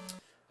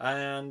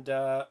 And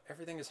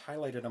everything is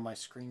highlighted on my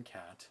screen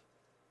cat.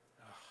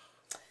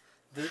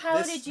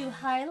 How did you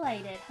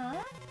highlight it,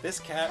 huh? This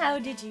cat How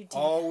did you do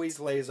always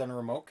lays on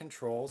remote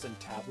controls and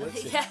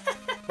tablets. Yeah.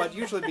 But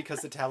usually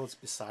because the tablet's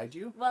beside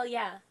you. Well,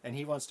 yeah. And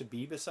he wants to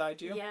be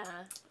beside you.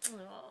 Yeah.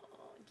 Oh,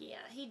 yeah.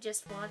 He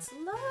just wants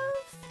love.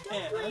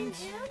 Don't blame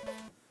him.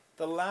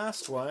 The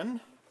last one.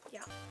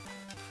 Yeah.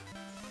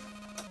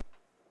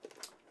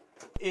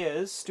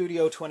 Is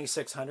Studio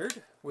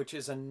 2600, which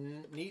is a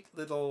neat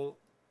little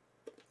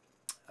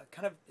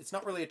it's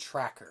not really a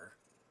tracker.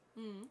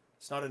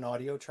 It's not an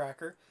audio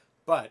tracker,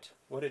 but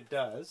what it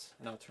does,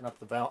 and I'll turn up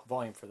the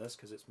volume for this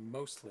because it's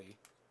mostly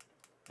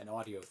an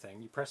audio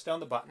thing. You press down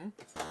the button,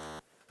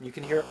 and you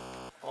can hear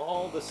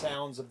all the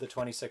sounds of the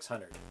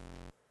 2600.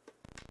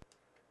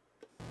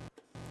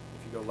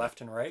 If you go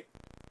left and right,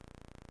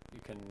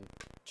 you can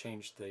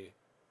change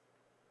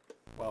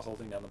while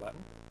holding down the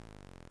button.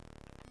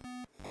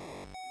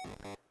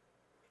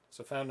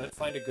 So find a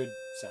good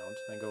sound,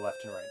 then go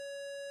left and right.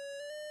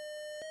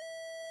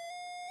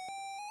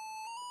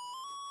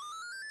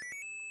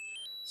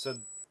 So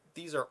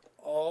these are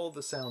all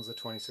the sounds the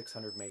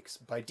 2600 makes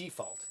by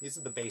default. These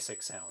are the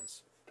basic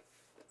sounds.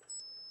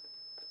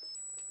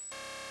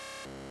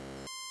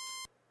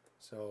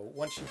 So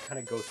once you kind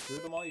of go through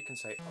them all, you can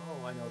say,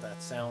 oh, I know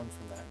that sound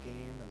from that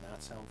game and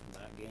that sound from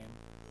that game.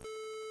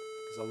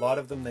 Because a lot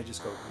of them, they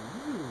just go,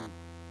 ooh,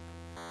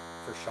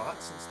 for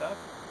shots and stuff.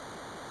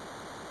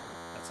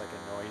 That's like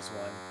a noise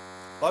one.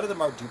 A lot of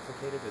them are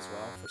duplicated as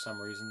well. For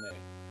some reason, they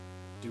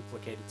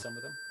duplicated some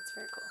of them. That's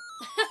very cool.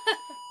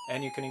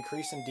 And you can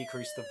increase and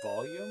decrease the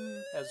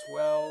volume as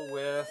well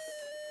with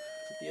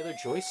the other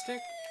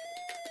joystick.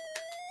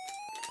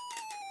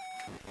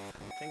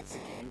 I think it's the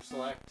game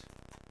select.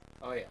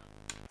 Oh yeah.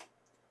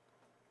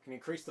 You can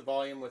increase the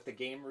volume with the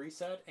game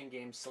reset and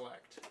game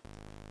select.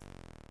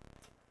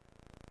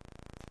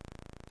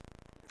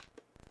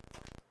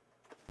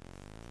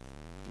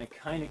 And it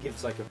kind of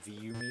gives like a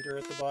VU meter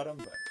at the bottom,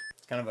 but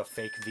it's kind of a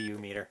fake VU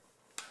meter.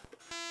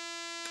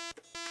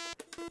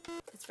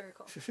 It's very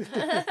cool.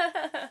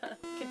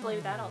 Could play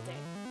with that all day.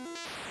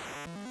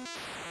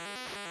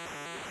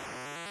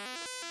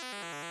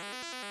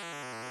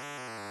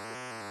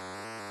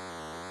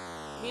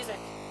 Music.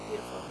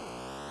 Beautiful.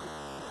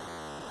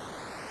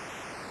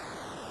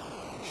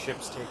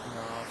 Ships taking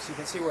off. So you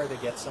can see where they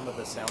get some of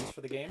the sounds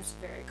for the games.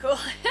 Very cool. A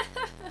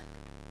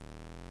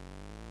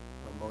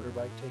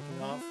motorbike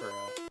taking off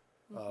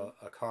or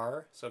a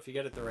car. So if you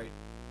get it the right...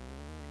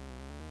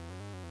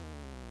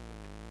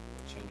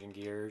 Changing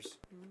gears.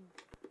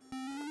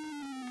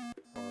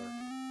 Or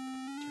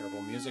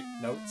terrible music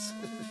notes.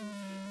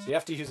 So you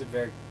have to use it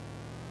very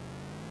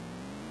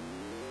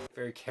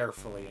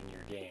carefully in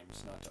your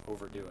games, not to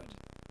overdo it.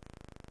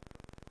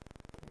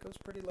 It goes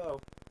pretty low.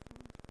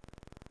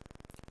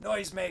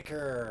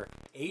 Noisemaker!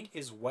 8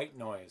 is white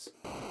noise.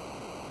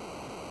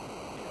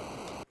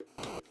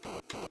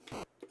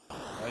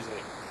 Noisy.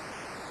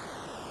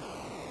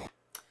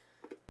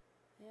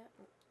 Yeah.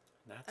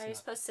 That's I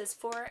suppose it says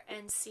 4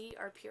 and C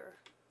are pure.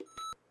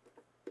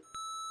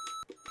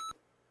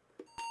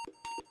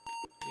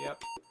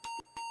 Yep.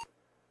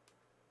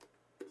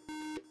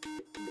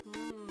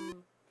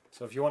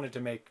 So if you wanted to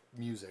make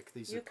music,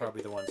 these are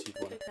probably the ones you'd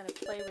want to kind of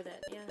play with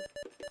it, yeah.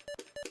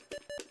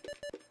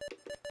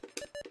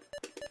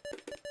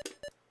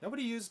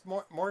 Nobody used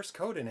Morse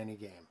code in any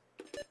game.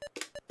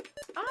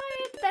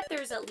 I bet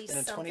there's at least in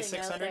a something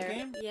 2600 out there.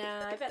 game?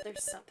 Yeah, I bet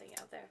there's something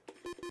out there.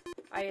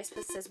 I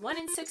suppose it says 1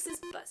 and 6 is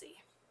buzzy.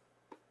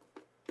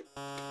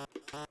 Yeah,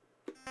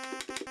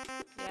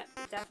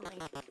 definitely.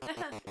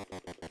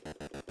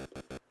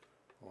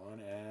 1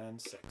 and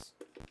 6.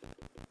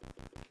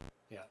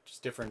 Yeah,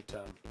 just different.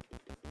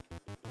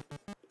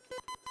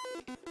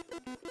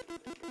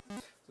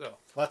 So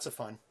lots of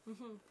fun.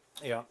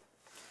 Yeah.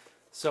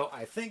 So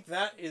I think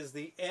that is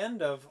the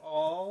end of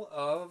all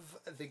of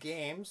the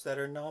games that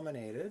are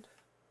nominated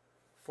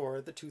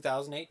for the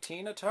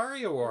 2018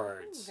 Atari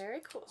Awards. Very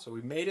cool. So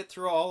we made it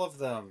through all of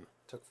them.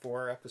 Took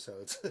 4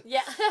 episodes.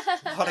 Yeah.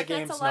 A lot of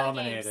games That's a lot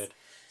nominated. of games.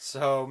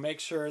 So make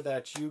sure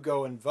that you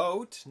go and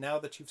vote now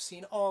that you've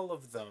seen all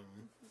of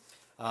them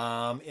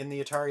in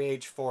the Atari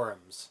Age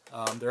forums.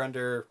 They're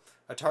under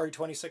Atari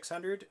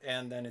 2600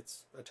 and then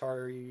it's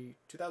Atari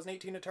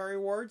 2018 Atari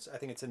Awards. I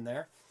think it's in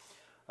there.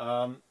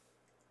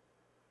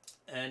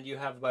 And you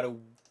have about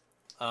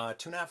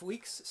 2.5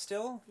 weeks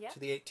still to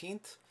the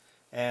 18th.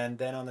 And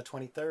then on the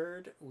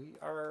 23rd, we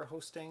are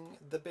hosting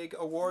the big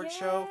award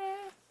show,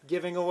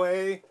 giving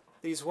away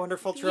these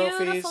wonderful trophies.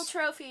 Beautiful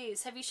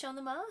trophies. Have you shown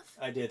them off?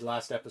 I did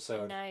last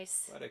episode.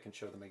 Nice. But I can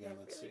show them again. They're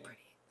Let's really see.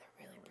 Pretty.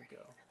 They're really pretty.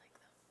 Go. I like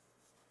them.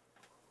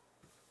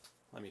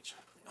 Let me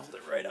hold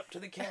it right up to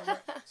the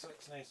camera so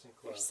it's nice and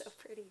close. They're so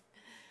pretty.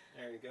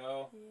 There you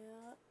go.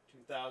 Yeah.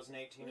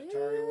 2018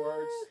 Atari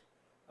Awards.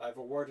 I've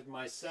awarded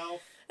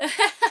myself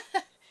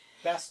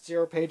Best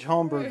ZeroPage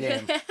Homebrew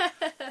Game.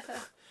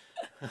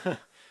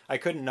 I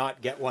couldn't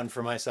not get one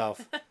for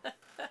myself.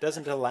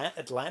 Doesn't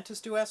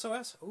Atlantis do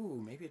SOS?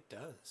 Ooh, maybe it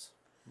does.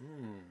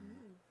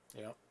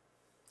 Yeah,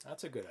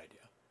 that's a good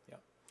idea.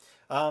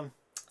 Yeah.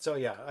 So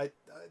yeah,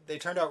 they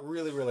turned out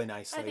really, really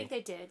nicely. I think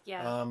they did.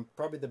 Yeah.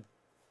 Probably the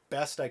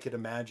best I could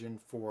imagine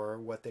for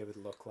what they would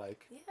look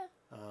like. Yeah.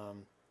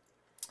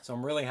 So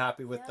I'm really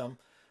happy with them,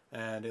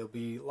 and it'll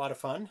be a lot of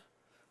fun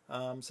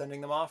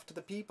sending them off to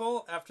the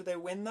people after they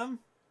win them.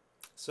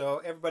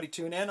 So everybody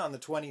tune in on the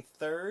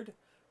 23rd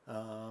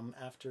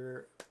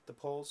after the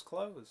polls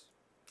close.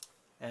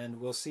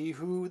 And we'll see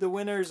who the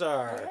winners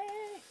are.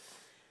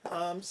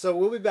 So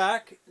we'll be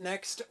back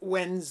next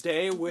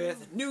Wednesday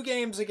with new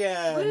games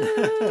again.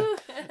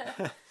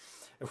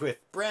 With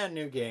brand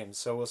new games.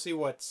 So we'll see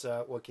what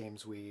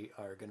games we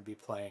are going to be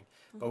playing.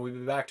 But we'll be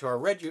back to our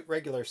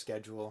regular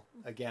schedule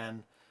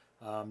again,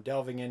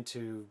 delving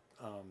into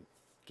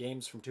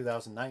games from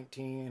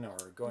 2019 or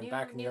going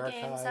back in the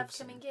archives. Games,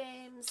 upcoming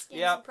games,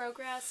 games in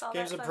progress, all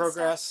games that in fun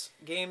progress,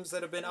 stuff. Games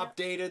that have been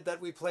updated that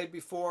we played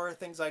before,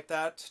 things like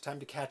that. Time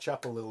to catch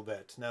up a little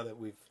bit now that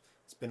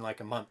it's been like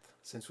a month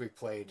since we've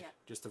played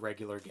just the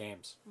regular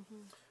games.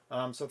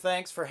 So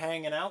thanks for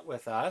hanging out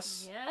with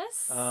us.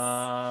 Yes.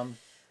 I want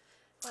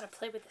to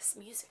play with this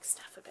music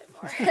stuff a bit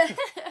more.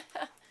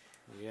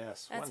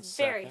 Yes. That's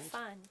very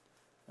fun.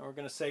 And we're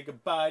going to say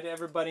goodbye to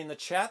everybody in the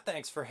chat.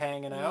 Thanks for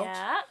hanging out.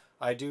 Yeah.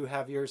 I do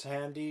have yours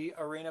handy,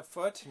 Arena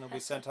Foot, and it'll be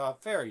sent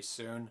off very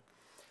soon.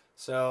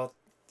 So,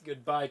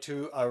 goodbye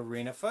to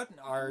Arena Foot,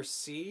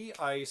 RC,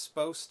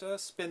 Isposta,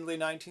 Spindly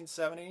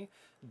 1970,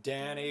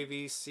 Dan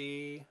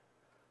AVC.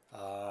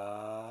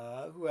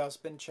 Who else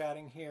been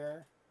chatting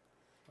here?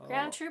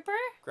 Ground Trooper?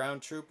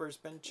 Ground Trooper's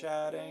been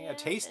chatting. Yeah, a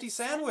tasty it's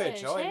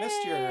sandwich. Oh,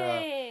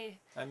 Hey.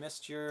 I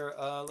missed your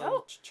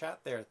little chat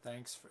there.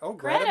 Thanks. Oh,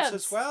 Gretams Gretams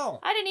as well.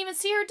 I didn't even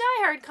see your Die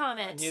Hard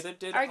comment. Neither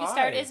did Argy I.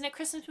 Start isn't a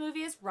Christmas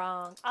movie is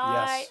wrong.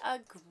 I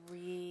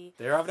agree.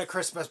 They're having a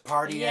Christmas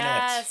party in it.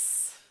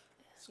 Yes.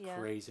 It's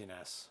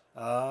craziness.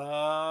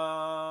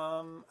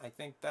 I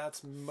think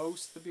that's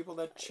most of the people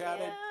that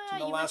chatted in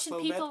the last little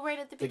bit. You mentioned people right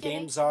at the beginning.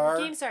 Games are.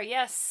 The games are,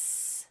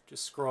 yes.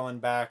 Just scrolling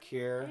back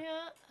here.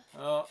 Yeah.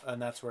 Oh, and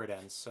that's where it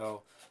ends.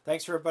 So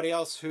thanks for everybody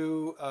else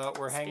who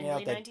were hanging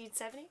out that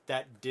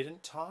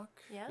didn't talk.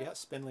 Yeah. Yeah,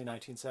 Spindly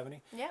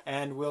 1970. Yeah.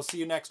 And we'll see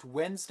you next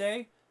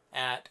Wednesday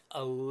at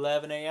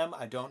 11 a.m.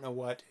 I don't know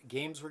what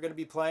games we're going to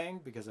be playing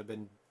because I've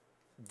been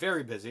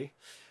very busy.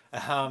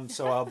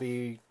 So I'll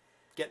be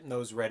getting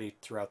those ready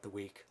throughout the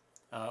week,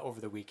 over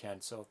the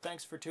weekend. So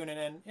thanks for tuning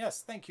in.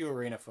 Yes, thank you,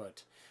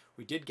 ArenaFoot.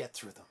 We did get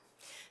through them.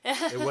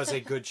 It was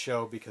a good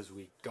show because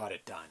we got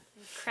it done.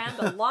 We crammed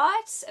a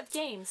lot of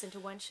games into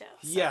one show.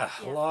 So, yeah,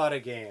 a lot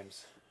of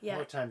games. Yeah.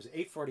 More times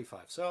 8:45.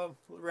 So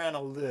we ran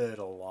a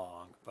little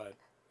long, but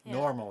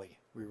normally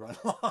we run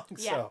long.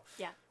 So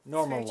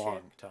normal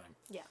long time.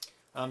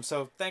 Yeah.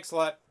 So thanks a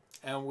lot,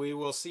 and we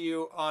will see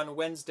you on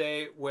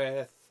Wednesday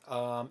with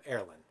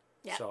Erlen.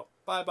 Yeah. So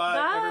bye,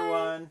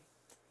 everyone.